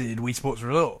slice in Wii Sports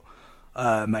Resort.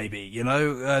 Maybe,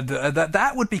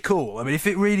 that would be cool. I mean, if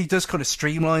it really does kind of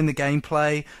streamline the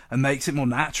gameplay and makes it more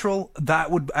natural,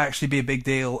 that would actually be a big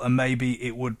deal, and maybe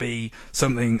it would be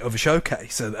something of a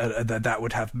showcase, that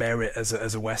would have merit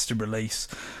as a Western release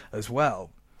as well.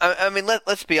 I mean,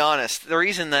 let's be honest. The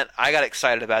reason that I got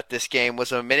excited about this game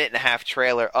was a 1.5-minute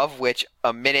trailer, of which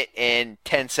 1 minute and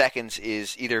 10 seconds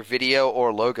is either video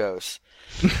or logos.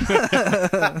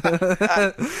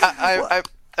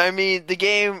 I mean, the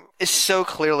game is so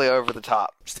clearly over the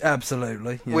top.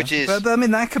 Absolutely. Yeah. Which is but, I mean,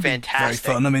 that could fantastic. be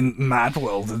very fun. I mean, Mad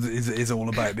World is all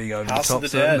about being over House the of top,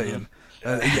 the Dead. certainly.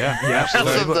 And, yeah,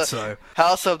 very much so.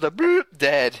 House of the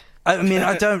Dead. I mean,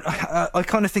 I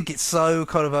kind of think it's so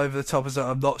kind of over the top as that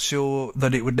I'm not sure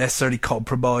that it would necessarily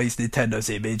compromise Nintendo's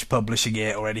image publishing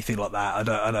it or anything like that.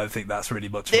 I don't think that's really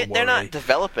much of a worry. They're not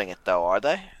developing it though, are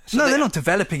they? So no, they're not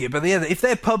developing it, but if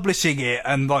they're publishing it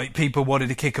and like people wanted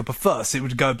to kick up a fuss, it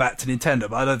would go back to Nintendo.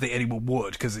 But I don't think anyone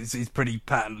would because it's pretty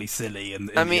patently silly and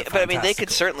they could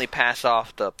certainly pass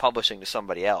off the publishing to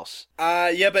somebody else.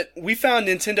 Yeah, but we found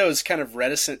Nintendo is kind of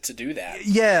reticent to do that.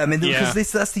 Yeah, I mean,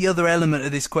 because that's the other element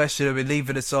of this question. I mean,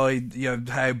 leaving aside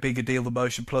how big a deal the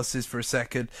Motion Plus is for a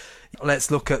second, let's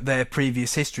look at their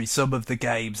previous history. Some of the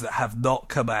games that have not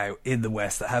come out in the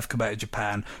West, that have come out in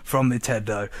Japan from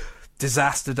Nintendo.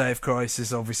 Disaster Day of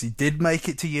Crisis obviously did make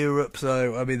it to Europe,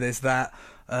 so I mean there's that,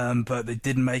 but they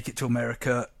didn't make it to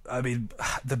America. I mean,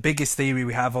 the biggest theory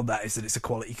we have on that is that it's a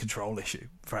quality control issue,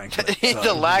 frankly.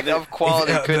 The lack of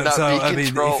quality could not be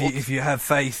controlled. If you have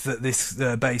faith that this,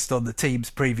 based on the team's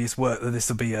previous work, that this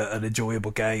will be an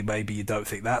enjoyable game, maybe you don't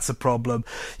think that's a problem.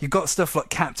 You've got stuff like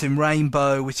Captain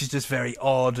Rainbow, which is just very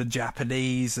odd and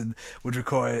Japanese and would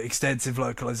require extensive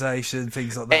localization,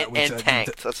 things like that. And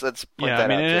tanked. Let's point that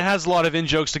out. And it has a lot of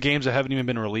in-jokes to games that haven't even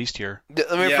been released here.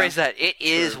 Let me rephrase that. It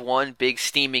is one big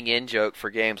steaming in-joke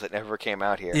for games that never came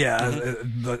out here. Yeah,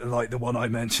 like the one I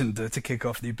mentioned to kick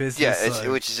off new business. Yeah,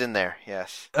 which is in there,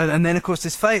 yes. And then, of course,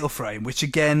 there's Fatal Frame, which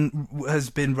again has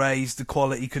been raised the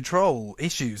quality control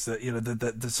issues that,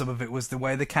 that some of it was the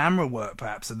way the camera worked,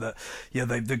 perhaps, and that,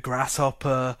 the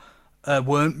Grasshopper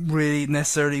weren't really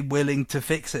necessarily willing to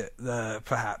fix it,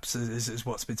 perhaps, is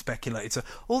what's been speculated. So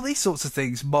all these sorts of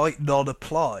things might not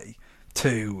apply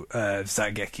to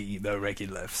Zangief no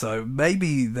Regular. So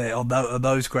maybe on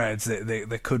those grounds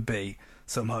there could be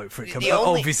some hope for it coming.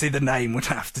 Obviously, the name would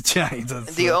have to change.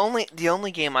 The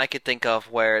only game I could think of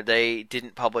where they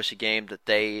didn't publish a game that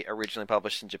they originally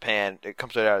published in Japan, it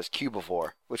comes out as Cubivore,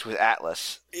 which was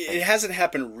Atlas. It hasn't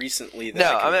happened recently.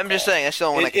 I'm just saying that's the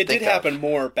only one I could think of. It did happen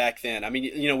more back then. I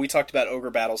mean, we talked about Ogre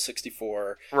Battle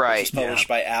 64, right? Which was published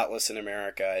by Atlas in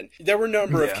America, and there were a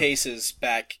number of cases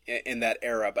back in that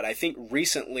era. But I think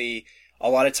recently, a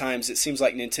lot of times, it seems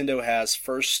like Nintendo has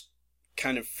first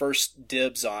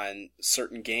dibs on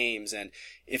certain games, and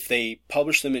if they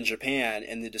publish them in Japan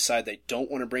and they decide they don't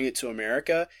want to bring it to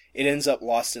America, it ends up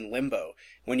lost in limbo.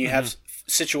 When you have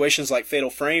situations like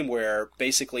Fatal Frame where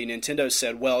basically Nintendo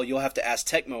said, well, you'll have to ask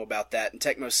Tecmo about that, and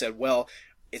Tecmo said, well,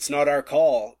 it's not our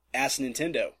call, ask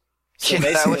Nintendo. So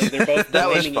basically they're both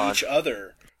blaming each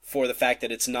other for the fact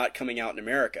that it's not coming out in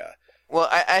America. Well,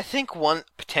 I think one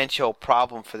potential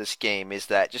problem for this game is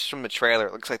that just from the trailer,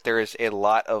 it looks like there is a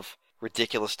lot of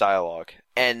ridiculous dialogue,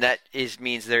 and that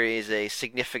means there is a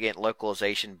significant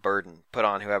localization burden put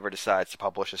on whoever decides to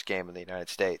publish this game in the United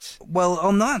States. Well,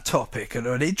 on that topic,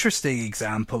 an interesting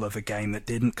example of a game that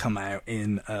didn't come out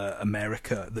in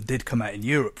America, that did come out in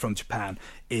Europe from Japan,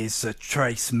 is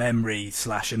Trace Memory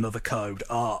 / Another Code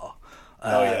R.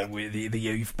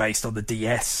 With based on the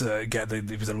DS,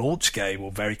 it was a launch game,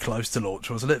 or very close to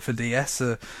launch, wasn't it, for DS?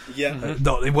 It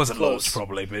wasn't launched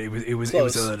probably, but it was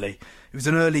early. It was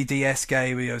an early DS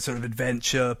game, sort of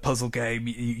adventure puzzle game.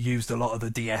 You used a lot of the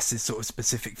DS's sort of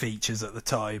specific features at the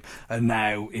time, and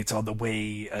now it's on the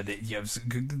Wii, and it has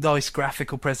nice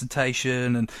graphical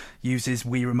presentation and uses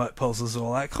Wii remote puzzles and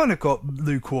all that. Kind of got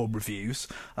lukewarm reviews,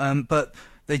 but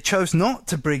they chose not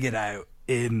to bring it out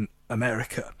in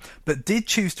America, but did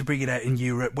choose to bring it out in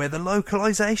Europe, where the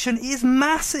localization is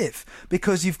massive,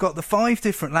 because you've got the 5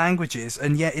 different languages,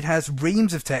 and yet it has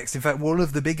reams of text. In fact, one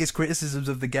of the biggest criticisms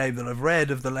of the game that I've read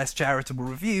of the less charitable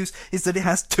reviews is that it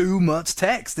has too much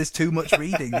text. There's too much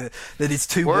reading, that it's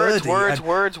too wordy.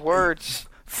 Words.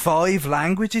 5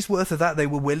 languages worth of that. They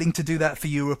were willing to do that for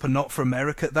Europe and not for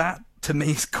America. That, to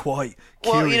me, is quite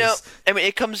curious. Well,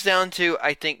 it comes down to,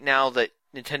 I think now that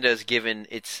Nintendo has given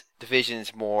its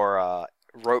divisions more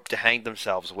rope to hang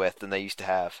themselves with than they used to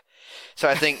have. So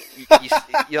I think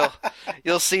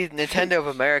you'll see Nintendo of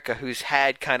America, who's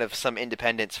had kind of some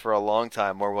independence for a long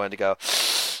time, more willing to go,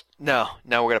 no,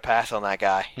 we're going to pass on that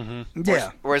guy.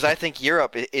 Mm-hmm. Whereas I think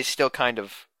Europe is still kind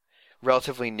of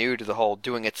relatively new to the whole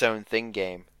doing its own thing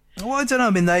game. Well, I don't know.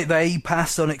 I mean, they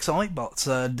passed on Excitebots.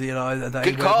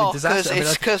 Good call,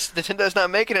 because Nintendo's not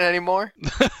making it anymore.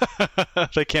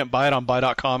 They can't buy it on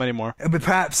buy.com anymore. But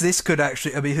perhaps this could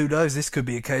actually, who knows, this could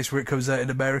be a case where it comes out in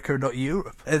America and not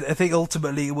Europe. I think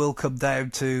ultimately it will come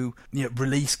down to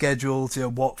release schedules,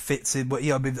 what fits in. But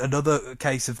another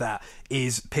case of that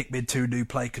is Pikmin 2 New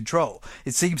Play Control.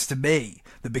 It seems to me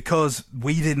that because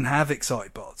we didn't have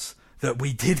Excitebots, that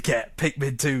we did get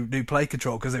Pikmin 2 New Play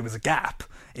Control because there was a gap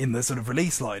in the sort of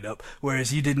release lineup,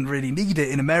 whereas you didn't really need it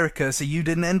in America, so you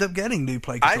didn't end up getting New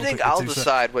Play Control. I think I'll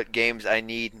decide what games I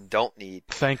need and don't need.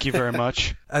 Thank you very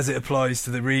much. As it applies to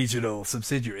the regional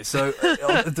subsidiaries. So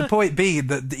the point being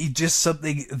that just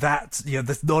something that,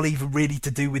 that's not even really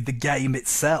to do with the game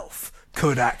itself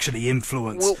could actually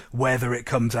influence whether it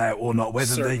comes out or not,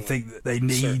 whether they think that they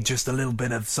need just a little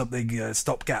bit of something,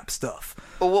 stopgap stuff.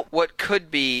 Well, what could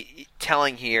be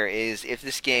telling here is if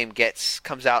this game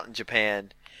comes out in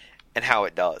Japan and how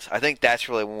it does. I think that's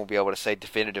really when we'll be able to say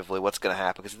definitively what's going to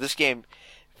happen, because if this game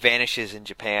vanishes in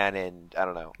Japan in, I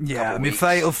don't know, yeah, I mean, weeks.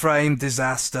 Fatal Frame,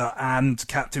 Disaster, and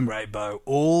Captain Rainbow,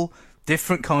 all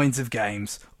different kinds of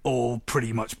games, all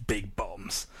pretty much big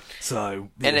bombs. So,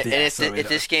 if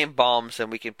this game bombs, then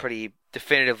we can pretty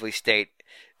definitively state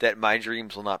that my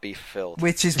dreams will not be fulfilled.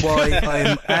 Which is why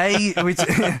I'm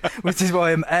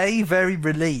very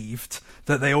relieved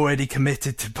that they already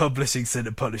committed to publishing Sin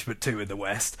and Punishment 2 in the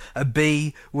West, and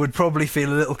B, would probably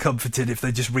feel a little comforted if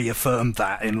they just reaffirmed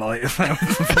that in light of how it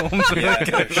performed.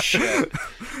 Yeah, shit.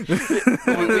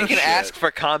 We can ask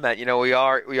for comment. We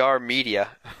are media.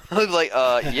 Like,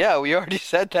 yeah, we already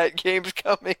said that game's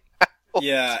coming.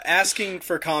 Yeah, asking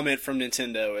for comment from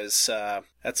Nintendo is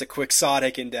that's a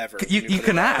quixotic endeavor. You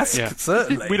can ask,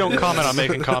 certainly. We don't comment on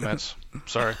making comments.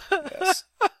 Sorry. Yes.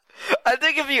 I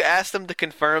think if you ask them to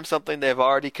confirm something they've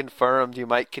already confirmed, you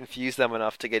might confuse them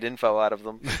enough to get info out of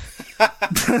them.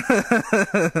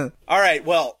 All right,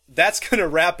 well, that's going to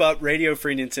wrap up Radio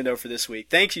Free Nintendo for this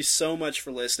week. Thank you so much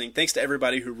for listening. Thanks to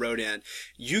everybody who wrote in.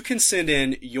 You can send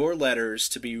in your letters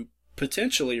to be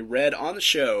potentially read on the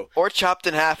show. Or chopped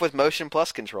in half with Motion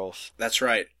Plus controls. That's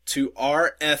right. To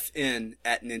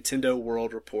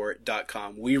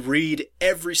rfn@nintendoworldreport.com. We read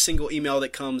every single email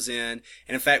that comes in,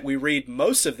 and in fact, we read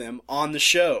most of them on the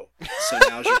show. So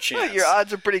now's your chance. Your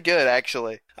odds are pretty good,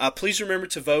 actually. Please remember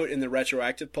to vote in the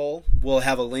retroactive poll. We'll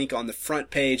have a link on the front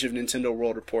page of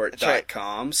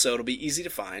nintendoworldreport.com, so it'll be easy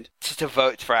to find. Just to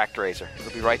vote for ActRaiser.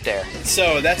 It'll be right there.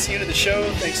 So that's the end of the show.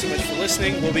 Thanks so much for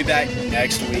listening. We'll be back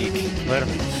next week. Later.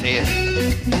 See ya.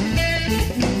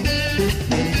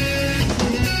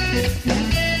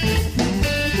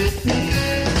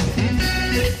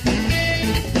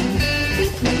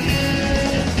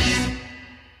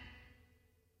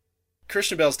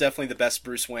 Christian Bale's definitely the best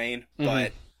Bruce Wayne,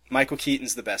 but Michael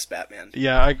Keaton's the best Batman.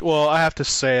 Yeah, I have to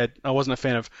say it. I wasn't a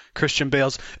fan of Christian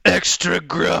Bale's extra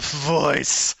gruff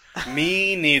voice.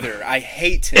 Me neither. I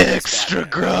hate him extra as Batman.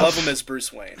 gruff. I love him as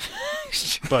Bruce Wayne.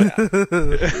 But I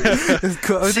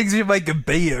think you should make a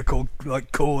beer called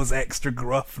Cause Extra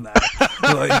Gruff now.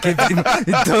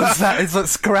 It does that. It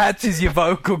scratches your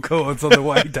vocal cords on the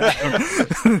way down.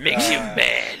 Makes you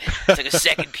mad. It's like a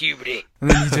second puberty. And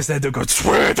then you just end up going,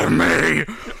 swear to me!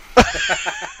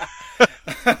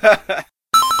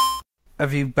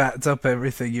 Have you backed up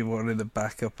everything you wanted to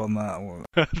back up on that one?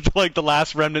 like the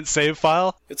last remnant save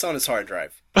file? It's on his hard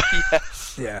drive.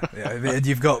 Yes. Yeah. And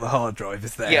you've got the hard drive.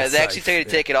 It's there. Yeah, they actually tell you to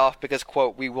take it off because,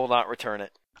 quote, we will not return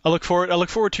it. I look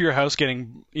forward to your house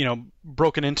getting,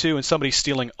 broken into and somebody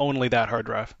stealing only that hard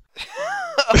drive.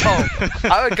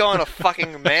 I would go on a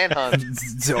fucking manhunt.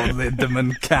 John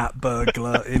Lindemann, cat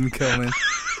burglar incoming.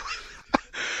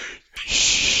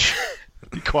 Shh.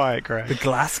 Be quiet, Greg. The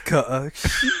glass cutter.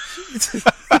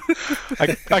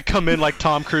 I come in like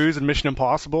Tom Cruise in Mission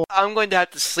Impossible. I'm going to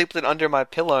have to sleep with it under my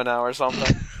pillow now or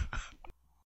something.